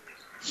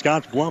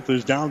 Scottsbluff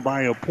is down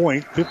by a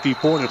point,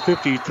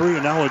 54-53,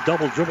 and now a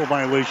double dribble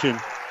violation.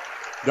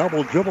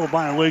 Double dribble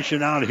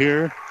violation out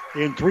here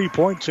in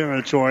 3-point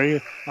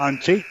territory on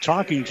Tate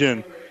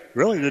Talkington.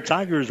 Really, the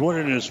Tigers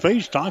weren't in his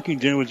face.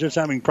 Talkington was just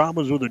having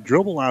problems with the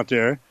dribble out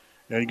there,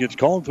 and he gets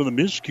called for the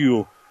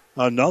miscue.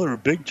 Another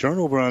big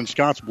turnover on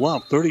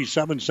Scottsbluff.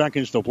 37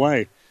 seconds to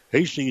play.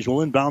 Hastings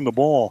will inbound the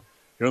ball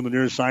here on the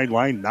near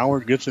sideline.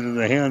 Nauert gets it in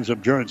the hands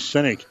of Jarrett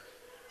Sinek.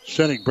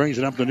 Sinek brings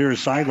it up the near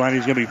sideline.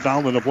 He's going to be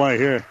fouled in the play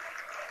here.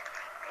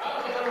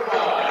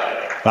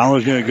 Foul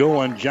is going to go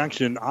on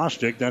Jackson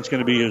Ostick. That's going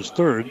to be his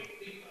third.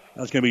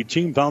 That's going to be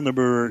team foul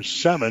number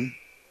 7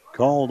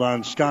 called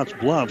on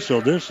Scottsbluff.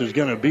 So this is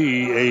going to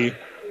be a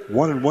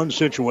 1-on-1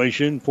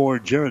 situation for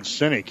Jarrett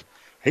Sinek.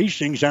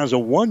 Hastings has a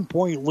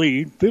 1-point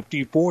lead,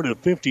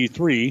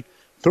 54-53,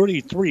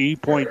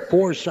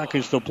 33.4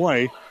 seconds to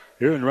play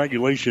here in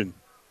regulation.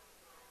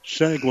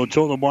 Sinek will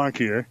toe the mark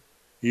here.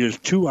 He is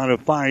 2 out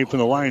of 5 from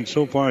the line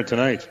so far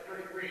tonight.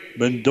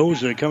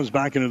 Mendoza comes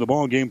back into the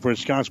ball game for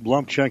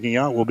Scottsbluff. Checking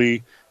out will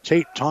be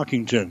Tate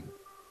Talkington.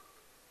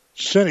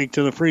 Sinek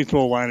to the free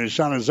throw line. His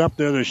shot is up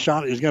there. The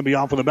shot is going to be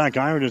off of the back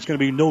iron. It's going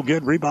to be no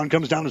good. Rebound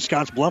comes down to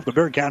Scottsbluff. The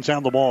Bearcats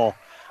have the ball.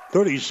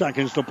 30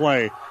 seconds to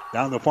play.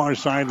 Down the far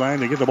sideline.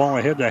 They get the ball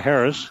ahead to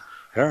Harris.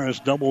 Harris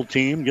double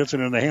team. Gets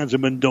it in the hands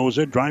of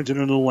Mendoza. Drives it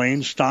into the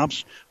lane.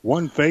 Stops.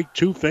 1 fake.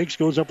 2 fakes.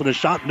 Goes up with a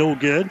shot. No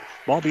good.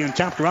 Ball being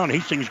tapped around.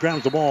 Hastings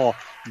grabs the ball.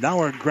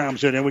 Nauert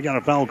grabs it, and we got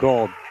a foul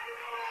called.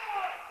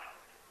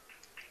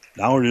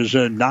 Nauert is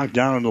knocked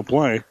down in the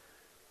play.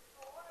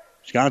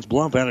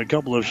 Scottsbluff had a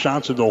couple of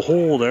shots at the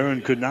hole there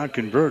and could not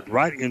convert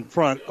right in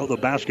front of the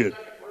basket.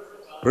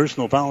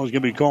 Personal foul is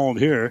going to be called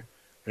here.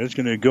 It's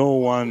going to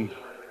go on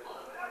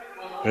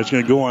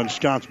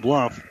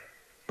Scottsbluff.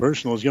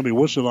 Personal is going to be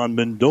whistled on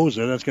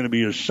Mendoza. That's going to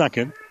be his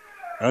second.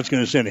 That's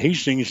going to send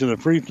Hastings to the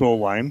free throw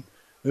line.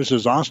 This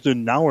is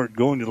Austin Nauert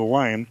going to the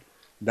line.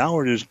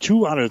 Nauert is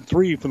 2 out of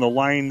 3 from the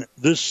line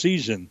this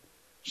season,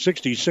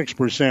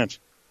 66%.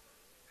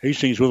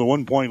 Hastings with a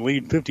 1-point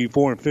lead,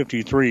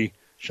 54-53.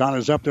 Shot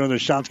is up there, and the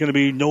shot's going to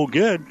be no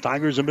good.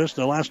 Tigers have missed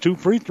the last 2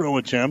 free throw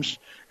attempts.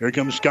 Here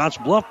comes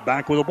Scottsbluff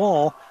back with the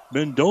ball.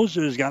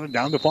 Mendoza has got it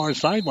down the far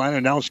sideline,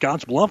 and now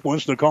Scottsbluff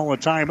wants to call a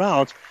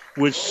timeout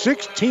with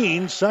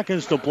 16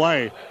 seconds to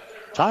play.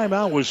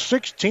 Timeout with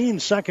 16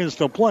 seconds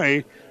to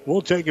play.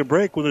 We'll take a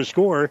break with a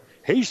score.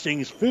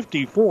 Hastings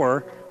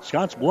 54,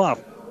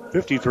 Scottsbluff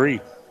 53.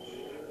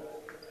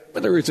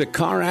 Whether it's a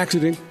car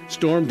accident,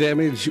 storm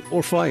damage,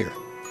 or fire,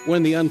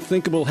 when the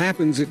unthinkable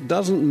happens, it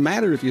doesn't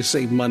matter if you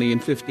save money in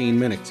 15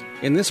 minutes.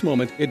 In this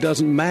moment, it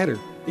doesn't matter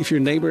if your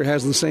neighbor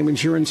has the same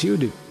insurance you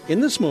do. In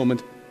this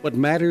moment, what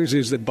matters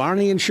is that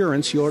Barney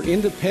Insurance, your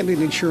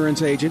independent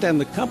insurance agent, and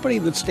the company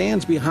that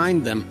stands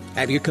behind them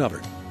have you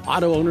covered.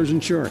 Auto Owners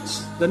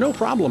Insurance, the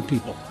no-problem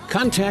people.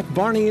 Contact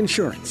Barney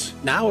Insurance,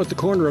 now at the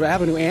corner of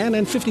Avenue Ann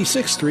and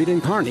 56th Street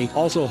in Kearney,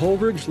 also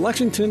Holdridge,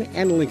 Lexington,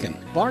 and Lincoln.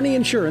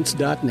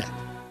 BarneyInsurance.net.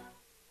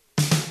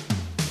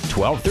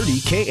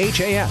 1230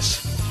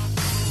 KHAS.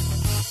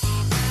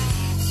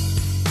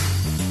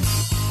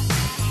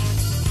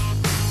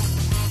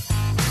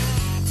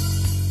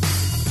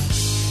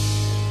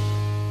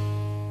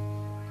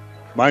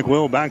 Mike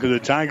Will back at the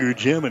Tiger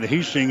Gym in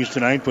Hastings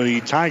tonight for the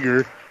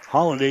Tiger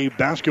Holiday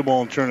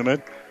Basketball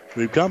Tournament.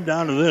 We've come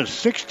down to this.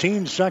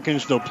 16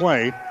 seconds to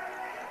play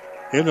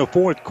in the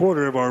fourth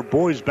quarter of our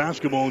boys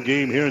basketball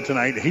game here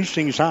tonight.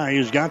 Hastings High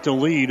has got the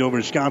lead over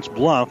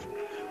Scottsbluff.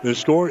 The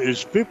score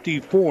is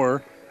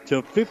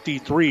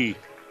 54-53.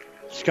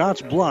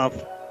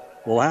 Scottsbluff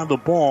will have the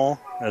ball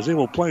as they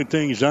will play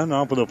things on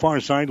off of the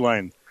far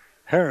sideline.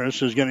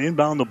 Harris is going to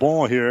inbound the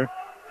ball here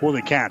for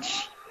the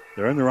Cats.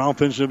 They're in their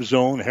offensive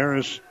zone.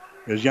 Harris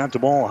has got the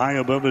ball high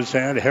above his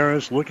head.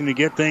 Harris looking to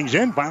get things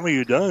in. Finally,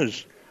 he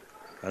does.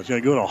 That's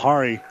going to go to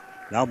Hari.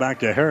 Now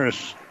back to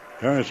Harris.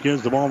 Harris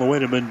gives the ball away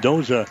to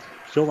Mendoza.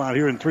 Still out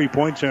here in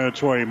three-point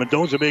territory.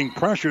 Mendoza being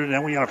pressured.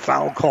 Now we got a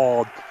foul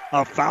called.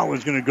 A foul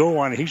is going to go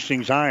on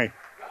Hastings High.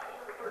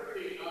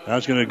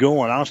 That's going to go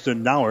on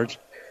Austin Nowert.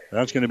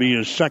 That's going to be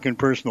his second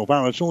personal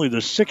foul. It's only the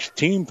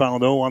 16th foul,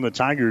 though, on the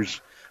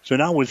Tigers. So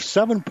now with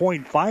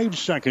 7.5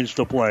 seconds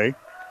to play,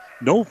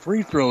 no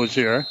free throws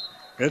here.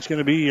 It's going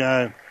to be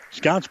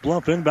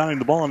Scottsbluff inbounding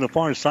the ball on the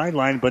far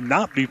sideline, but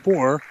not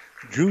before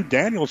Drew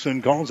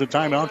Danielson calls a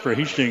timeout for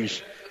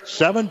Hastings.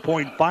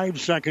 7.5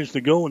 seconds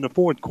to go in the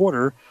fourth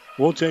quarter.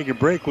 We'll take a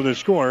break with a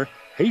score.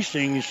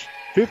 Hastings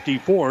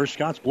 54,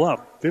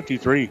 Scottsbluff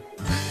 53.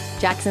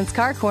 Jackson's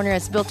Car Corner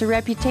has built a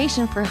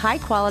reputation for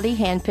high-quality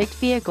hand-picked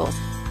vehicles.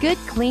 Good,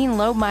 clean,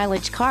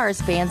 low-mileage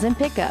cars, vans, and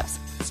pickups.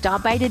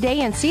 Stop by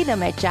today and see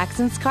them at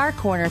Jackson's Car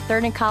Corner,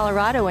 3rd and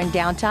Colorado in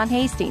downtown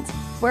Hastings,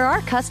 where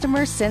our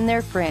customers send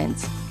their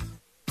friends.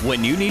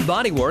 When you need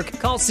body work,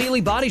 call Seeley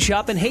Body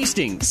Shop in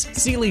Hastings.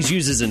 Seeley's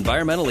uses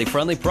environmentally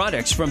friendly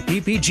products from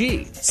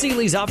PPG.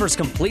 Seeley's offers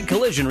complete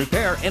collision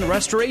repair and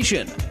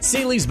restoration.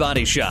 Seeley's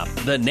Body Shop,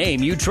 the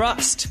name you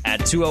trust,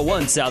 at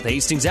 201 South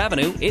Hastings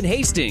Avenue in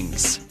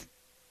Hastings.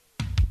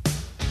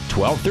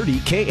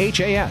 1230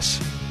 KHAS.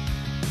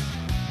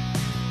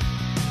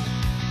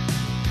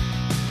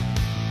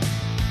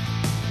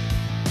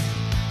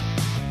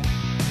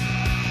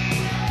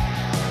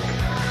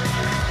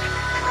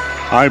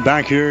 All right,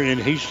 back here in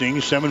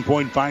Hastings,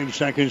 7.5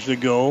 seconds to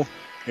go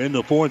in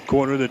the fourth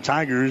quarter. The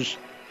Tigers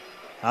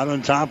out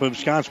on top of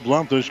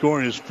Scottsbluff. The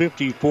score is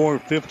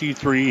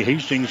 54-53.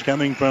 Hastings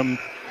coming from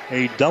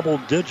a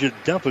double-digit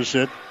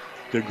deficit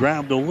to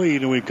grab the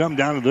lead, and we've come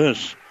down to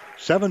this.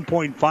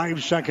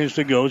 7.5 seconds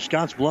to go.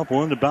 Scottsbluff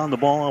will inbound the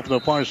ball off the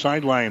far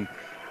sideline.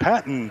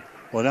 Patton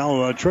will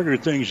now trigger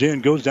things in,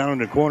 goes down in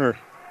the corner.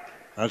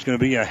 That's going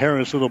to be a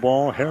Harris with the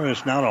ball.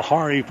 Harris now to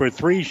Hari for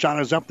three. Shot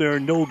is up there,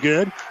 no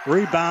good.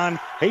 Rebound,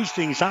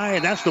 Hastings High,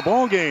 and that's the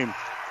ball game.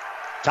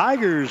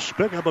 Tigers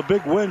pick up a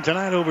big win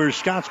tonight over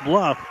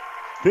Scottsbluff,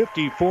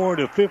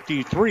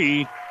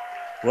 54-53.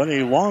 What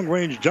a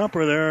long-range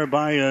jumper there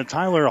by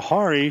Tyler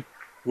Hari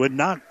would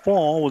not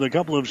fall with a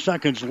couple of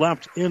seconds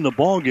left in the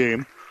ball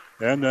game.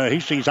 And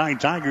Hastings High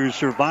Tigers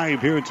survive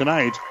here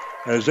tonight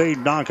as they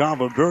knock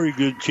off a very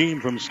good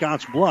team from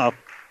Scottsbluff,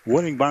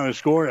 winning by a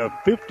score of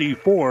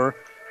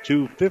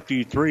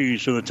 54-53.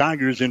 So the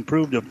Tigers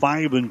improved to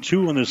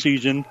 5-2 in the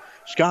season.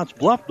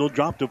 Scottsbluff, they'll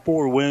drop to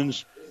 4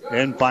 wins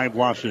and 5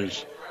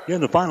 losses.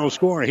 In the final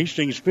score,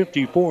 Hastings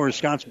 54,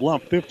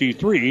 Scottsbluff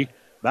 53.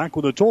 Back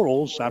with the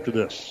totals after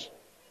this.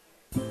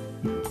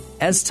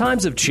 As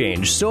times have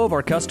changed, so have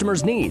our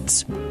customers'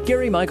 needs.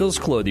 Gary Michaels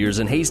Clothiers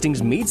in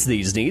Hastings meets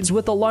these needs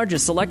with the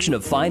largest selection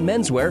of fine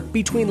menswear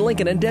between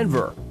Lincoln and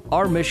Denver.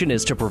 Our mission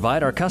is to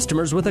provide our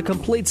customers with a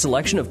complete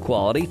selection of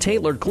quality,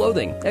 tailored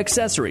clothing,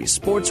 accessories,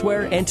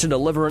 sportswear, and to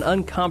deliver an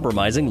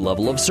uncompromising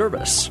level of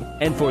service.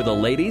 And for the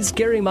ladies,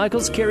 Gary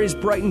Michaels carries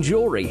Brighton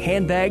jewelry,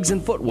 handbags,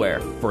 and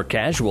footwear. For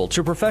casual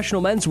to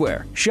professional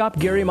menswear, shop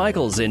Gary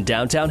Michaels in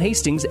downtown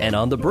Hastings and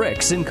on the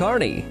Bricks in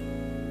Kearney.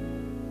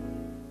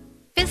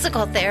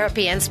 Physical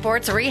Therapy and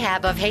Sports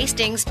Rehab of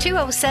Hastings,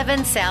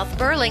 207 South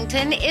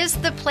Burlington, is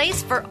the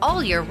place for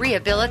all your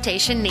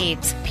rehabilitation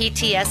needs.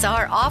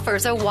 PTSR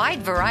offers a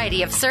wide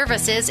variety of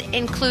services,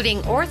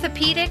 including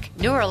orthopedic,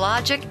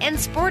 neurologic, and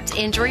sports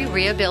injury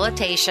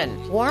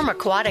rehabilitation. Warm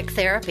aquatic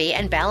therapy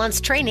and balance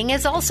training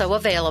is also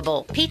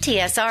available.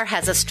 PTSR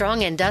has a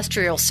strong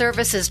industrial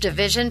services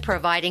division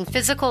providing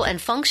physical and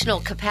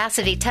functional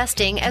capacity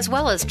testing as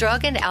well as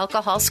drug and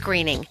alcohol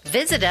screening.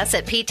 Visit us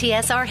at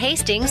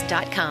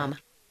ptsrhastings.com.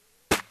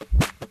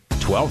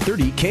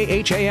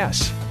 1230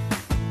 KHAS.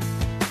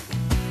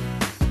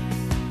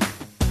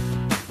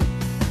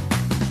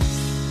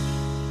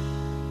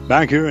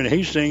 Back here in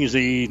Hastings,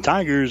 the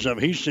Tigers of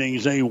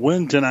Hastings, they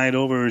win tonight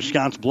over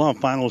Scottsbluff.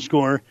 Final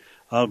score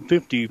of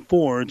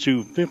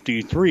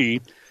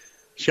 54-53.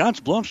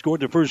 Scottsbluff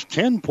scored the first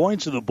 10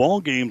 points of the ball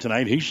game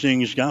tonight.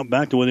 Hastings got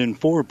back to within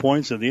 4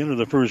 points at the end of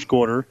the first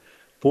quarter,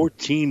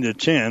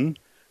 14-10.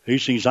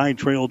 Hastings High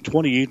trailed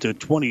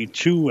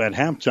 28-22 at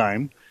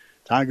halftime.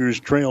 Tigers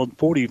trailed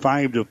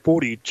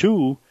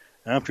 45-42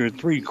 after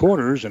 3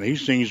 quarters, and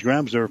Hastings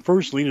grabs their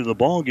first lead of the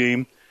ball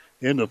game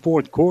in the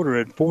fourth quarter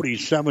at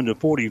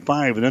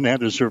 47-45, and then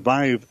had to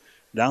survive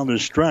down the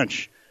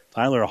stretch.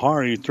 Tyler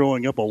Hari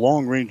throwing up a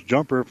long-range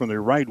jumper from the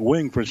right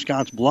wing for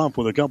Scottsbluff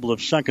with a couple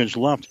of seconds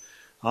left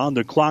on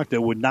the clock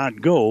that would not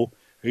go.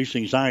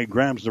 Hastings High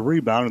grabs the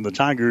rebound, and the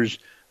Tigers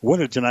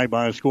win it tonight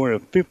by a score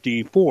of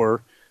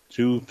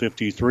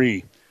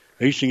 54-53.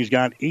 Hastings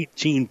got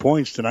 18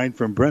 points tonight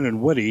from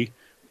Brennan Whitty,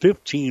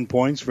 15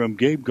 points from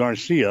Gabe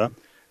Garcia,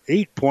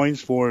 8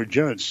 points for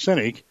Jarrett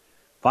Sinek,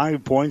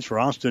 5 points for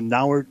Austin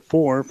Nowert,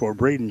 4 for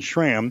Braden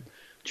Schramm,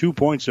 2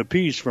 points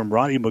apiece from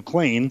Roddy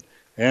McLean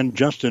and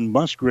Justin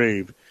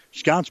Musgrave.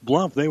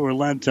 Scottsbluff, they were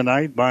led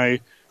tonight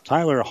by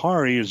Tyler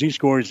Hari as he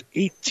scores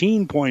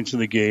 18 points in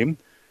the game.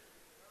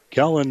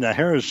 Kellen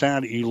Harris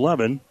had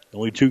 11.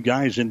 Only 2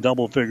 guys in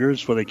double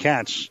figures for the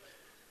Cats.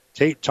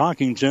 Tate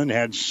Talkington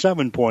had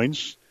 7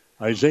 points.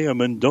 Isaiah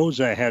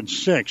Mendoza had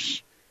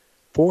 6.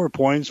 4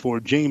 points for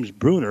James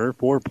Bruner.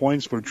 4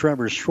 points for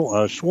Trevor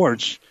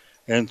Schwartz.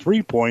 And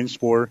 3 points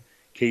for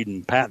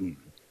Caden Patton.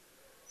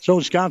 So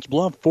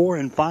Scottsbluff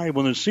 4-5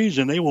 on the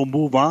season. They will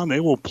move on. They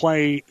will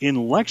play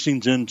in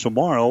Lexington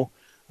tomorrow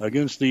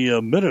against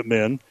the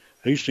Minutemen.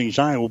 Hastings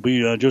High will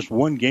be just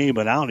one game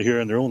and out here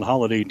in their own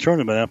holiday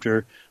tournament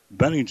after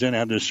Bennington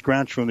had to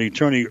scratch from the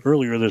tourney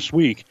earlier this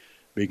week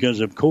because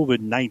of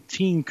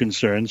COVID-19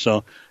 concerns.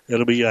 So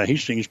it'll be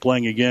Hastings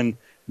playing again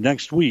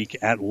next week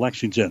at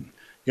Lexington.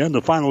 And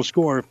the final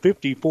score,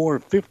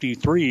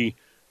 54-53.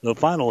 The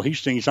final,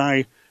 Hastings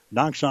High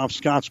knocks off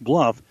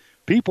Scottsbluff.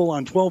 People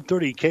on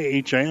 1230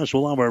 KHIS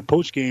will have our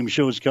post-game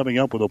shows coming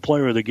up with a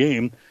player of the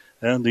game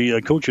and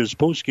the coach's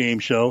post-game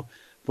show.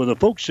 For the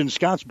folks in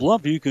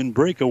Scottsbluff, you can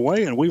break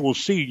away, and we will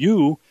see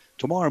you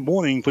tomorrow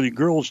morning for the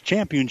girls'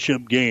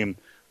 championship game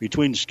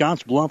between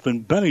Scottsbluff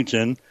and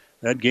Bennington.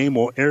 That game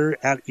will air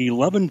at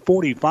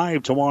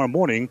 11:45 tomorrow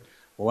morning.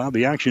 We'll have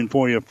the action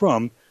for you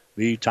from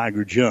the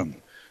Tiger Gym.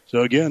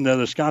 So, again, the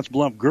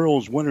Scottsbluff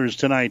girls winners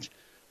tonight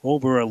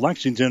over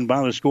Lexington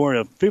by the score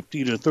of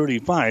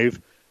 50-35.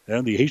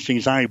 And the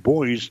Hastings High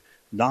boys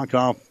knock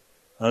off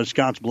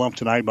Scottsbluff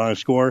tonight by a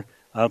score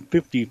of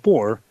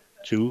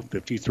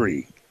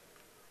 54-53.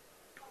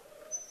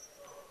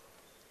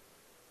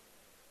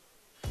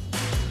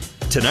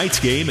 Tonight's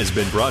game has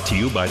been brought to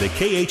you by the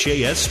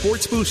KHAS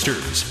Sports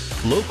Boosters.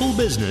 Local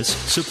business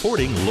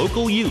supporting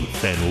local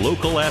youth and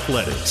local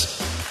athletics.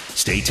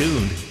 Stay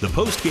tuned. The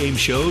post-game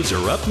shows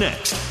are up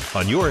next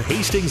on your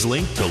Hastings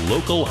link to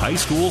local high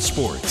school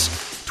sports.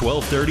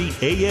 1230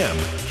 AM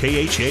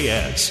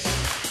KHAS.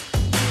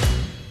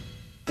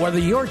 Whether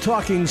you're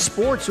talking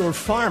sports or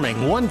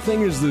farming, one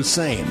thing is the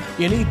same.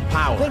 You need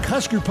power. Think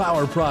Husker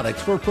Power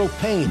products for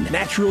propane,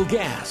 natural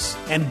gas,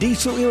 and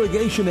diesel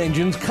irrigation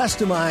engines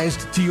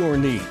customized to your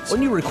needs.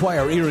 When you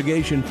require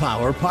irrigation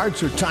power,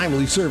 parts, or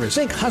timely service,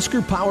 think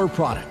Husker Power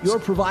products, your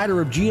provider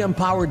of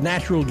GM-powered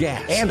natural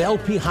gas and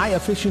LP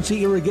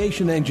high-efficiency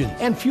irrigation engines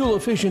and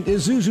fuel-efficient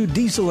Isuzu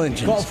diesel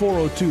engines. Call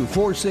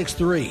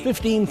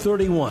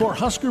 402-463-1531 for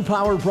Husker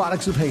Power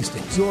Products of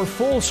Hastings, your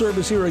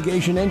full-service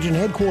irrigation engine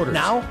headquarters.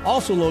 Now,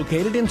 also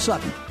located in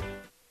Sutton.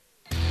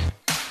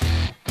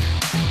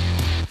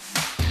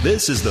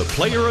 This is the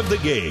player of the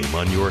game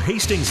on your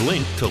Hastings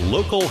link to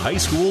local high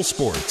school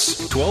sports.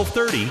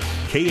 1230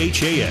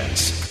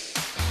 KHAS.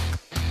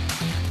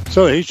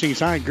 So the Hastings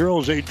High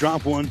girls, they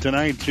drop one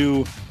tonight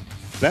to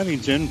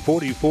Bennington,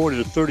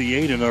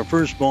 44-38 in our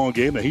first ball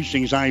game. The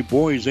Hastings High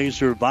boys, they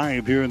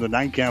survive here in the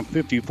nightcap,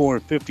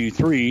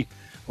 54-53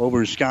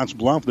 over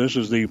Scottsbluff. This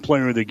is the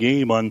player of the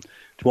game on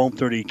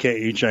 1230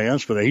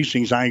 KHIS. For the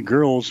Hastings High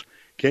girls,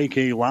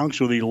 KK Laux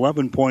with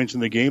 11 points in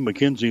the game.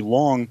 Mackenzie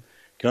Long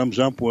comes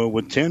up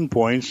with 10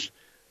 points.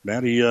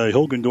 Maddie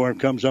Hilgendorf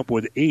comes up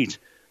with 8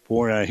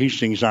 for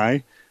Hastings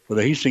High. For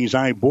the Hastings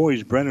High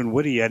boys, Brennan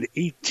Whitty had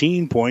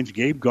 18 points.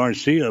 Gabe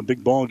Garcia, a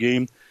big ball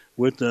game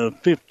with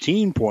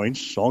 15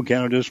 points. All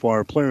candidates for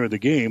our player of the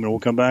game. And we'll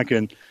come back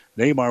and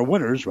name our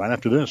winners right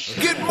after this.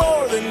 Get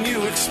more than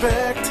you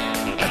expect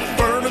at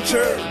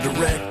Furniture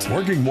Direct.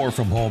 Working more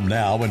from home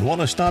now and want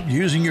to stop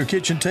using your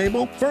kitchen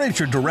table?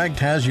 Furniture Direct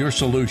has your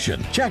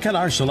solution. Check out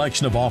our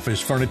selection of office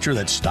furniture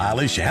that's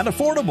stylish and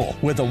affordable.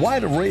 With a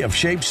wide array of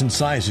shapes and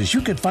sizes,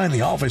 you can find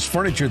the office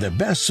furniture that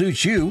best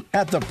suits you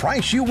at the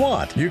price you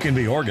want. You can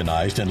be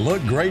organized and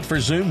look great for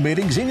Zoom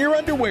meetings in your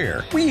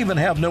underwear. We even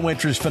have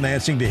no-interest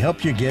financing to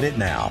help you get it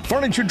now.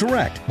 Furniture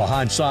Direct,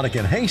 behind Sonic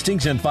and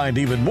Hastings, and find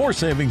even more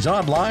savings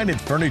online at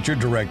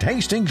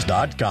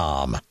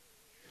FurnitureDirectHastings.com.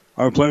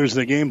 Our players of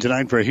the game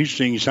tonight for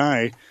Hastings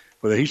High.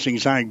 For the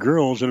Hastings High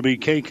girls, it'll be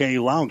KK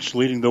Laux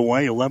leading the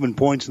way, 11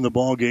 points in the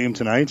ball game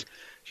tonight.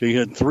 She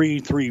had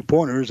 3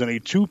 3-pointers and a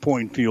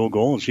 2-point field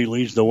goal, and she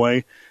leads the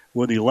way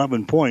with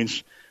 11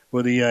 points.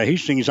 For the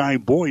Hastings High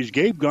boys,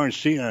 Gabe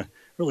Garcia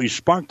really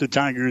sparked the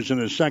Tigers in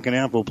the second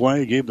half of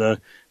play, gave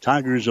the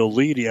Tigers a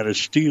lead. He had a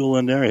steal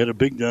in there, hit a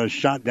big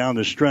shot down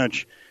the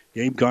stretch.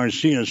 Gabe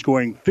Garcia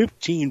scoring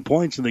 15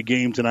 points in the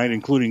game tonight,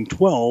 including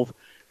 12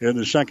 in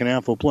the second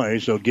half of play.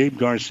 So Gabe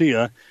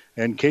Garcia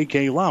and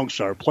KK Laux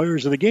are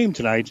players of the game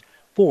tonight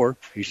for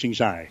Hastings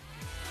High.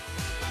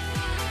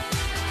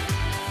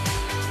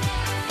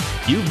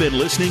 You've been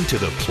listening to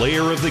the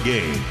player of the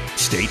game.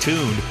 Stay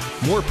tuned.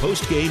 More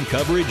post-game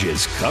coverage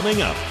is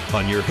coming up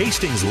on your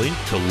Hastings link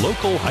to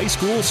local high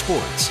school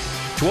sports.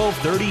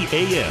 1230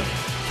 AM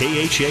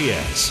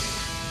KHAS.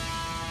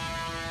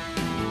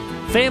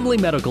 Family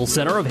Medical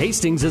Center of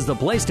Hastings is the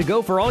place to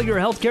go for all your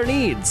healthcare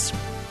needs.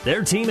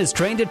 Their team is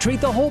trained to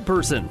treat the whole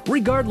person,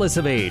 regardless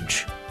of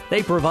age.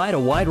 They provide a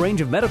wide range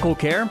of medical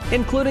care,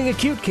 including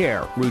acute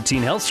care,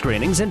 routine health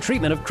screenings, and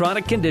treatment of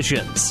chronic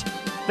conditions.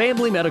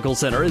 Family Medical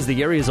Center is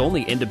the area's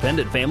only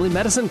independent family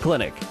medicine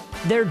clinic.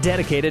 They're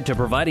dedicated to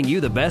providing you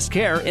the best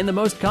care in the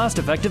most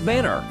cost-effective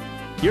manner.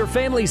 Your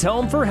family's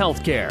home for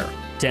health care.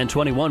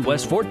 1021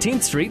 West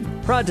 14th Street,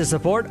 proud to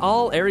support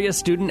all area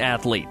student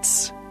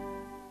athletes.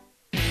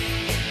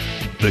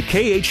 The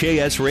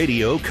KHAS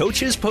Radio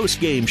Coaches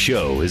Postgame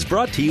Show is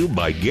brought to you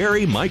by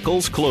Gary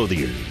Michaels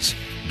Clothiers.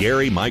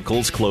 Gary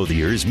Michaels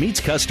Clothiers meets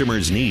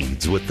customers'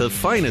 needs with the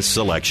finest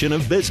selection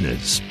of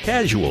business,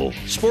 casual,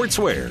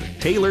 sportswear,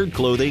 tailored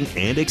clothing,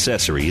 and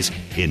accessories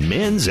in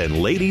men's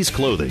and ladies'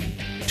 clothing.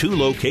 2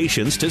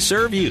 locations to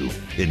serve you,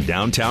 in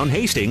downtown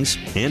Hastings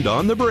and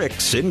on the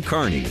Bricks in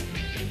Kearney.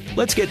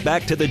 Let's get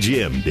back to the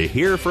gym to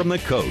hear from the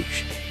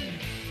coach.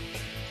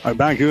 All right,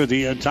 back here at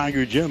the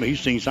Tiger Gym,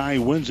 Hastings High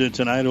wins it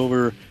tonight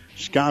over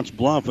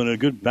Scottsbluff in a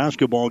good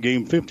basketball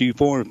game,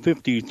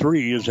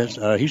 54-53. As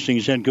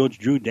Hastings head coach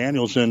Drew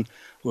Danielson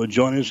will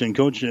join us. And,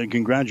 Coach,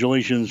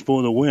 congratulations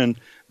for the win.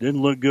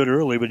 Didn't look good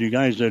early, but you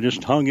guys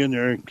just hung in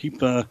there,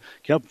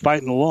 kept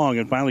fighting along,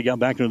 and finally got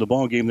back into the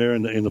ball game there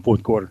in the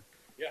fourth quarter.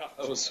 Yeah,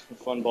 that was a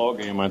fun ball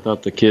game. I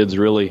thought the kids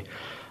really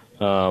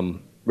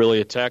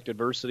attacked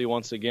adversity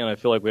once again. I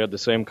feel like we had the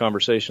same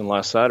conversation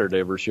last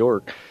Saturday versus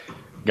York.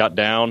 Got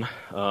down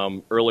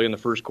early in the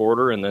first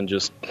quarter and then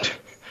just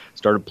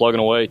started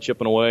plugging away,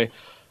 chipping away.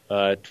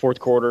 Fourth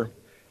quarter.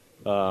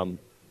 So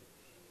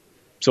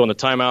in the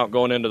timeout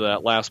going into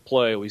that last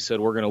play, we said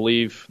we're going to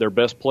leave their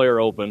best player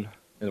open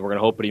and we're going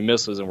to hope that he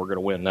misses and we're going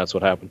to win. And that's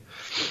what happened.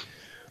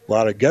 A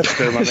lot of guts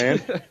there, my man.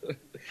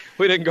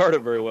 We didn't guard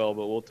it very well,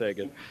 but we'll take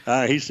it.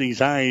 Hastings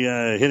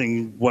High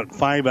hitting,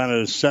 5 out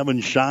of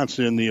 7 shots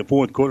in the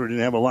fourth quarter.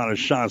 Didn't have a lot of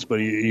shots,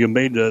 but you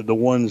made the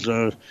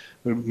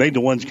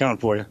ones count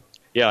for you.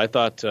 Yeah, I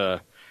thought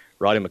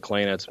Roddy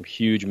McClain had some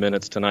huge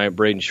minutes tonight.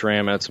 Braden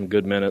Schramm had some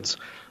good minutes.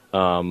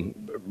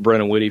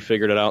 Brennan Whitty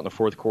figured it out in the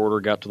fourth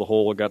quarter, got to the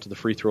hole, got to the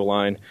free throw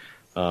line.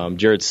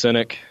 Jared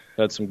Sinek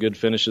had some good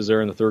finishes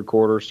there in the third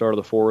quarter, start of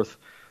the fourth.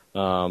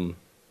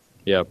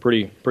 Yeah,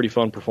 pretty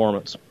fun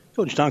performance.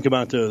 Coach, talk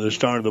about the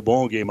start of the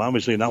ball game.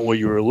 Obviously not what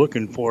you were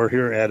looking for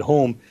here at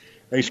home.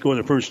 They scored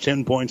the first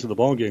 10 points of the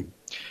ball game.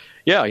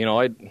 Yeah,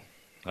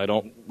 I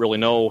don't really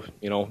know,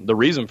 the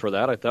reason for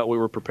that. I thought we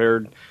were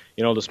prepared,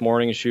 this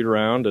morning to shoot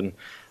around. And,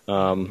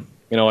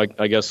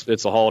 I guess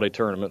it's a holiday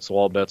tournament, so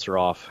all bets are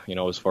off,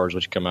 as far as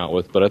what you come out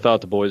with. But I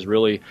thought the boys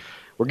really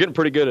were getting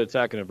pretty good at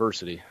attacking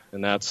adversity.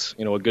 And that's,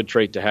 a good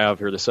trait to have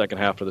here the second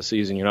half of the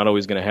season. You're not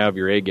always going to have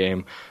your A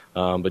game,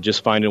 but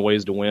just finding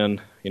ways to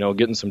win,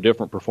 getting some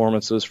different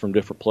performances from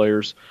different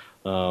players.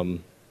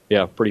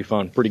 Yeah, pretty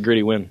fun, pretty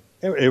gritty win.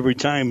 Every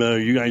time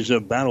you guys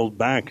battled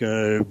back,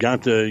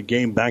 got the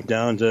game back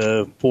down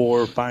to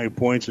 4 or 5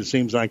 points, it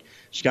seems like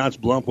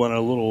Scottsbluff went on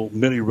a little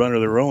mini run of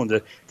their own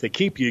to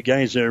keep you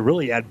guys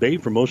really at bay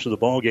for most of the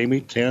ball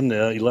game, 10,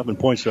 11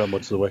 points most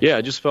of the way. Yeah,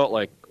 it just felt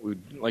like you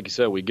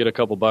said, we get a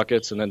couple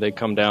buckets and then they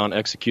come down,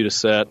 execute a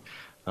set.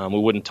 We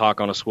wouldn't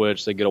talk on a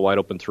switch. They get a wide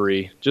open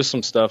 3. Just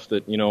some stuff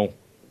that,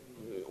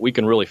 we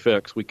can really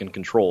fix, we can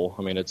control.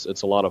 I mean,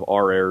 it's a lot of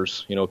our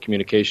errors,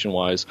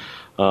 communication-wise.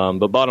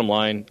 But bottom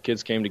line,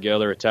 kids came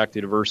together, attacked the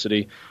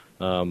adversity.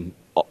 A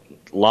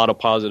lot of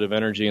positive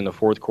energy in the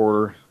fourth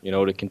quarter,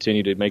 to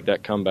continue to make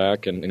that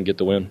comeback and get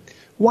the win.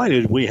 Why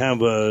did we have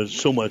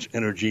so much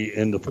energy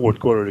in the fourth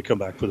quarter to come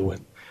back for the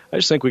win? I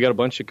just think we got a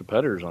bunch of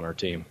competitors on our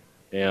team.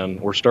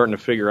 And we're starting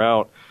to figure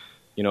out,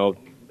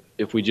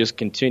 if we just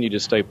continue to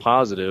stay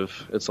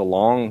positive, it's a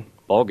long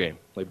ball game.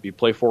 Like, you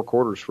play 4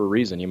 quarters for a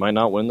reason. You might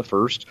not win the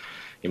first,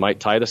 you might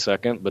tie the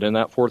second, but in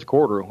that fourth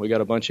quarter, we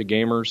got a bunch of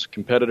gamers,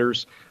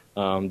 competitors.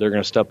 They're going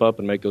to step up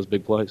and make those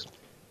big plays.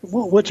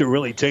 What's it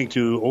really take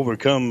to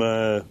overcome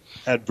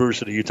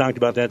adversity? You talked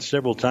about that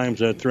several times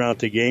throughout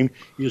the game.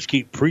 You just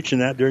keep preaching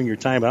that during your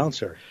timeout,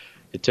 sir.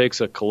 It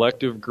takes a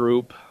collective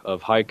group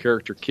of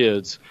high-character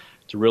kids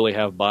to really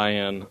have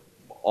buy-in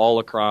all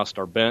across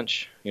our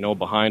bench.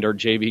 Behind our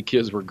JV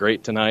kids were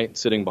great tonight,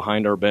 sitting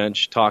behind our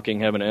bench, talking,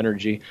 having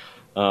energy.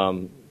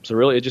 So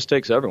really, it just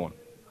takes everyone.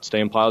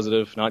 Staying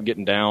positive, not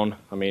getting down.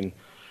 I mean,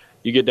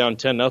 you get down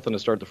 10-0 to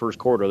start the first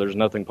quarter, there's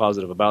nothing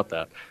positive about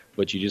that.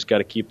 But you just got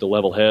to keep the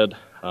level head,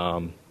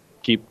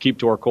 keep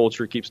to our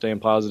culture, keep staying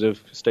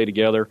positive, stay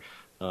together,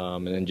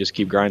 and then just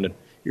keep grinding.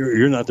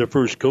 You're not the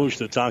first coach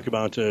to talk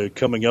about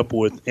coming up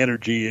with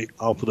energy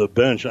off of the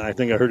bench. I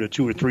think I heard it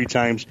 2 or 3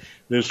 times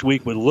this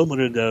week. With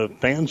limited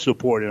fan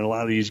support in a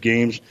lot of these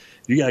games,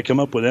 you got to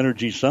come up with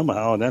energy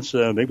somehow, and that's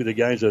maybe the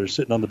guys that are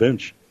sitting on the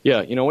bench.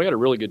 Yeah, we had a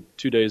really good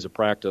 2 days of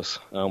practice.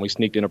 We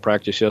sneaked into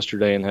practice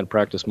yesterday and had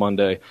practice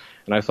Monday,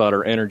 and I thought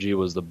our energy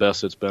was the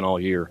best it's been all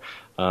year,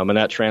 and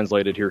that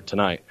translated here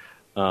tonight.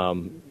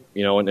 And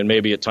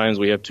maybe at times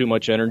we have too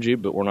much energy,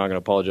 but we're not going to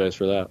apologize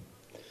for that.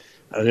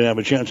 I didn't have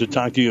a chance to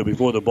talk to you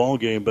before the ball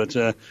game, but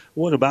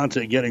what about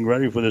getting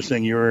ready for this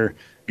thing? You're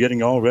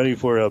getting all ready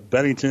for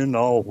Bennington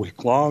all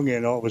week long,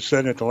 and all of a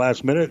sudden at the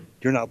last minute,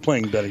 you're not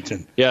playing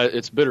Bennington. Yeah,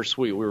 it's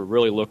bittersweet. We were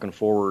really looking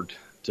forward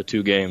to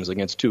 2 games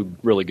against 2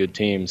 really good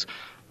teams.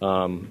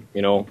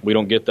 We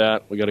don't get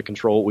that. We got to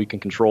control what we can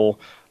control.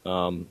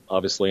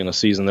 Obviously, in the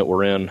season that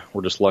we're in,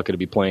 we're just lucky to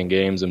be playing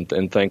games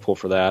and thankful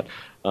for that.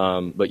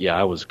 But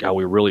yeah,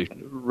 we were really,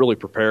 really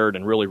prepared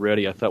and really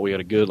ready. I thought we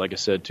had a good, like I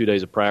said, 2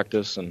 days of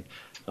practice and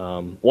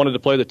wanted to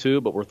play the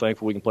 2, but we're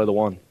thankful we can play the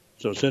 1.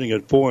 So sitting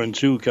at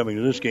 4-2 coming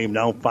to this game,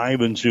 now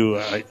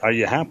 5-2. Are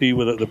you happy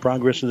with the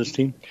progress of this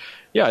team?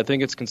 Yeah, I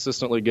think it's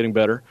consistently getting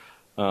better.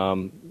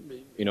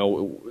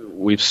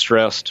 We've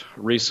stressed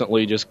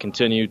recently just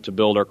continue to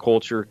build our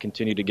culture,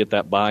 continue to get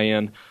that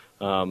buy-in.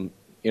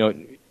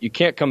 You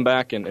can't come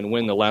back and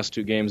win the last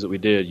 2 games that we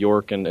did,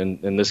 York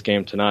and this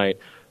game tonight,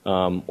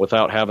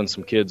 without having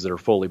some kids that are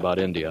fully bought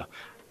into you.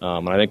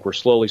 And I think we're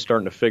slowly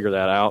starting to figure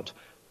that out,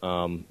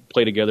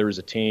 play together as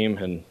a team,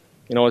 and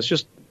it's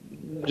just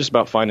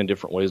about finding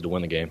different ways to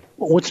win the game.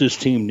 What's this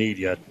team need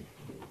yet?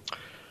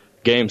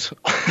 Games.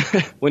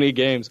 We need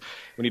games.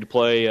 We need to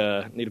play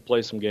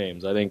some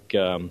games. I think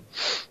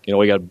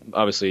we got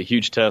obviously a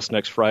huge test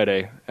next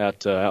Friday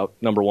at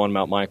number 1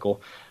 Mount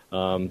Michael.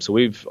 So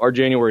our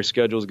January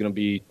schedule is going to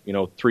be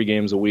 3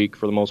 games a week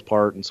for the most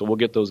part, and so we'll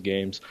get those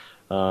games.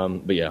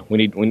 But yeah,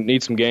 we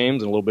need some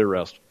games and a little bit of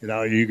rest.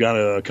 You got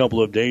a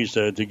couple of days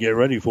to get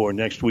ready for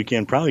next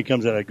weekend. Probably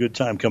comes at a good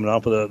time coming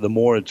off of the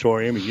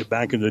moratorium. You get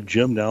back in the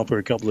gym now for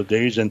a couple of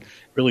days and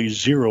really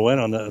zero in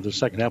on the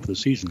second half of the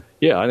season.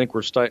 Yeah, I think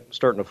we're starting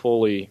to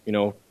fully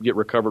get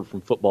recovered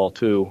from football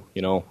too.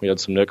 We had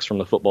some nicks from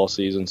the football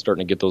season,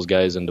 starting to get those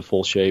guys into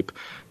full shape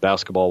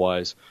basketball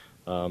wise.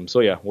 So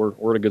yeah,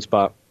 we're in a good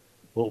spot.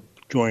 We'll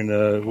blame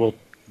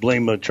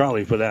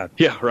Charlie for that.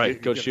 Yeah, right.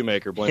 Coach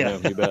Shoemaker, blame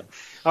him. You bet.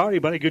 All righty,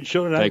 buddy. Good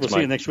show tonight. Thanks, we'll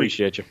see you next week.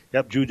 Appreciate you.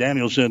 Yep, Drew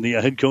Danielson, the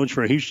head coach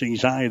for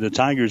Hastings High. The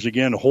Tigers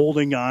again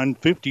holding on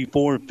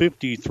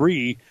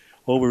 54-53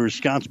 over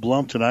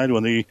Scottsbluff tonight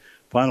when the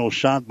final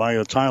shot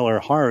by Tyler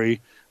Hari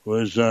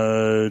was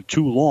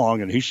too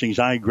long, and Hastings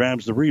High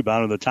grabs the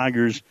rebound, and the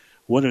Tigers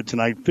win it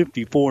tonight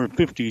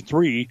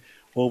 54-53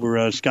 over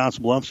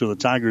Scottsbluff. So the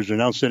Tigers are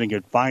now sitting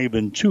at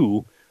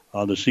 5-2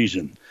 on the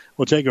season.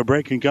 We'll take a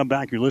break and come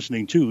back. You're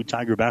listening to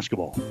Tiger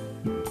Basketball.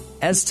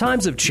 As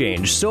times have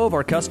changed, so have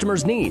our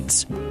customers'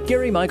 needs.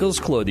 Gary Michaels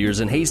Clothiers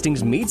in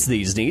Hastings meets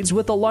these needs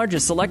with the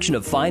largest selection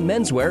of fine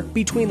menswear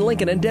between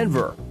Lincoln and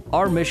Denver.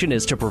 Our mission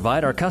is to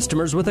provide our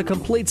customers with a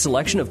complete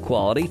selection of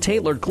quality,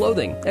 tailored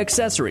clothing,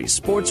 accessories,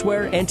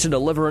 sportswear, and to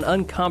deliver an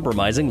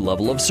uncompromising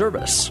level of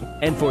service.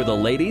 And for the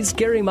ladies,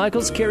 Gary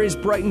Michaels carries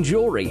Brighton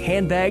jewelry,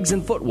 handbags,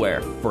 and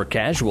footwear. For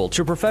casual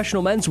to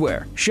professional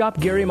menswear,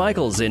 shop Gary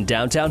Michaels in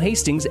downtown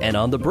Hastings and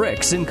on the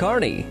Bricks in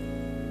Kearney.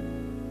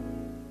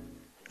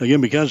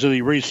 Again, because of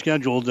the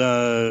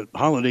rescheduled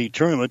holiday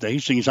tournament, the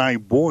Hastings High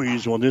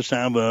boys will just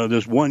have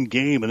this one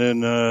game, and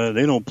then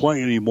they don't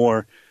play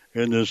anymore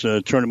in this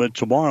tournament.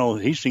 Tomorrow,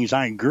 Hastings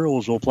High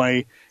girls will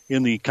play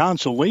in the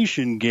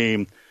consolation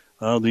game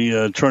of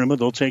the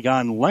tournament. They'll take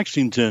on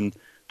Lexington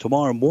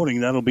tomorrow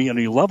morning. That'll be an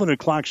 11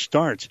 o'clock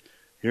start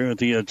here at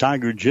the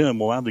Tiger Gym.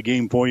 We'll have the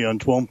game for you on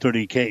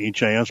 1230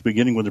 KHIS,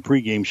 beginning with the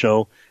pregame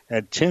show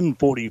at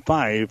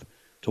 10:45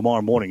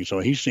 tomorrow morning. So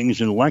Hastings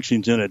and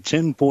Lexington at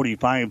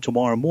 10:45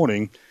 tomorrow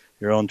morning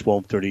here on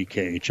 1230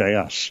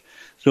 KHIS.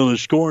 So the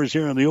scores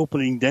here on the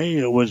opening day,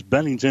 it was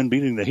Bennington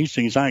beating the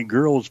Hastings High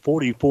girls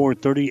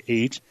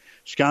 44-38.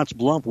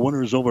 Scottsbluff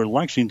winners over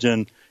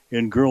Lexington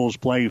in girls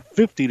play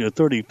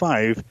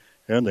 50-35.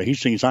 And the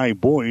Hastings High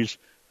boys,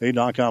 they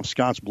knock off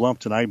Scottsbluff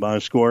tonight by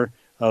a score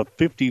of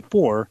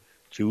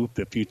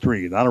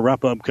 54-53. That'll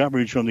wrap up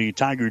coverage from the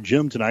Tiger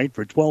Gym tonight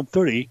for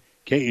 1230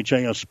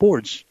 KHIS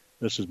Sports.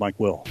 This is Mike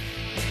Will.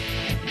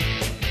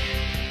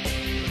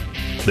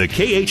 The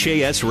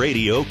KHAS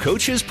Radio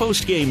Coaches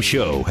Postgame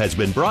Show has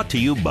been brought to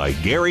you by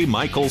Gary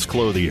Michaels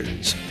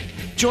Clothiers.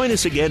 Join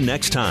us again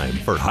next time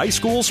for high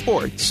school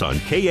sports on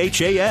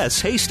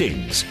KHAS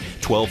Hastings,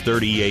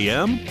 1230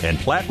 a.m. and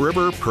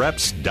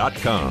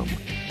PlatteRiverPreps.com.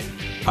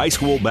 High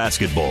school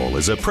basketball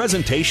is a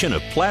presentation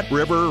of Platte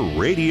River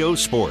Radio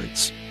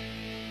Sports.